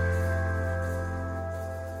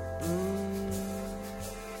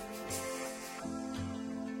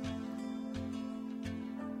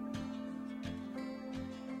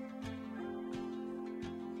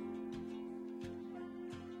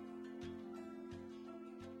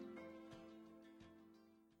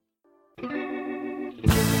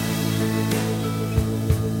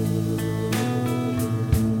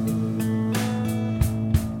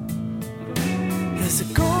 There's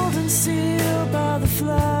a golden seal by the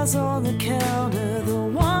flies on the counter, the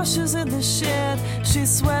washers in the shed. She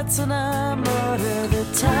sweats and I mutter, the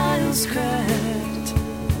tile's cracked.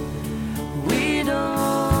 We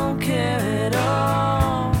don't care at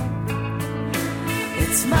all.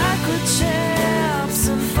 It's microchips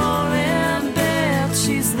and foreign beds.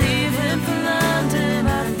 She's leaving for London,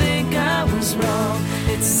 I think I was wrong.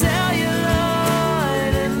 It's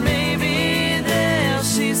celluloid and maybe there.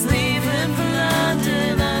 She's leaving for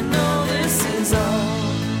London, I know this is all.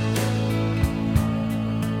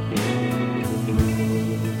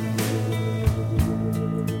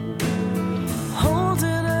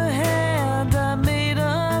 Holding her hand, I made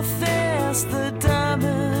her fast. The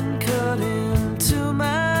diamond cut into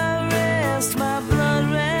my wrist.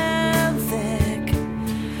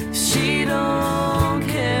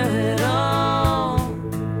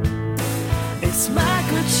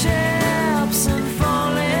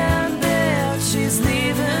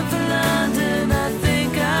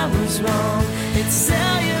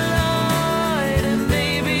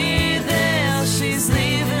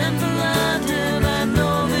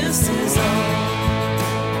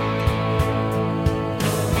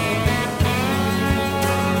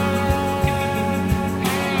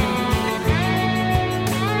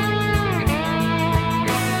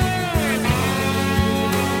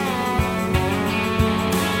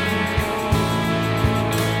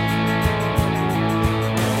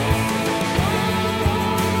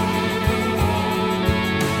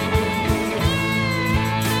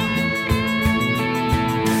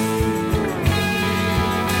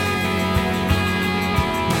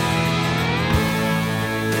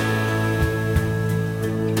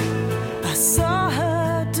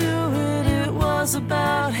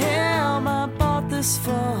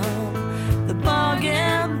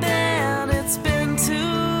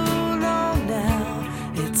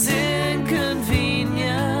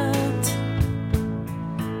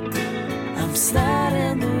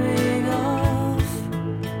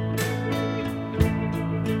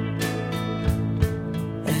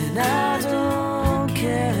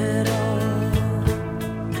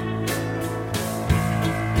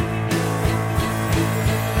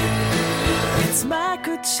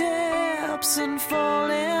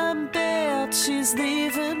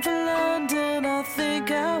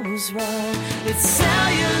 It's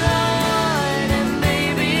celluloid, and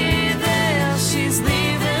maybe there she's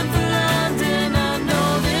leaving for London. I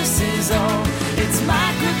know this is all. It's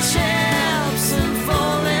microchips and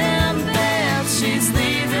falling beds. She's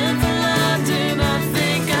leaving for London. I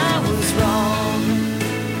think I was wrong.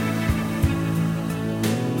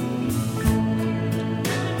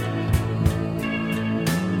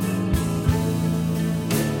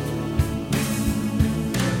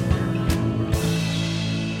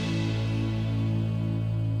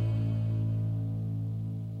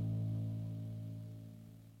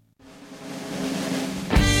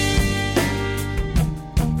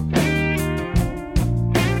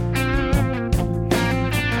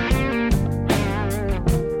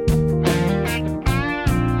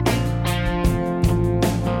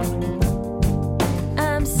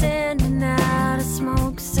 I'm sending out a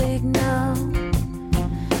smoke signal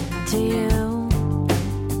to you.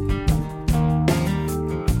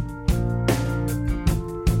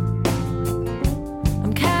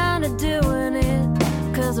 I'm kinda doing it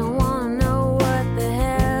 'cause I wanna know what the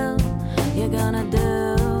hell you're gonna do.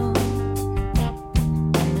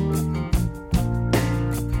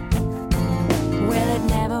 Well, it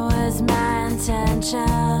never was my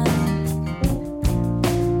intention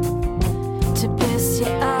to piss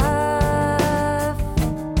you off.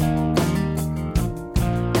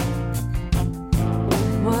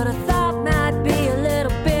 What I thought might be a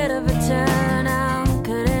little bit of a turn on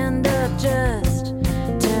could end up just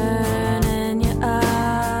turning you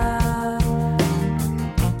off.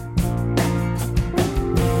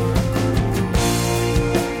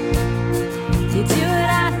 You do it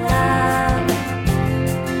out of love,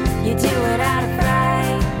 you do it out of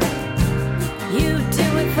fright, you do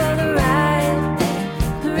it for the right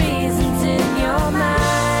reasons in your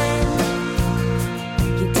mind.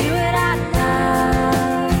 You do it out of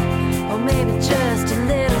love, or maybe just a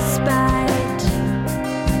little spite.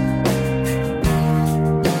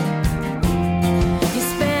 You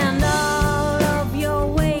spend all of your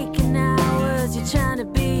waking hours, you're trying to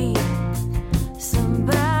be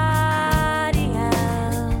somebody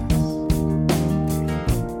else.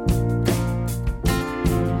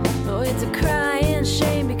 Oh, it's a crying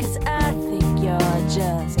shame because I think you're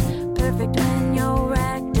just perfect when you're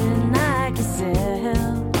acting like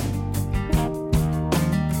yourself.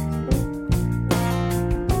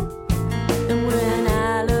 And when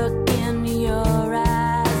I look into your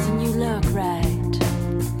eyes and you look right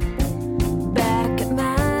back at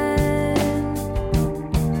mine,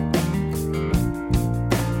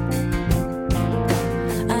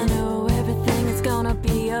 I know everything is gonna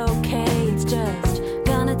be okay. It's just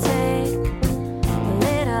gonna take a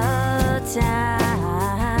little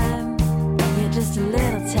time. Yeah, just a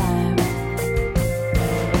little time.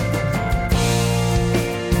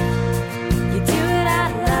 You do it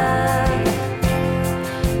out of love,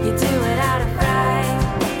 you do it out of fright,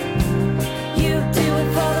 you do it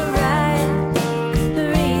for the right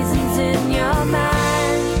reasons in your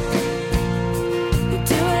mind. You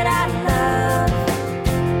do it out of love,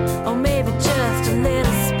 or maybe just a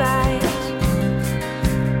little spite.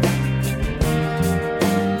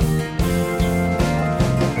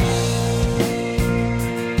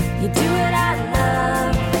 You do it out of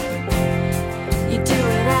love, you do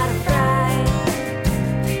it out of fright,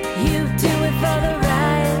 you do it for the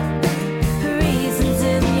right reasons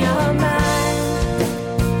in your mind.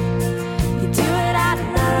 You do it out of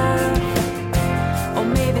love, or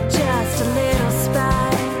maybe just a little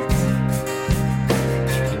spite.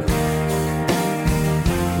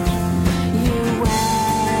 You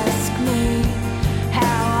ask me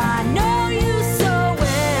how I know you so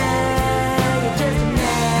well. You're just a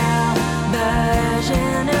male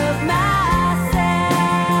version of myself.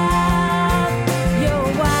 You're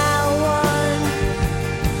a wild one,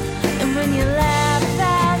 and when you laugh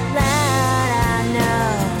out loud, I know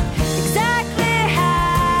exactly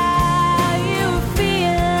how you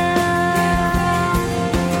feel.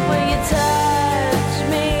 When you touch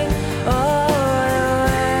me, all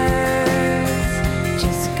words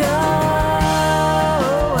just go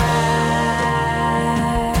away.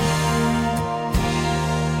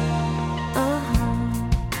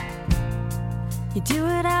 You do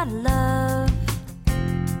it out of love,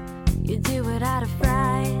 you do it out of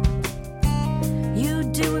fright, you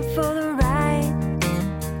do it for the right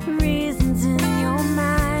reasons in your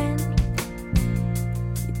mind.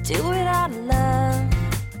 You do it out of love,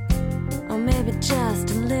 or maybe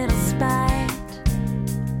just a little spite.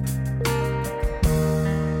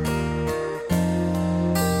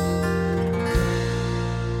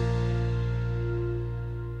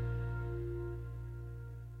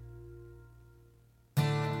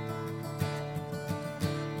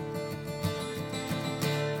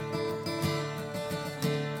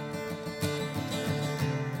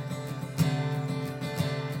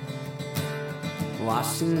 I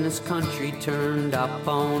seen this country turned up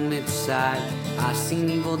on its side. I seen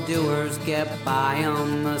evildoers get by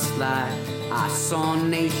on the slide. I saw a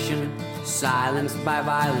nation silenced by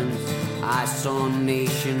violence. I saw a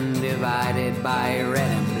nation divided by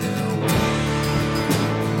red and blue.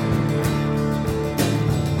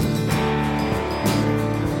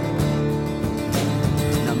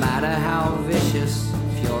 No matter how vicious,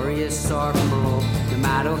 furious or cruel, no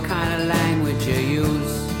matter what kind of language you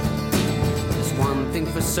use, there's one thing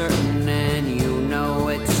for certain, and you know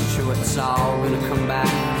it's true. It's all gonna come back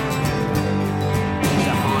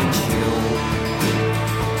to haunt you.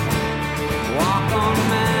 Walk on,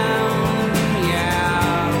 man,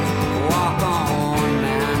 yeah. Walk on,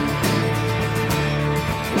 man.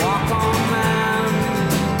 Walk on, man.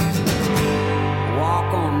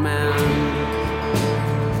 Walk on, man.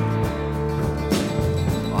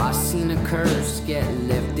 Oh, I seen a curse get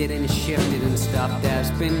lifted and shifted and stuff.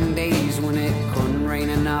 There's been days when it couldn't rain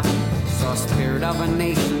enough. Saw spirit of a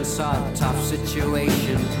nation, saw a tough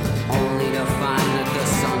situation, only to find that the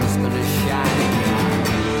sun's gonna shine again.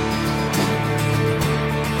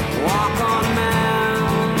 Walk on, man,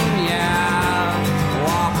 yeah.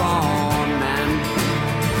 Walk on, man.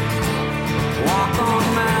 Walk on,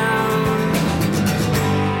 man.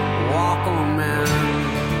 Walk on, man.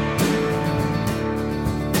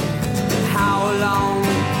 How long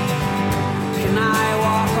can I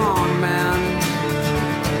walk on, man?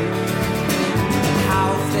 How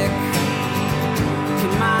thick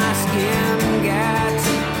can my skin get?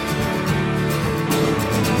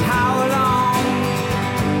 How long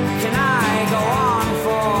can I go on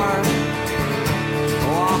for?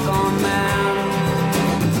 Walk on, man.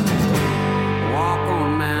 Walk on,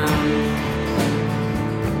 man.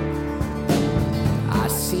 I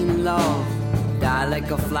seen love die like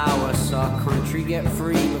a flower, saw a country get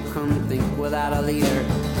free but couldn't think without a leader.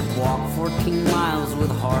 Walk 14 miles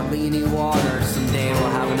with hardly any water. Someday we'll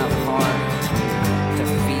have enough heart to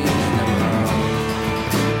feed the world.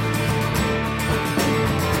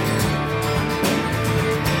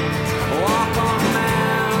 Walk on,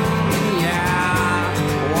 man, yeah.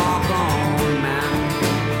 Walk on, man.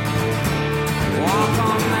 Walk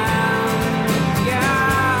on, man,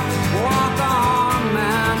 yeah. Walk on,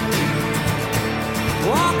 man.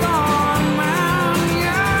 Walk on, man,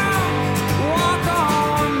 yeah. Walk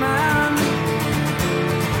on, man.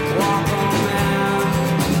 Walk on, man.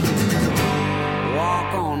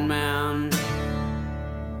 Walk on, man.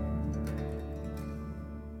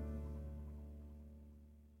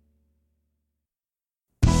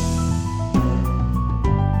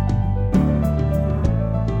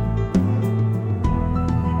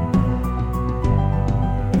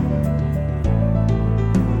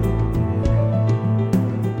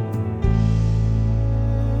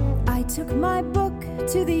 I took my book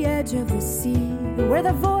to the edge of the sea, where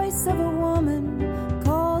the voice of a woman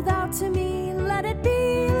called out to me, let it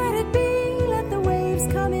be, let the waves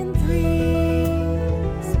come in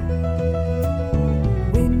threes.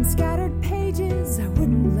 Wind scattered pages I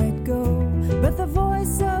wouldn't let go, but the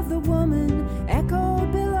voice of the woman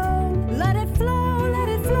echoed below, let it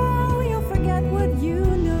flow, you'll forget what you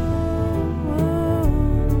know.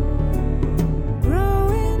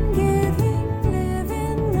 Growing, giving,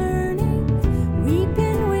 living, learning,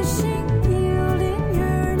 weeping, wishing, yielding,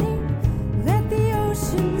 yearning. Let the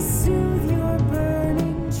ocean soothe your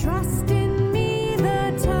burning. Trust in me,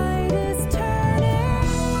 the tide is turning.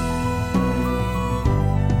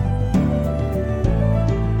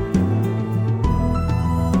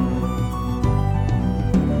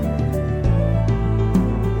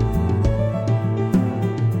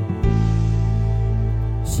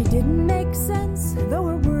 She didn't make sense, though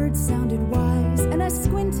her words sounded wise. And I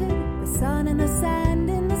squinted, the sun and the sand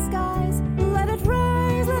in the skies. Let it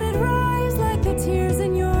rise, like the tears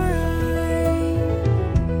in your eyes.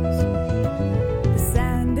 The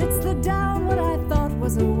sand, it's the down, what I thought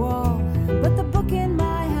was a wall. But the book in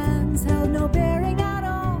my hands held no bearing at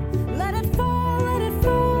all. Let it fall,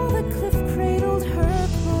 the cliff cradled her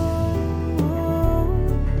call.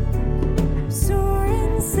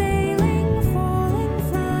 Soaring, sailing, falling,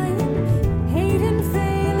 flying, hating,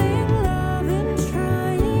 failing, loving,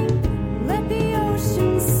 trying. Let the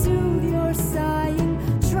ocean soothe your sighing.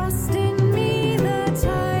 Trust in me, the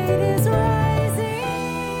tide is rising.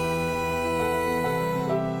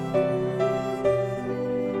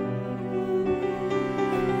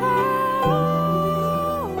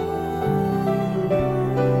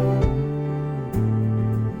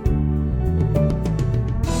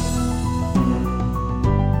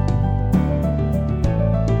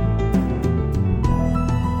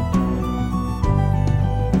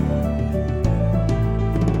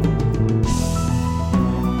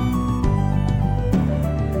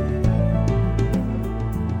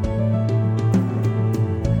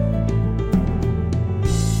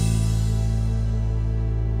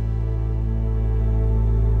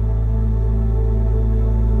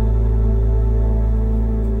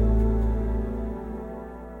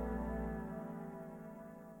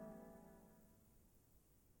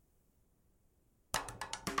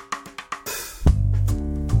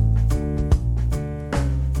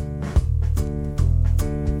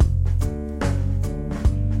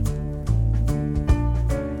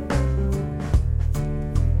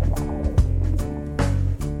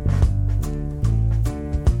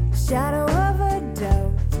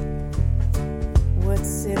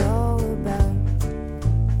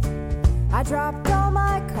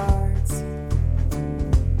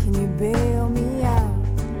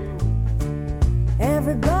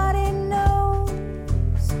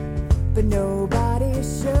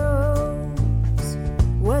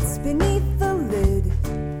 beneath the lid.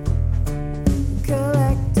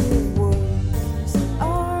 Collective wars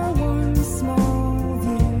are one small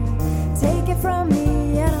view. Take it from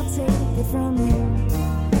me and I'll take it from you.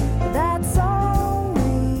 That's all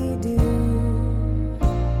we do.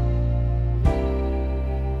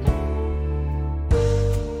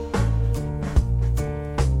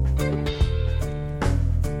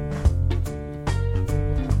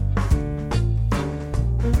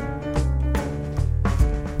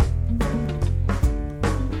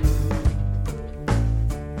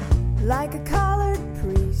 Like a collared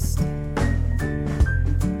priest,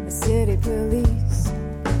 a city police,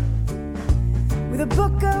 with a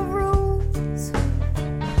book of rules,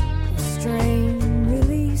 restrain,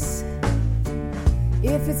 release.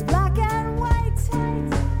 If it's black and white,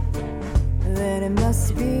 then it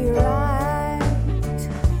must be right.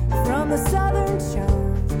 From the southern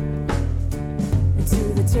charm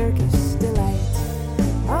to the Turkish delight,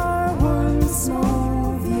 our one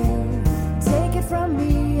small view. Take it from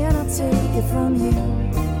me and I'll take it from you.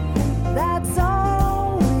 That's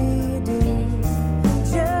all we do.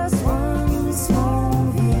 Just one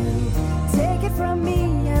small view. Take it from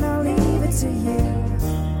me and I'll leave it to you.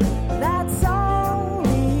 That's all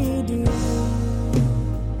we do.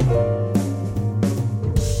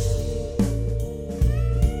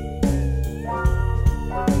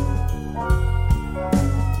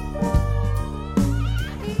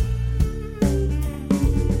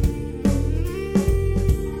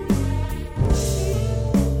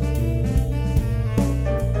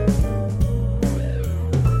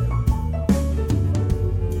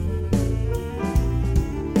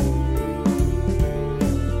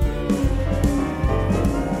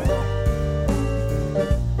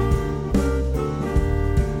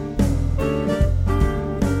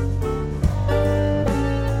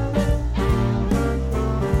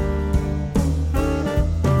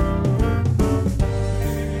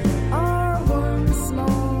 Our one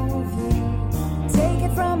small view. Take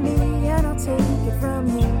it from me and I'll take it from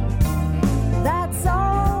you. That's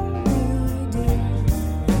all we do.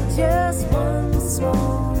 Just one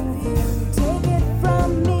small view. Take it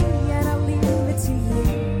from me and I'll leave it to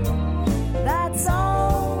you. That's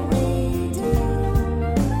all we do.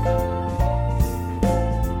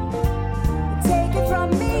 Take it from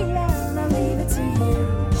me and I'll leave it to you.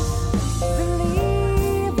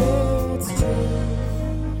 Believe it's true.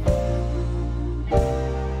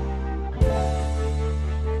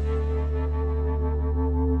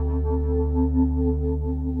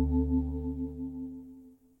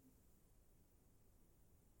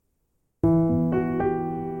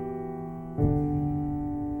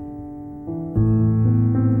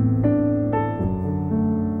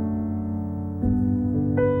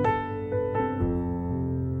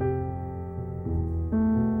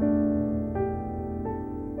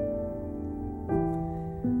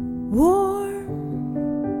 Warm,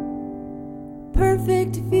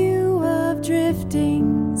 perfect view of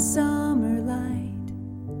drifting summer light,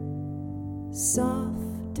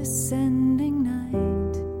 soft descending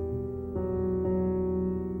night.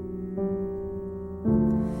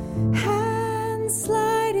 Hands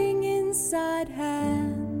sliding inside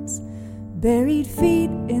hands, buried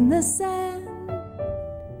feet in the sand.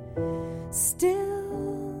 Still,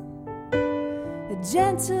 a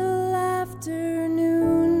gentle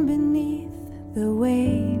afternoon beneath the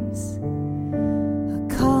waves, a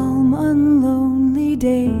calm, unlonely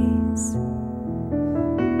days.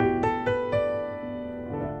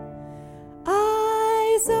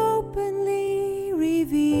 Eyes openly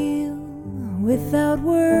reveal, without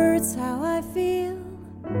words, how I feel.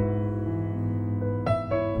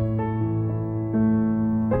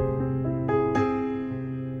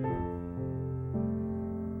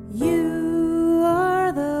 You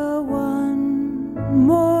are the one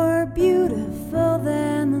more beautiful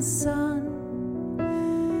than the sun.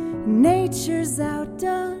 Nature's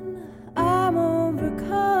outdone, I'm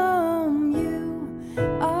overcome. You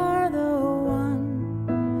are the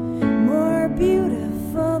one more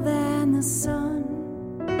beautiful than the sun.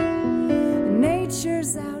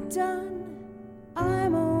 Nature's outdone,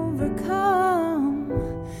 I'm overcome.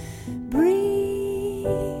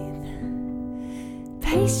 Breathe,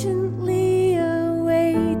 patiently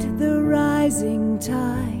await the rising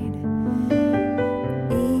tide,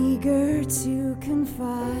 eager to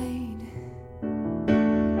confide.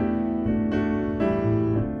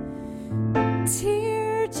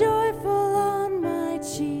 Tear joyful on my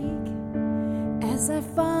cheek as I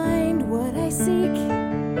find what I seek.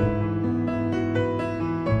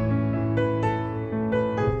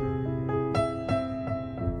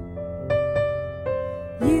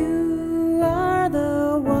 You are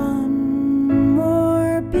the one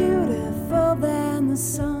more beautiful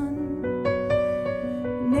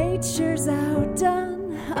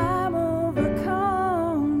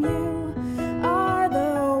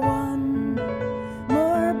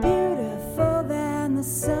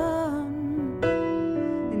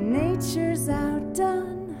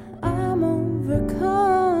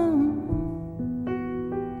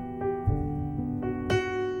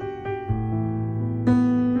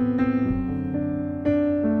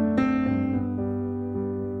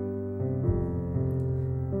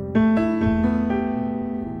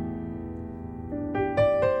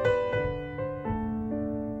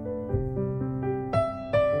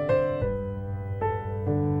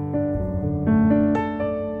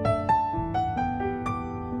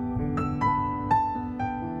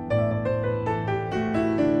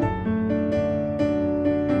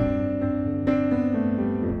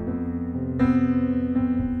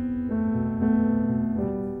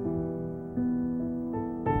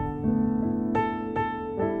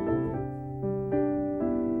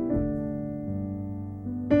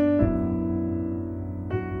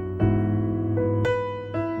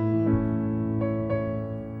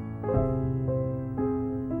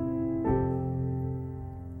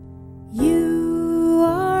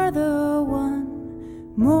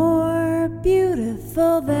more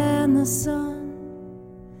beautiful than the sun.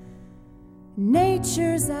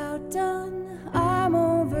 Nature's outdone, I'm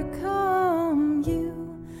overcome.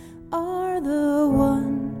 You are the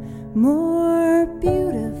one more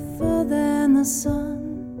beautiful than the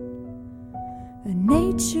sun.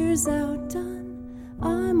 Nature's outdone,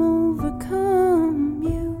 I'm overcome.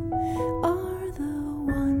 You are the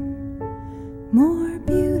one more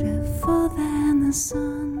beautiful than the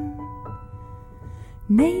sun.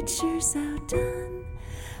 Nature's outdone,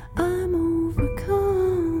 I'm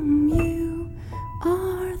overcome. You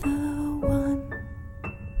are the one.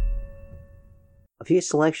 A few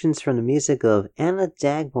selections from the music of Anna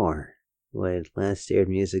Dagmar, who had last aired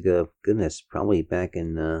music of, goodness, probably back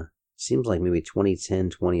in, seems like maybe 2010,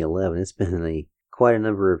 2011. It's been quite a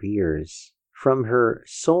number of years. From her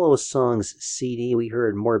solo songs CD, we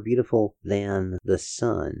heard More Beautiful Than the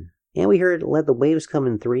Sun. And we heard Let the Waves Come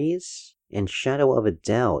in Threes and Shadow of a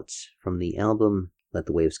Doubt from the album Let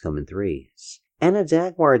the Waves Come in Threes.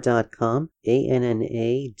 AnnaDagmar.com,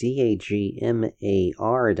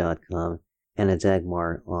 AnnaDagmar.com, Anna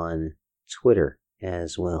Dagmar on Twitter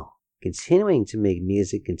as well. Continuing to make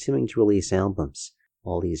music, continuing to release albums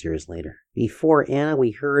all these years later. Before Anna,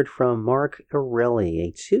 we heard from Mark Erelli,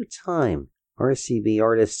 a two-time RCB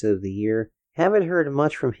Artist of the Year. Haven't heard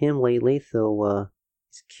much from him lately, though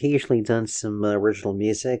he's occasionally done some original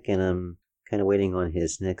music, and I'm kind of waiting on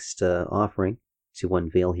his next offering to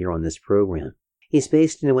unveil here on this program. He's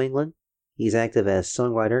based in New England. He's active as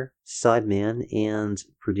songwriter, sideman, and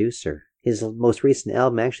producer. His most recent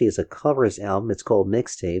album actually is a covers album. It's called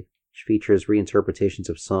Mixtape, which features reinterpretations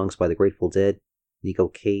of songs by the Grateful Dead, Nico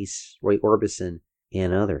Case, Roy Orbison,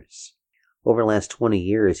 and others. Over the last 20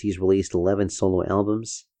 years, he's released 11 solo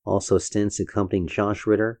albums, also stints accompanying Josh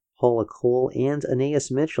Ritter, Paula Cole, and Anais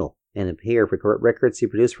Mitchell, and a pair of records he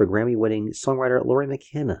produced for Grammy-winning songwriter Lori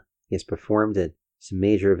McKenna. He has performed at some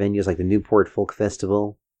major venues like the Newport Folk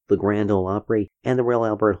Festival, the Grand Ole Opry, and the Royal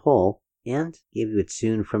Albert Hall, and gave you a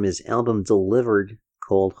tune from his album Delivered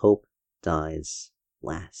called Hope Dies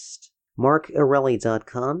Last.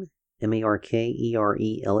 MarkErelli.com,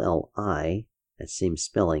 Markerelli, that same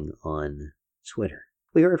spelling on Twitter.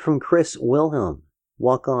 We heard from Chris Wilhelm,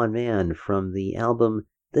 Walk On Man, from the album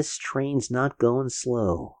This Train's Not Going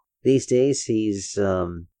Slow. These days he's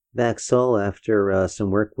back solo after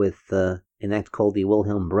some work with an act called the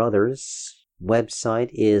Wilhelm Brothers.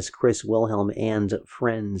 Website is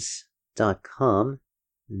chriswilhelmandfriends.com.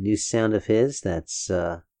 A new sound of his that's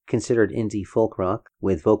considered indie folk rock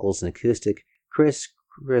with vocals and acoustic.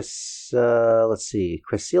 Cresilius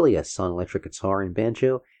on electric guitar and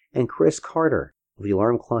banjo, and Chris Carter of the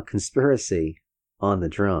Alarm Clock Conspiracy on the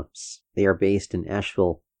drums. They are based in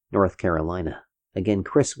Asheville, North Carolina. Again,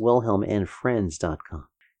 chriswilhelmandfriends.com.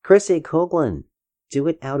 Chris A. Coughlin, Do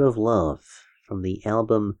It Out of Love, from the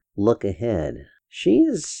album Look Ahead. She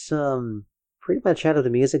is pretty much out of the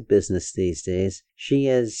music business these days. She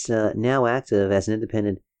is now active as an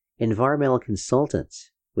independent environmental consultant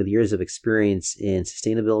with years of experience in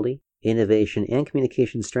sustainability, innovation, and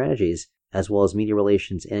communication strategies, as well as media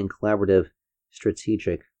relations and collaborative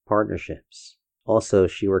strategic partnerships. Also,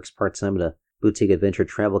 she works part-time at a boutique adventure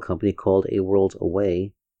travel company called A World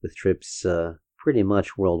Away, with trips pretty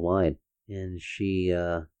much worldwide. And she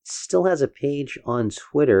still has a page on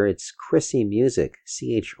Twitter. It's Chrissy Music,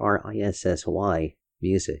 CHRISSY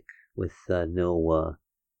Music, with no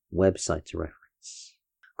website to reference.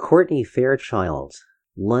 Courtney Fairchild,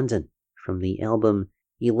 London, from the album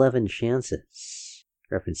 11 Chances,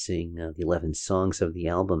 referencing the 11 songs of the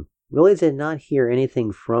album. Really did not hear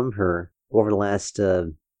anything from her over the last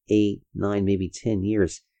 8, 9, maybe 10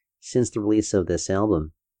 years since the release of this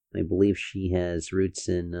album. I believe she has roots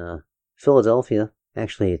in Philadelphia,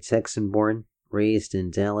 actually a Texan born, raised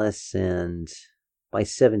in Dallas, and by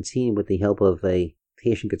 17, with the help of a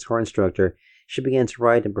patient guitar instructor, she began to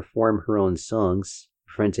write and perform her own songs,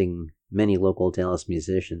 befriending many local Dallas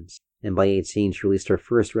musicians. And by 18, she released her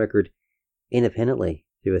first record independently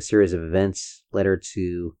through a series of events led her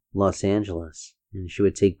to Los Angeles. And she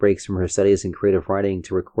would take breaks from her studies in creative writing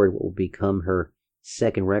to record what would become her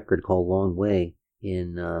second record called Long Way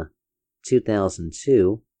in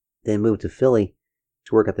 2002, then moved to Philly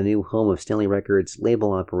to work at the new home of Stanley Records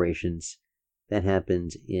label operations. That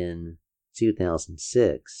happened in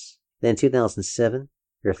 2006. Then in 2007,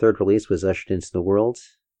 her third release was Ushered Into the World.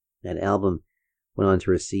 That album went on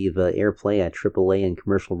to receive airplay at AAA and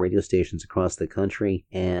commercial radio stations across the country.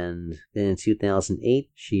 And then in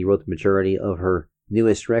 2008, she wrote the majority of her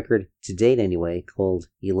newest record, to date anyway, called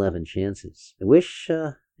 11 Chances. I wish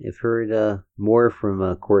I've heard more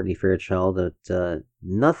from Courtney Fairchild, but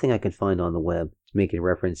nothing I could find on the web make a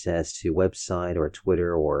reference as to website or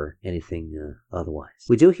Twitter or anything otherwise.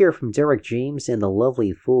 We do hear from Derek James and the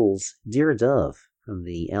Lovely Fools, Dear Dove, from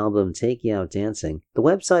the album Take You Out Dancing. The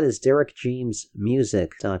website is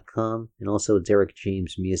derekjamesmusic.com and also Derek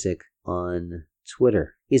James Music on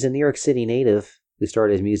Twitter. He's a New York City native who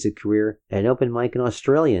started his music career at an open mic in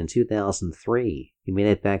Australia in 2003. He made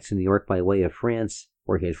it back to New York by way of France,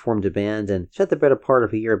 where he had formed a band and spent the better part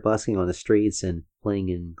of a year busking on the streets and playing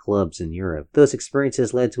in clubs in Europe. Those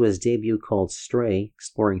experiences led to his debut called Stray,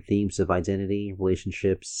 exploring themes of identity,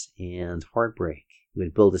 relationships, and heartbreak. He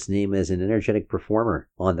would build his name as an energetic performer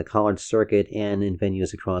on the college circuit and in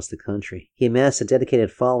venues across the country. He amassed a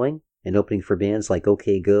dedicated following and opening for bands like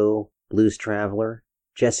OK Go, Blues Traveler,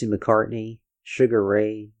 Jesse McCartney, Sugar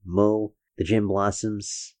Ray, Mo, the Gin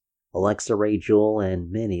Blossoms, Alexa Ray Joel,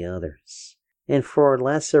 and many others. And for the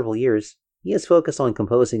last several years, he has focused on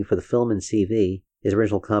composing for the film and TV, his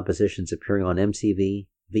original compositions appearing on MTV,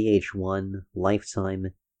 VH1,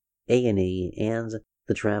 Lifetime, A&E, and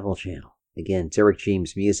the Travel Channel. Again,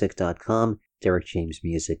 DerekJamesMusic.com, Derek James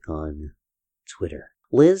Music on Twitter.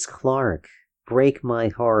 Liz Clark, Break My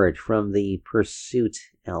Heart from the Pursuit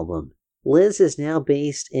album. Liz is now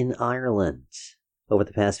based in Ireland. Over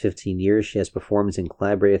the past 15 years, she has performed and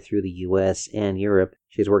collaborated through the US and Europe.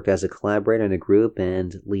 She has worked as a collaborator in a group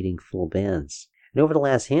and leading full bands. And over the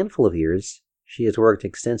last handful of years, she has worked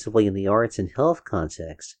extensively in the arts and health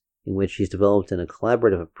context, in which she's developed a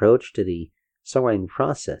collaborative approach to the songwriting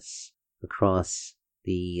process across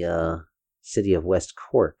the city of West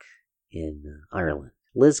Cork in Ireland.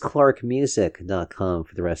 LizClarkMusic.com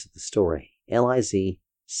for the rest of the story. LizClark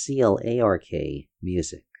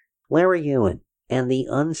Music. Larry Ewan and the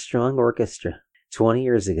Unstrung Orchestra, 20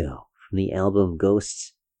 years ago, from the album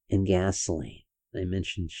Ghosts and Gasoline. I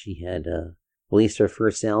mentioned she had released her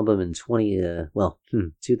first album in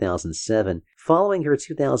 2007, following her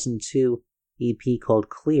 2002 EP called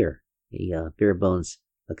Clear, a bare bones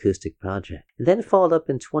acoustic project. And then followed up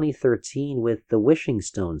in 2013 with the Wishing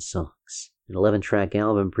Stone Songs, an 11-track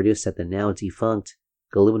album produced at the now defunct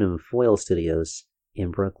Aluminum Foil Studios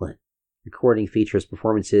in Brooklyn. Recording features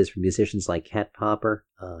performances from musicians like Cat Popper,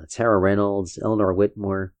 Tara Reynolds, Eleanor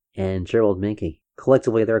Whitmore, and Gerald Minke.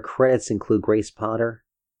 Collectively, their credits include Grace Potter,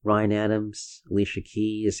 Ryan Adams, Alicia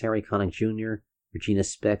Keys, Harry Connick Jr., Regina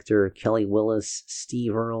Spektor, Kelly Willis,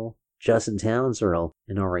 Steve Earle, Justin Townes Earle,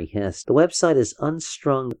 and Ari Hess. The website is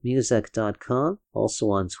unstrungmusic.com,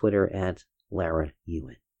 also on Twitter at Lara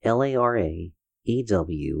Ewan. LaraEwen.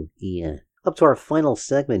 Up to our final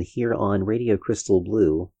segment here on Radio Crystal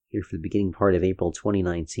Blue, here for the beginning part of April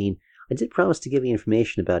 2019. I did promise to give you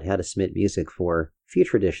information about how to submit music for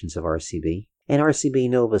future editions of RCB. And RCB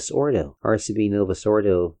Novus Ordo. RCB Novus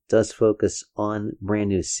Ordo does focus on brand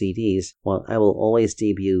new CDs, while I will always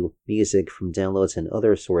debut music from downloads and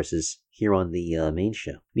other sources here on the main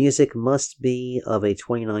show. Music must be of a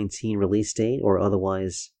 2019 release date, or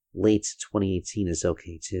otherwise late 2018 is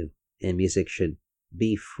okay too. And music should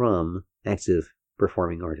be from active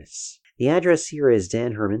performing artists. The address here is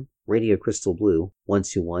Dan Herman, Radio Crystal Blue,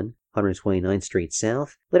 121 129th Street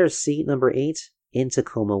South, letter C, number 8, in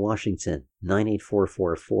Tacoma, Washington.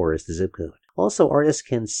 98444 is the zip code. Also, artists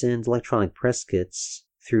can send electronic press kits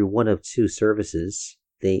through one of two services.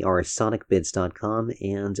 They are sonicbids.com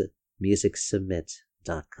and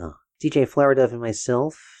musicsubmit.com. DJ Flower Dove and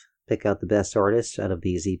myself pick out the best artists out of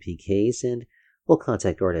these EPKs, and we'll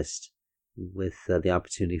contact artists with the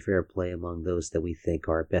opportunity for airplay among those that we think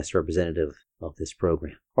are best representative of this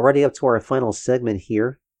program. Already up to our final segment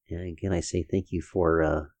here, and again I say thank you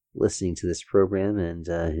for listening to this program and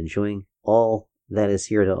enjoying all that is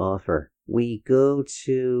here to offer. We go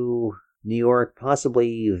to New York,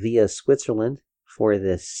 possibly via Switzerland, for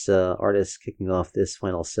this artist kicking off this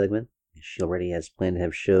final segment. She already has planned to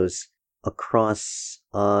have shows across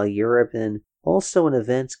Europe, and also an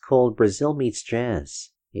event called Brazil Meets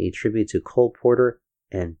Jazz, a tribute to Cole Porter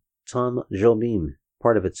and Tom Jobim,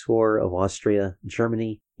 part of a tour of Austria,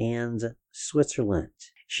 Germany, and Switzerland.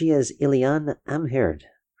 She is Iliane Amherd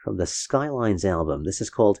from the Skylines album. This is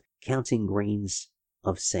called Counting Grains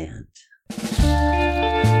of Sand.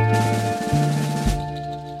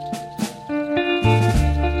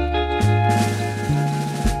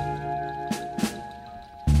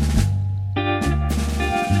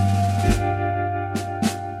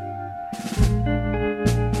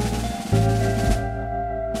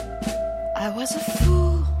 I was a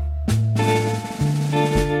fool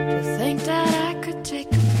to think that I could take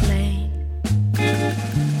a plane,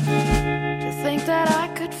 to think that I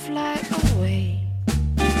could fly away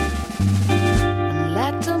and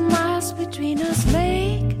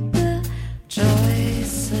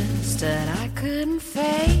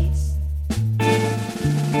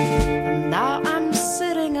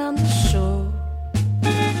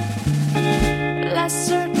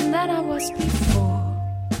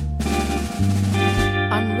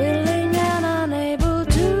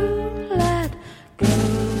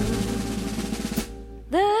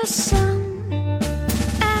The sun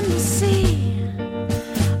and the sea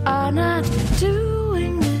are not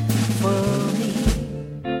doing it for me.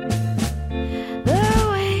 The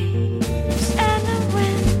waves and the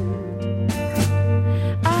wind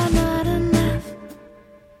are not enough.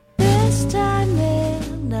 This time they're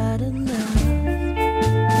not enough.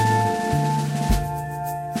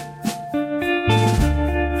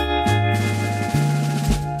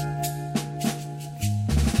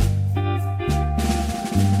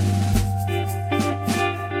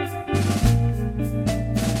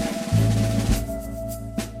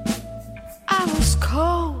 I was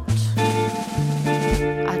cold.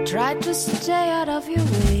 I tried to stay out of your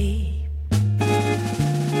way.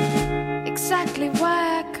 Exactly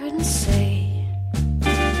why I couldn't say.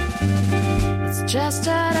 It's just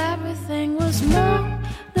that everything was more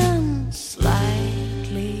than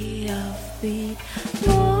slightly offbeat.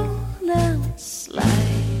 More than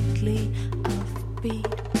slightly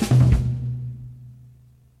offbeat.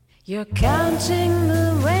 You're counting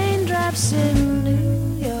the raindrops in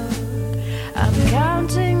New York. I'm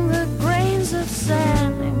counting the grains of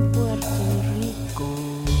sand in Puerto Rico.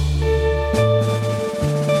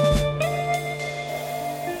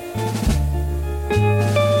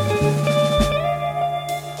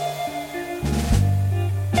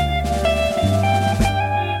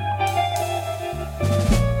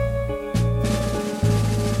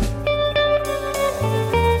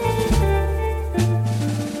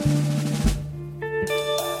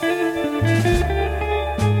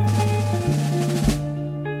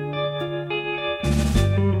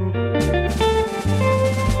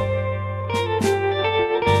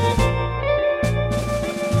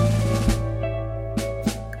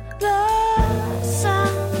 The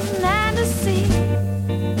sun and the sea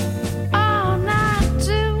are not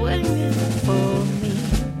doing it for me.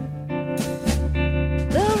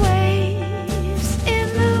 The waves in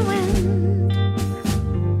the wind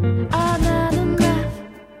are not enough.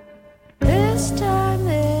 This time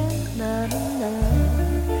they're not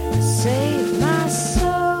enough to save my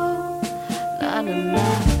soul. Not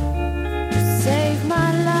enough to save my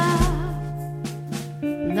love.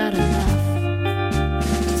 Not enough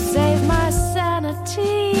to save my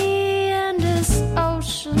sanity and this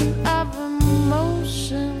ocean of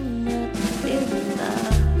emotion.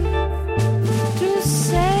 Not enough to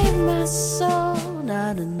save my soul.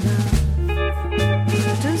 Not enough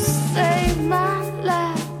to save my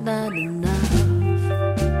life. Not enough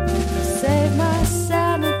to save my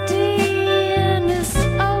sanity and this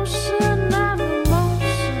ocean of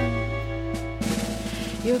emotion.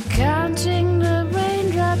 You're counting the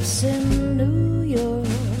raindrops in New York.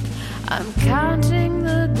 I'm counting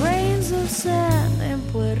the grains of sand in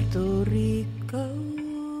Puerto Rico.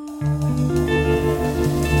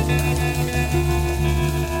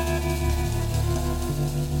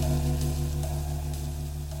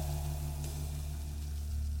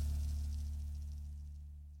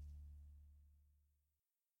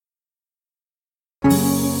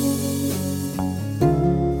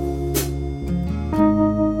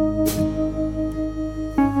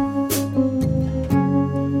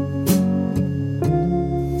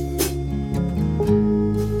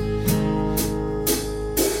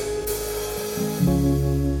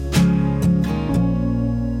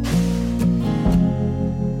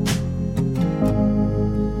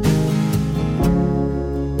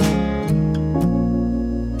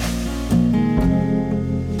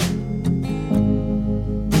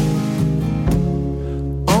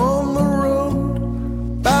 On the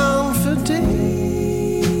road, bound for days,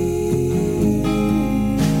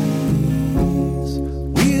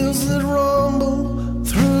 wheels that rumble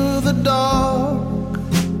through the dark,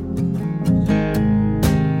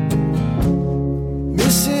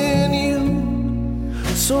 missing you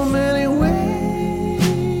so many ways,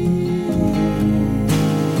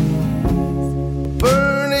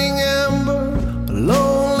 burning ember, a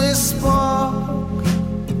lonely spark.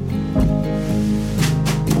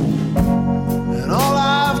 And all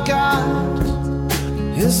I've got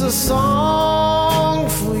is a song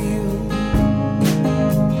for you.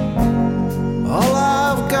 All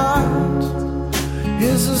I've got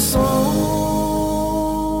is a song.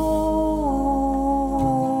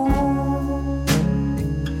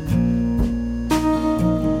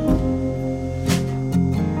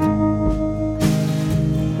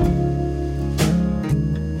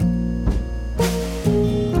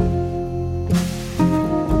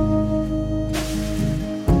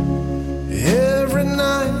 Every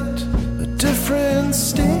night a different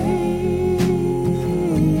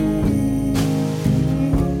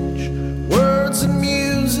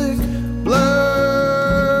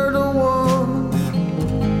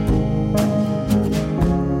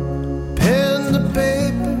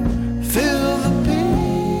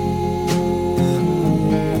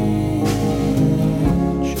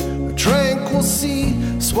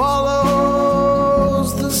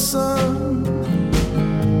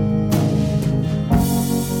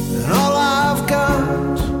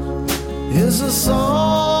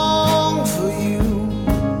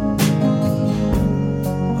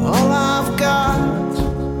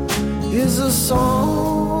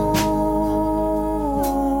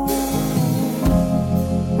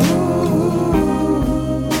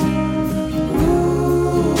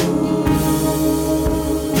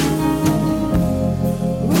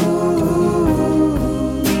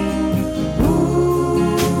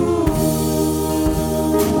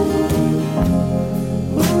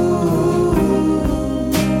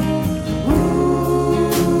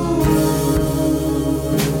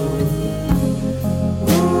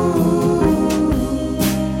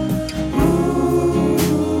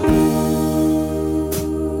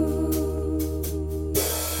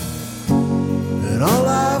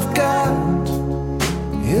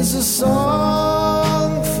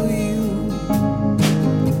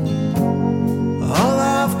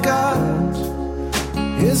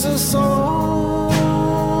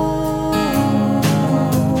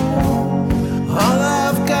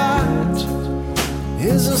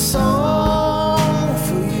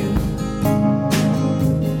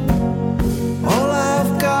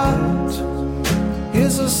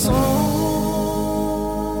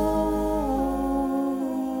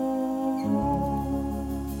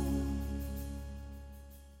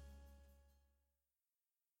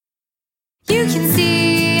you can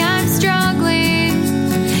see I'm struggling.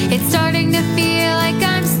 It's starting to feel like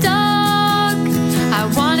I'm stuck. I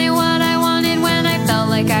wanted what I wanted when I felt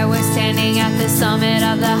like I was standing at the summit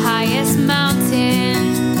of the highest mountain.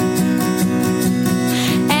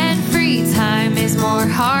 And free time is more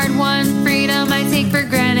hard-won freedom I take for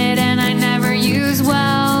granted and I never use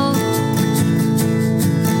well.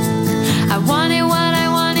 I wanted what I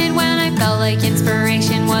wanted when I felt like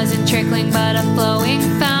inspiration wasn't trickling but a flowing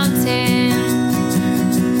fountain.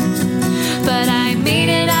 But I made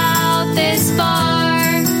it out this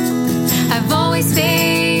far. I've always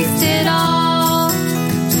faced it all.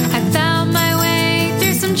 I found my way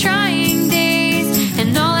through some trying days,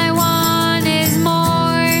 and all I want is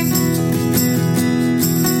more.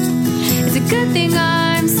 It's a good thing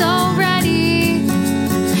I'm so ready,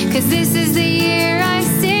 'cause this is the year I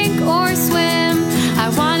sink or swim. I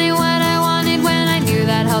wanted what I wanted when I knew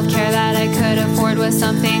that healthcare that I could afford was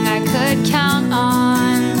something I could count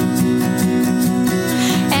on.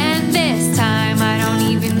 And this time I don't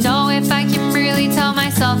even know if I can really tell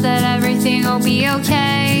myself that everything will be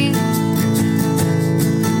okay.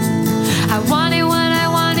 I wanted what I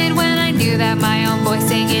wanted when I knew that my own voice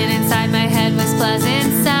singing inside my head was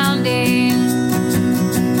pleasant sounding.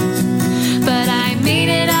 But I made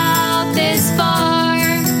it out this far.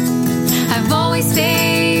 I've always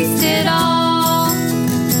faced it all.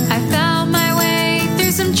 I found my way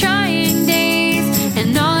through some trying days,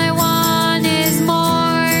 and all I want is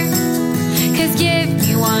more. 'Cause give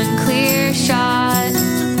me one clear shot,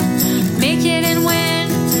 make it and win,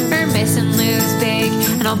 or miss and lose big,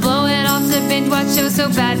 and I'll blow it off the binge watch shows so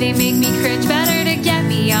bad they make me cringe. Better to get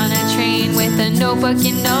me on a train with a notebook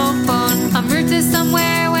and no phone, en route to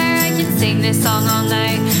somewhere where I can sing this song all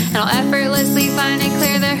night, and I'll effortlessly find and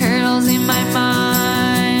clear the hurdles in my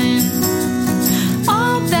mind.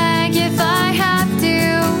 I'll beg if I have to.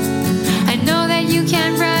 I know that you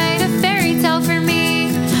can write a fairy tale for me.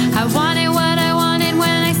 I wanted what I wanted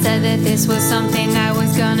when I said that this was something I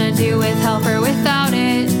was gonna do with help or without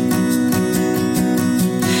it.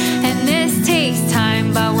 And this takes time,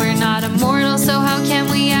 but we're not immortal, so how can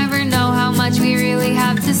we ever know how much we really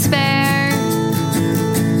have to spare?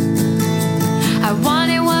 I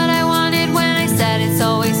wanted what I wanted when I said it's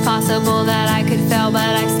always possible that I could fail,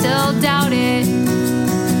 but I still doubt it.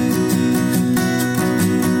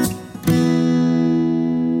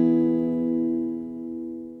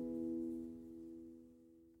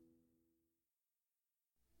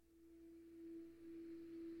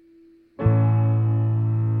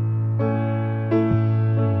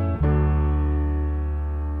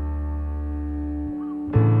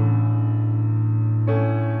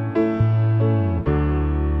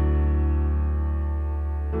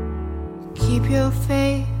 Keep your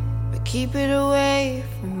faith, but keep it away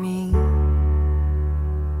from me.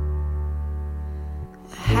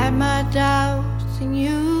 I had my doubts and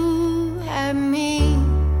you had me.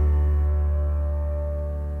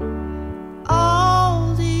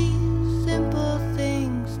 All these simple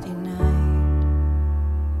things denied.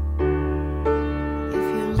 If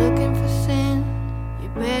you're looking for sin, you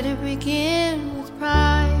better begin with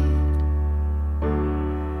pride.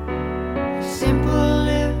 Simple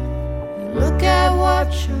live, look at what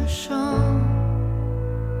you're shown.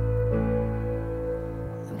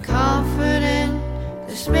 I'm confident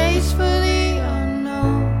there's space for the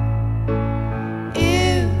unknown.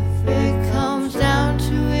 If it comes down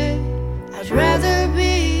to it, I'd rather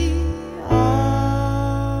be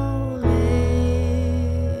all alone.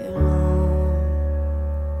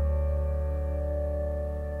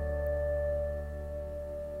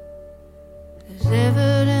 There's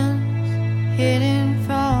evidence hidden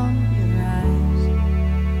from your eyes,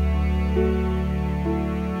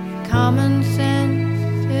 common sense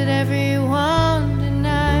that everyone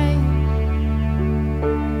denies,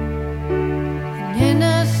 an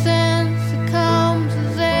innocence that comes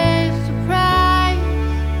as a surprise,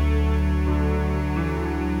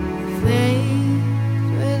 faith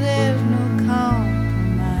where there's no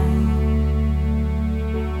compromise.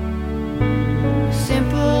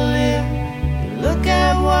 Simple live, look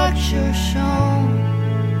at what you're shown,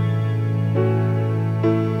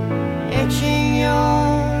 etching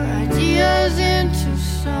your ideas into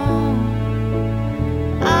stone.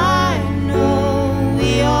 I know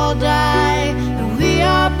we all die and we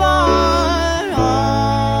are born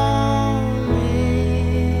all alone.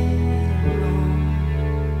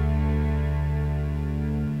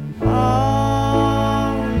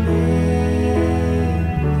 All alone.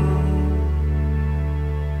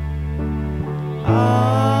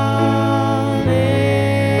 All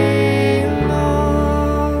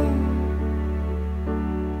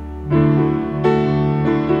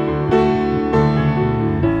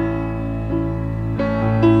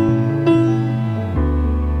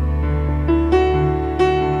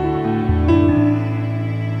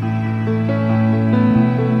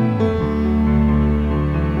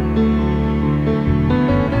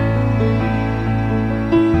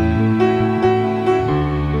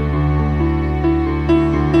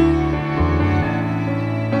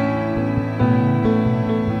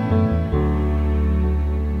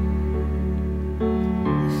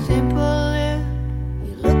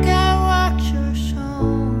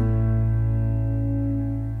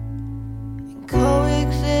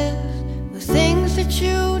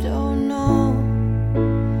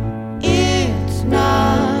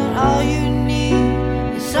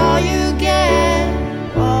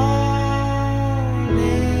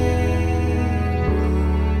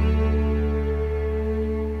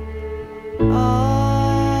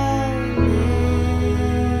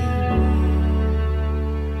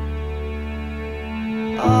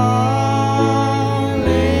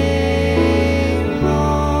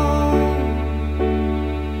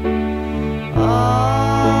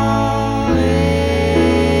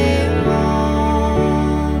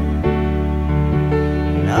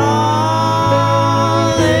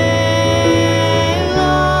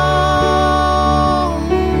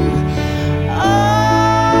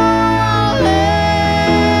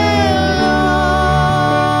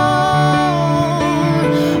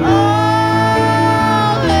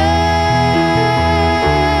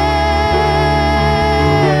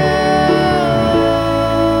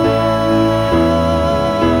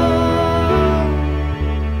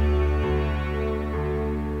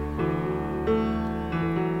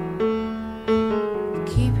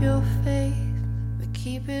Keep your faith, but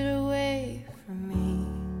keep it away from me.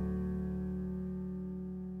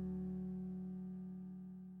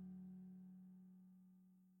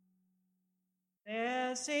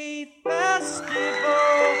 There's a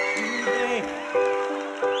festival today.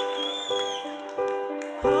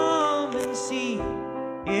 Come and see,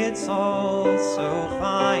 it's all so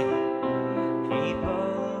fine.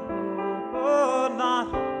 People who are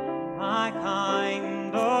not my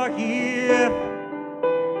kind are here.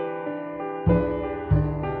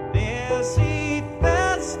 There's a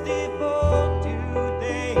festival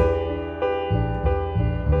today.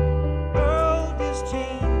 World is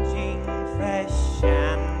changing fresh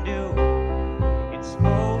and new. It's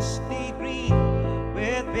mostly green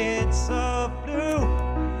with bits of blue,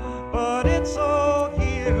 but it's all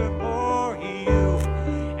here for you,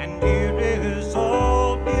 and here is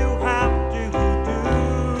all you have to do.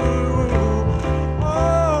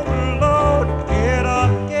 Oh Lord, get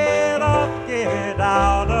up, get up, get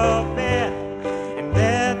out of bed, and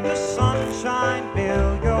let the sunshine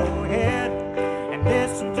fill your head, and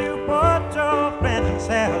listen to what your friends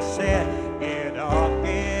have said. Get up,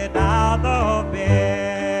 get out of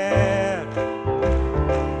bed.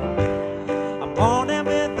 I'm morning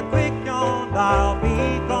with a quick yawn, I'll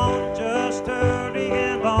be gone, just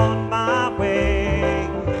hurrying on my way.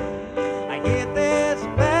 I hear there's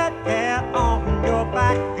a bad cat on your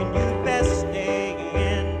back, and you'd best stay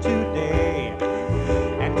in today.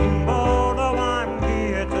 And tomorrow I'm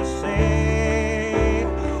here to say,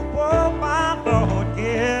 oh my Lord,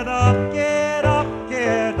 get up, get up,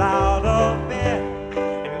 get out of bed,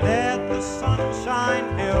 and let the sunshine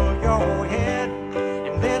fill your head,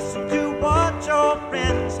 and listen to what your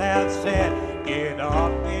friends have said. Get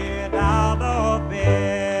up, get out of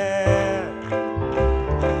bed.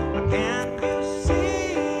 Can you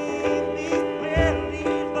see me clearly,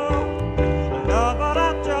 though? Love, but I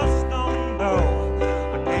just don't know.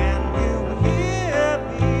 Can you hear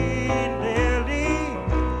me clearly?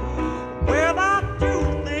 Well, I do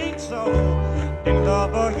think so. Then,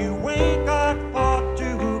 lover, you ain't got far to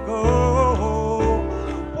go.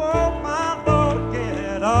 Oh, my Lord,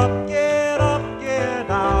 get up, get up, get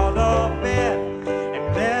out of bed,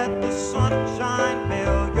 and let the sunshine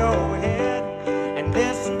fill your head, and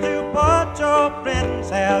listen to what your friends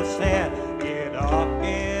have said. Get up,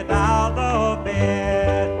 get out of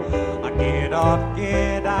bed. Get up,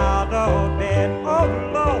 get out of bed. Oh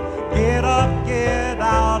Lord, get up, get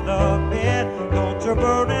out of bed. Don't you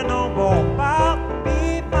worry no more about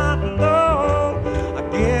me, my Lord.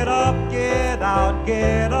 Get up, get out,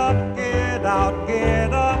 get up, get out,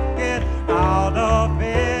 get up, get out of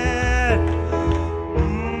bed.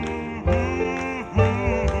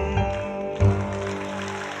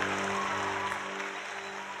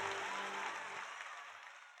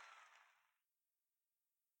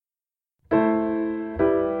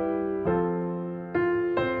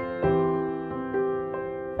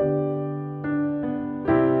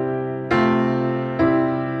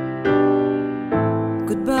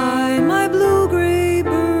 Goodbye, my blue-gray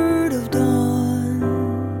bird of dawn.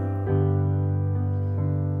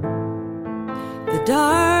 The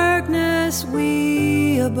darkness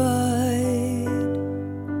we abide.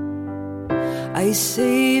 I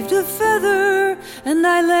saved a feather and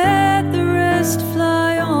I let the rest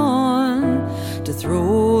fly on, to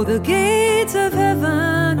throw the gates of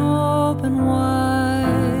heaven open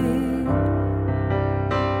wide.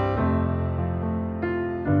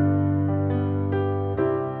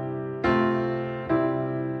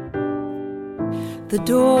 The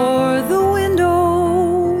door, the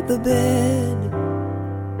window, the bed,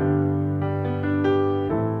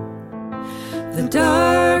 the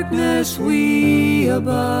darkness we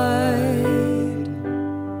abide.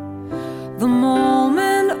 The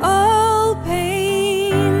moment all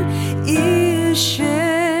pain is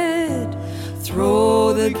shed,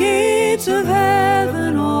 throw the gates of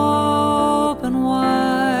heaven open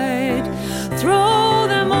wide. Throw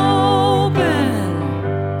them open,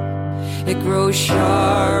 it grows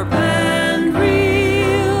sharp and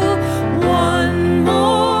real. One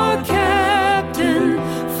more captain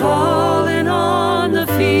falling on the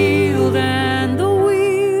field, and the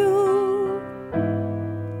wheel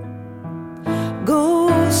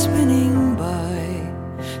goes spinning by,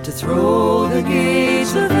 to throw the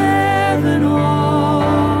gates of heaven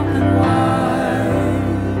open wide.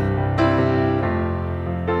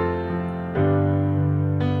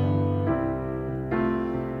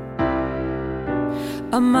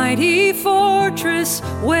 A mighty fortress,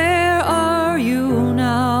 where are you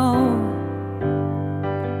now?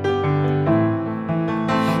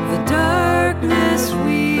 The darkness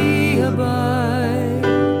we abide.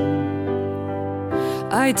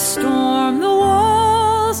 I'd storm the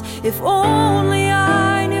walls if only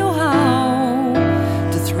I knew how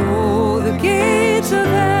to throw the gates of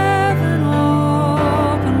heaven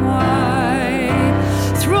open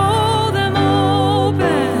wide. Throw them open,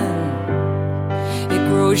 it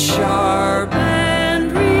grows sharp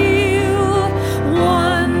and real.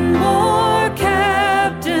 One more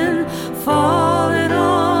captain falling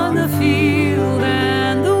on the field,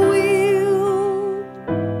 and the wheel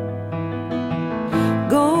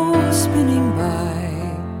goes spinning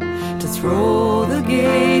by to throw the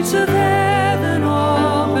gates of heaven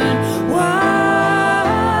open wide.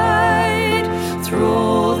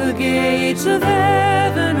 Throw the gates of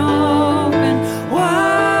heaven open wide.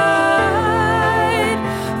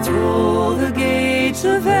 Throw the gates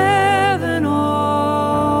of heaven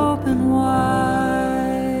open wide.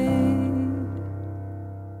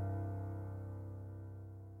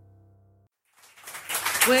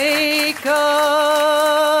 Wake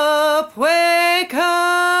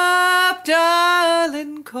up,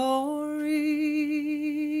 darling Corey.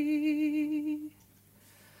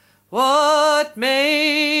 What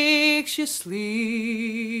makes you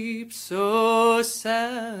sleep so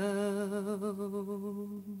sound?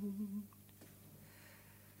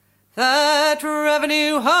 That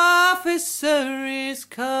revenue officer is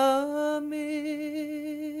coming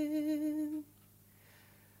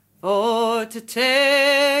for to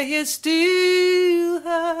tear your steel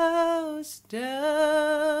house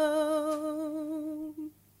down.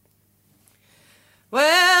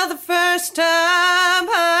 Well, the first time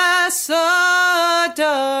I saw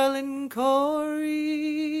darling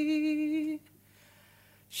Corey,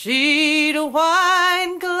 she'd a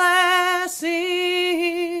wine glass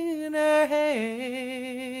in her hand.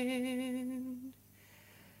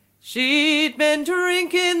 She'd been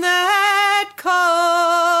drinking that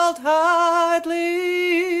cold hard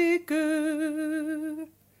liquor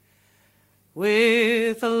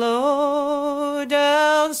with a low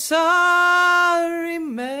down sorry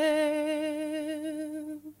man.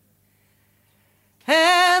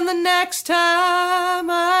 And the next time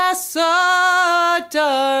I saw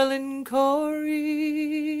darling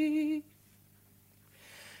Corey,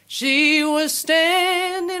 she was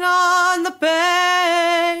standing on the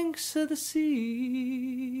banks of the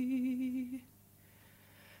sea.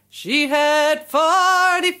 She had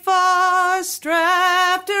 44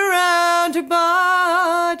 strapped around her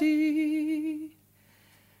body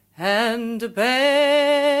and a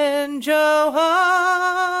banjo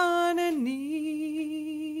on her knee.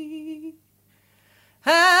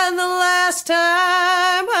 And the last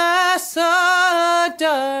time I saw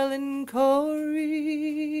darling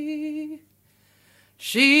Corey,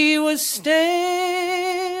 she was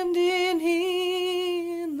standing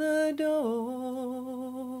in the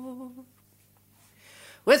door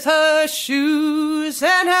with her shoes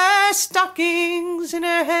and her stockings in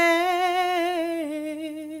her hand,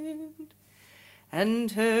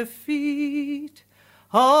 and her feet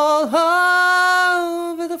all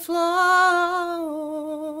over the floor.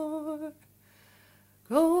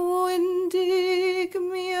 Go and dig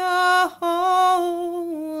me a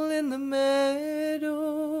hole in the meadow,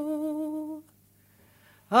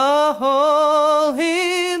 a hole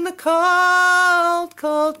in the cold,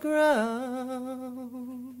 cold ground.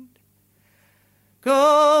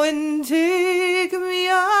 Go and dig me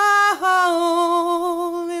a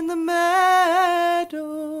hole in the meadow,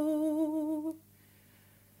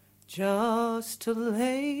 just to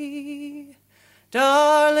lay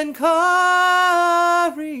darling Corey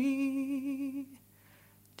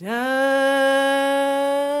down.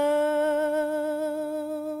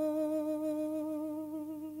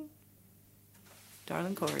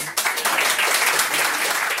 Darling Corey.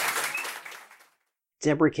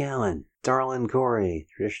 Deborah Cowan, Darlin' Corey,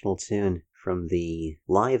 traditional tune from the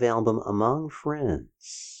live album Among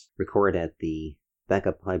Friends, recorded at the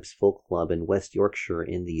Backup Pipes Folk Club in West Yorkshire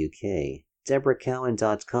in the UK.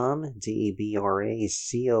 DeborahCowan.com, DebraCowan,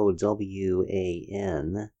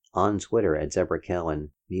 on Twitter at Deborah Cowan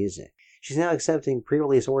Music. She's now accepting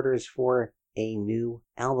pre-release orders for a new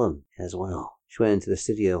album as well. She went into the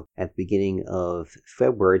studio at the beginning of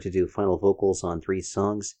February to do final vocals on 3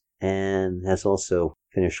 songs, and has also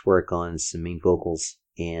finished work on some main vocals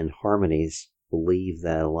and harmonies. Believe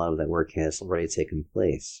that a lot of that work has already taken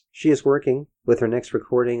place. She is working with her next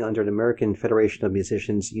recording under an American Federation of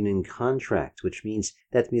Musicians union contract, which means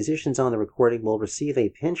that the musicians on the recording will receive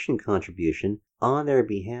a pension contribution on their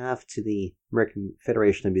behalf to the American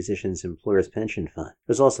Federation of Musicians Employers Pension Fund.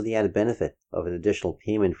 There's also the added benefit of an additional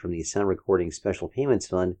payment from the Sound Recording Special Payments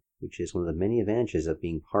Fund, which is one of the many advantages of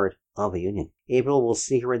being part of a union. April will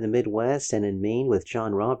see her in the Midwest and in Maine with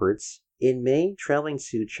John Roberts. In May, traveling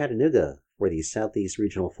to Chattanooga for the Southeast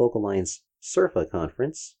Regional Folk Alliance SURFA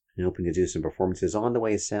Conference, and hoping to do some performances on the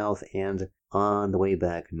way south and on the way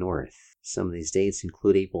back north. Some of these dates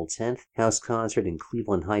include April 10th, house concert in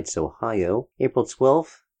Cleveland Heights, Ohio. April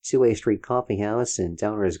 12th, 2A Street Coffee House in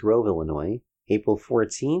Downers Grove, Illinois. April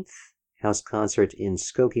 14th, house concert in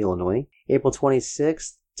Skokie, Illinois. April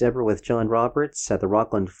 26th, Deborah with John Roberts at the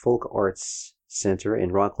Rockland Folk Arts Center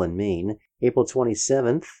in Rockland, Maine. April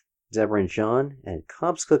 27th, Deborah and John at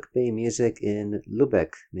Cobscook Bay Music in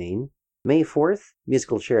Lubec, Maine. May 4th,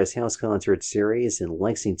 Musical Chairs House Concert Series in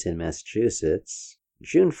Lexington, Massachusetts.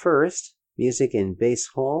 June 1st, Music in Bass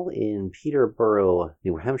Hall in Peterborough,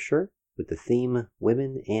 New Hampshire, with the theme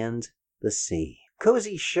Women and the Sea.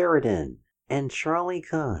 Cozy Sheridan and Charlie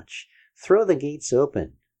Koch throw the gates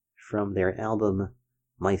open from their album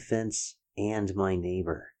My Fence and My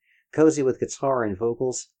Neighbor. Cozy with guitar and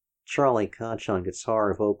vocals, Charlie Koch on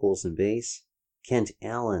guitar, vocals, and bass, Kent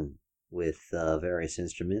Allen with various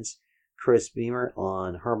instruments, Chris Beamer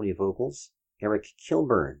on harmony vocals, Eric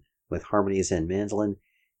Kilburn with harmonies and mandolin,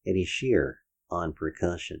 Eddie Shear on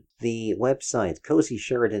percussion. The website,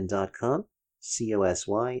 cozysheridan.com,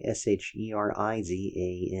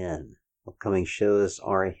 COSYSHERIDAN. Upcoming shows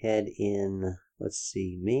are ahead in,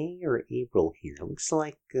 May or April here. Looks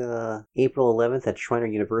like April 11th at Schreiner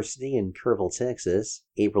University in Kerrville, Texas.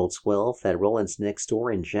 April 12th at Roland's Next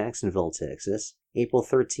Door in Jacksonville, Texas. April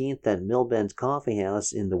 13th at Millbend Coffee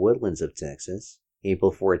House in the Woodlands of Texas.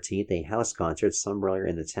 April 14th, a house concert somewhere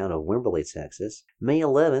in the town of Wimberley, Texas. May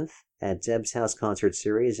 11th at Deb's House Concert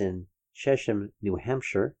Series in Chesham, New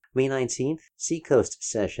Hampshire. May 19th, Seacoast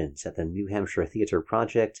Sessions at the New Hampshire Theatre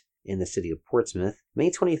Project in the city of Portsmouth.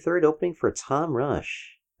 May 23rd, opening for Tom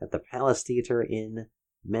Rush at the Palace Theatre in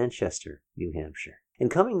Manchester, New Hampshire.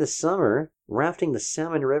 And coming this summer, rafting the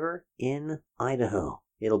Salmon River in Idaho.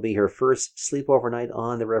 It'll be her first sleepover night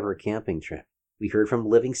on the river camping trip. We heard from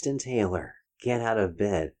Livingston Taylor, Get Out of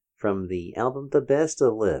Bed, from the album The Best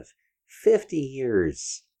of Liv. 50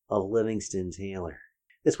 years of Livingston Taylor.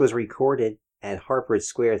 This was recorded at Harvard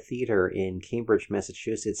Square Theatre in Cambridge,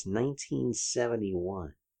 Massachusetts,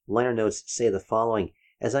 1971. Liner notes say the following: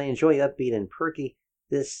 as I enjoy upbeat and perky,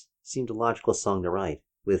 this seemed a logical song to write,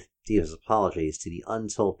 with deepest apologies to the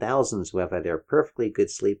untold thousands who have had their perfectly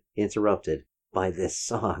good sleep interrupted by this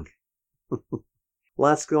song.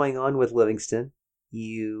 Lots going on with Livingston.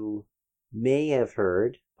 You may have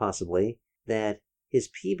heard, possibly, that his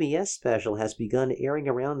PBS special has begun airing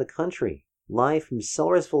around the country. Live from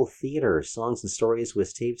Sellersville Theater, Songs and Stories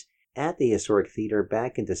was taped at the Historic Theater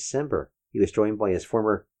back in December. He was joined by his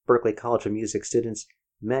former Berklee College of Music students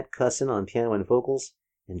Matt Cusson on piano and vocals,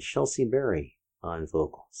 and Chelsea Berry on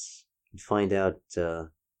vocals. You can find out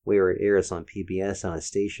where it airs on PBS on a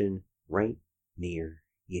station right near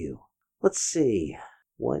you. Let's see,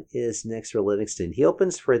 what is next for Livingston? He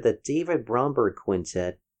opens for the David Bromberg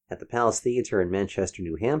Quintet at the Palace Theatre in Manchester,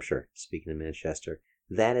 New Hampshire. Speaking of Manchester,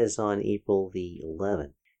 that is on April the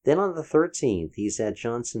 11th. Then on the 13th, he's at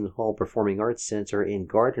Johnson Hall Performing Arts Center in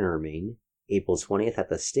Gardiner, Maine. April 20th at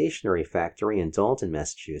the Stationery Factory in Dalton,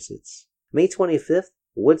 Massachusetts. May 25th,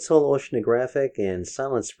 Woods Hole Oceanographic and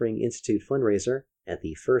Silent Spring Institute fundraiser at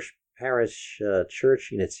the First Parish Church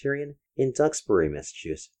Unitarian in Duxbury,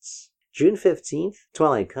 Massachusetts. June 15th,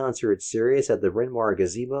 Twilight Concert Series at the Bryn Mawr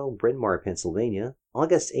Gazebo, Bryn Mawr, Pennsylvania.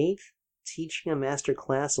 August 8th, teaching a master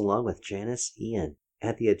class along with Janice Ian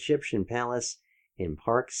at the Egyptian Palace in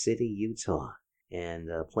Park City, Utah, and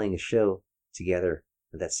playing a show together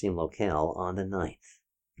at that same locale on the 9th.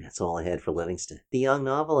 That's all I had for Livingston. The Young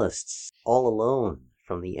Novelists, All Alone,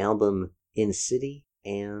 from the album In City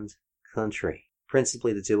and Country.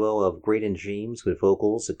 Principally the duo of Graydon James with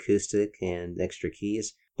vocals, acoustic, and extra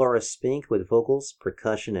keys. Laura Spink with vocals,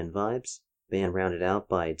 percussion, and vibes. Band rounded out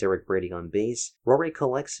by Derek Brady on bass, Rory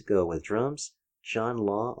Calexico with drums, John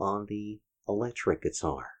Law on the electric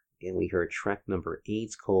guitar. And we heard track number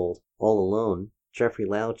 8 called All Alone. Jeffrey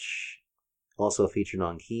Lauch also featured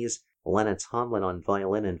on keys, Alana Tomlin on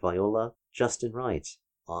violin and viola, Justin Wright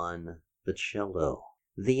on the cello.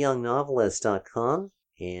 TheYoungNovelist.com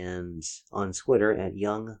and on Twitter at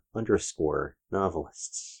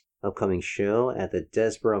young_novelists. Upcoming show at the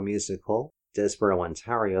Desborough Music Hall, Desborough,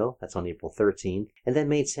 Ontario. That's on April 13th. And then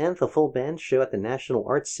May 10th, a full band show at the National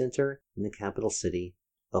Arts Centre in the capital city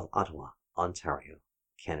of Ottawa, Ontario,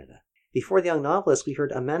 Canada. Before The Young Novelist, we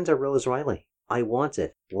heard Amanda Rose Riley, I Want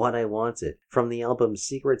It, What I Wanted, from the album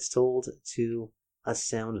Secrets Told to a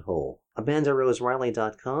Sound Hole.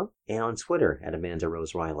 AmandaRoseRiley.com and on Twitter at Amanda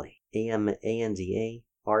Rose Riley.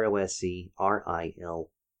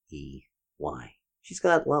 AmandaRoseRiley. She's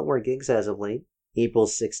got a lot more gigs as of late. April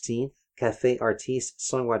 16th, Cafe Artiste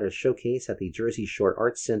Songwriter Showcase at the Jersey Shore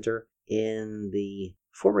Arts Center in the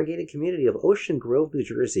former gated community of Ocean Grove, New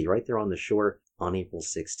Jersey, right there on the shore on April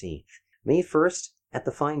 16th. May 1st at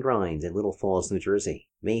the Fine Grind in Little Falls, New Jersey.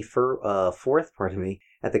 May 4th,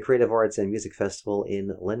 at the Creative Arts and Music Festival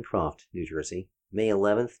in Lencroft, New Jersey. May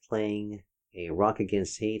 11th, playing a Rock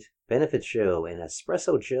Against Hate benefit show in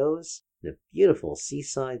Espresso Joe's, the beautiful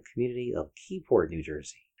seaside community of Keyport, New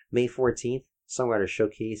Jersey. May 14th, Songwriter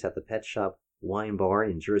Showcase at the Pet Shop Wine Bar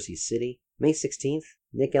in Jersey City. May 16th,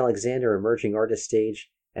 Nick Alexander Emerging Artist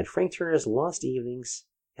Stage at Frank Turner's Lost Evenings,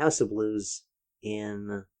 House of Blues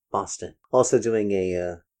in Boston. Also doing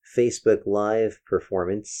a Facebook Live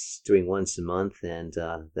performance, doing once a month, and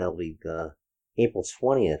that'll be April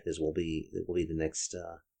 20th will be the next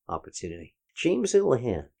opportunity. James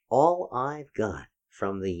Houlihan, All I've Got,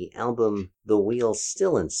 from the album The Wheel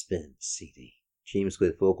Still in Spin CD. James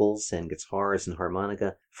with vocals and guitars and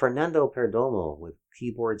harmonica. Fernando Perdomo with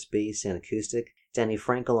keyboards, bass, and acoustic. Danny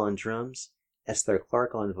Frankel on drums. Esther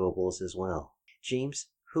Clark on vocals as well.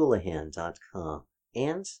 JamesHoulihan.com.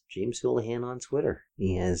 And James Houlihan on Twitter.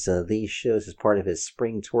 He has these shows as part of his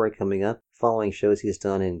spring tour coming up, following shows he's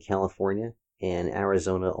done in California and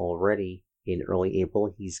Arizona already in early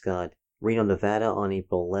April. He's got Reno, Nevada on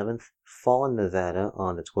April 11th, Fallen, Nevada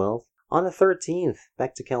on the 12th. On the 13th,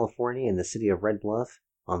 back to California in the city of Red Bluff.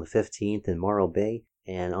 On the 15th in Morro Bay.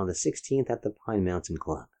 And on the 16th at the Pine Mountain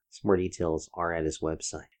Club. Some more details are at his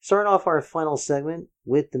website. Start off our final segment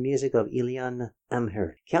with the music of Ilian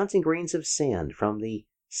Amherd, Counting Grains of Sand from the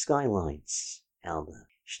Skylines album.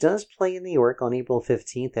 She does play in New York on April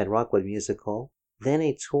 15th at Rockwood Music Hall. Then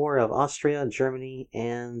a tour of Austria, Germany,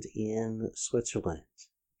 and in Switzerland.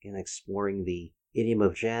 And exploring the idiom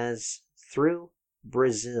of jazz through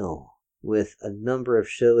Brazil, with a number of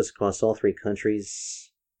shows across all three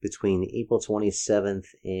countries between April 27th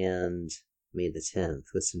and May the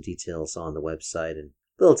 10th, with some details on the website. And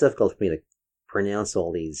a little difficult for me to pronounce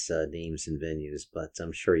all these names and venues, but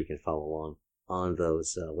I'm sure you can follow along on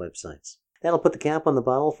those websites. That'll put the cap on the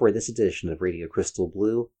bottle for this edition of Radio Crystal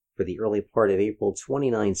Blue for the early part of April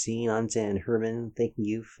 2019. I'm Dan Herman, thanking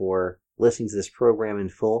you for listening to this program in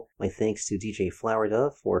full. My thanks to DJ Flower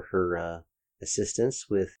Dove for her assistance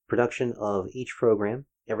with production of each program.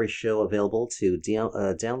 Every show available to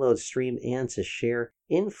download, stream, and to share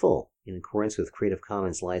in full in accordance with Creative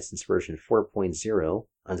Commons License version 4.0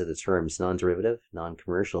 under the terms non-derivative,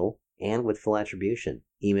 non-commercial, and with full attribution.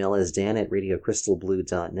 Email is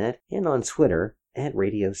dan@radiocrystalblue.net and on Twitter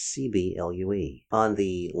 @RadioCBLUE. On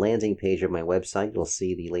the landing page of my website, you'll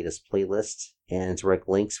see the latest playlists and direct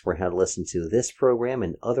links for how to listen to this program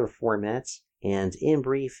and other formats. And in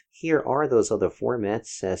brief, here are those other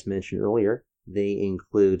formats as mentioned earlier. They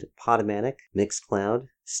include Podomatic, Mixcloud,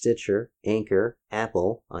 Stitcher, Anchor,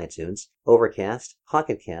 Apple, iTunes, Overcast,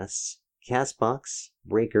 Pocket Casts, Castbox,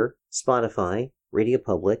 Breaker, Spotify, Radio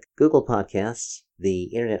Public, Google Podcasts, the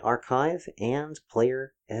Internet Archive, and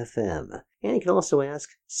Player FM. And you can also ask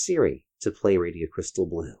Siri to play Radio Crystal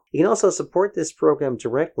Blue. You can also support this program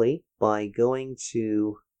directly by going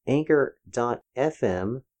to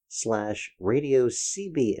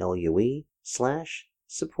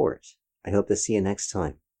anchor.fm/RadioCBLUE/support. I hope to see you next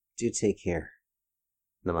time. Do take care.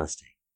 Namaste.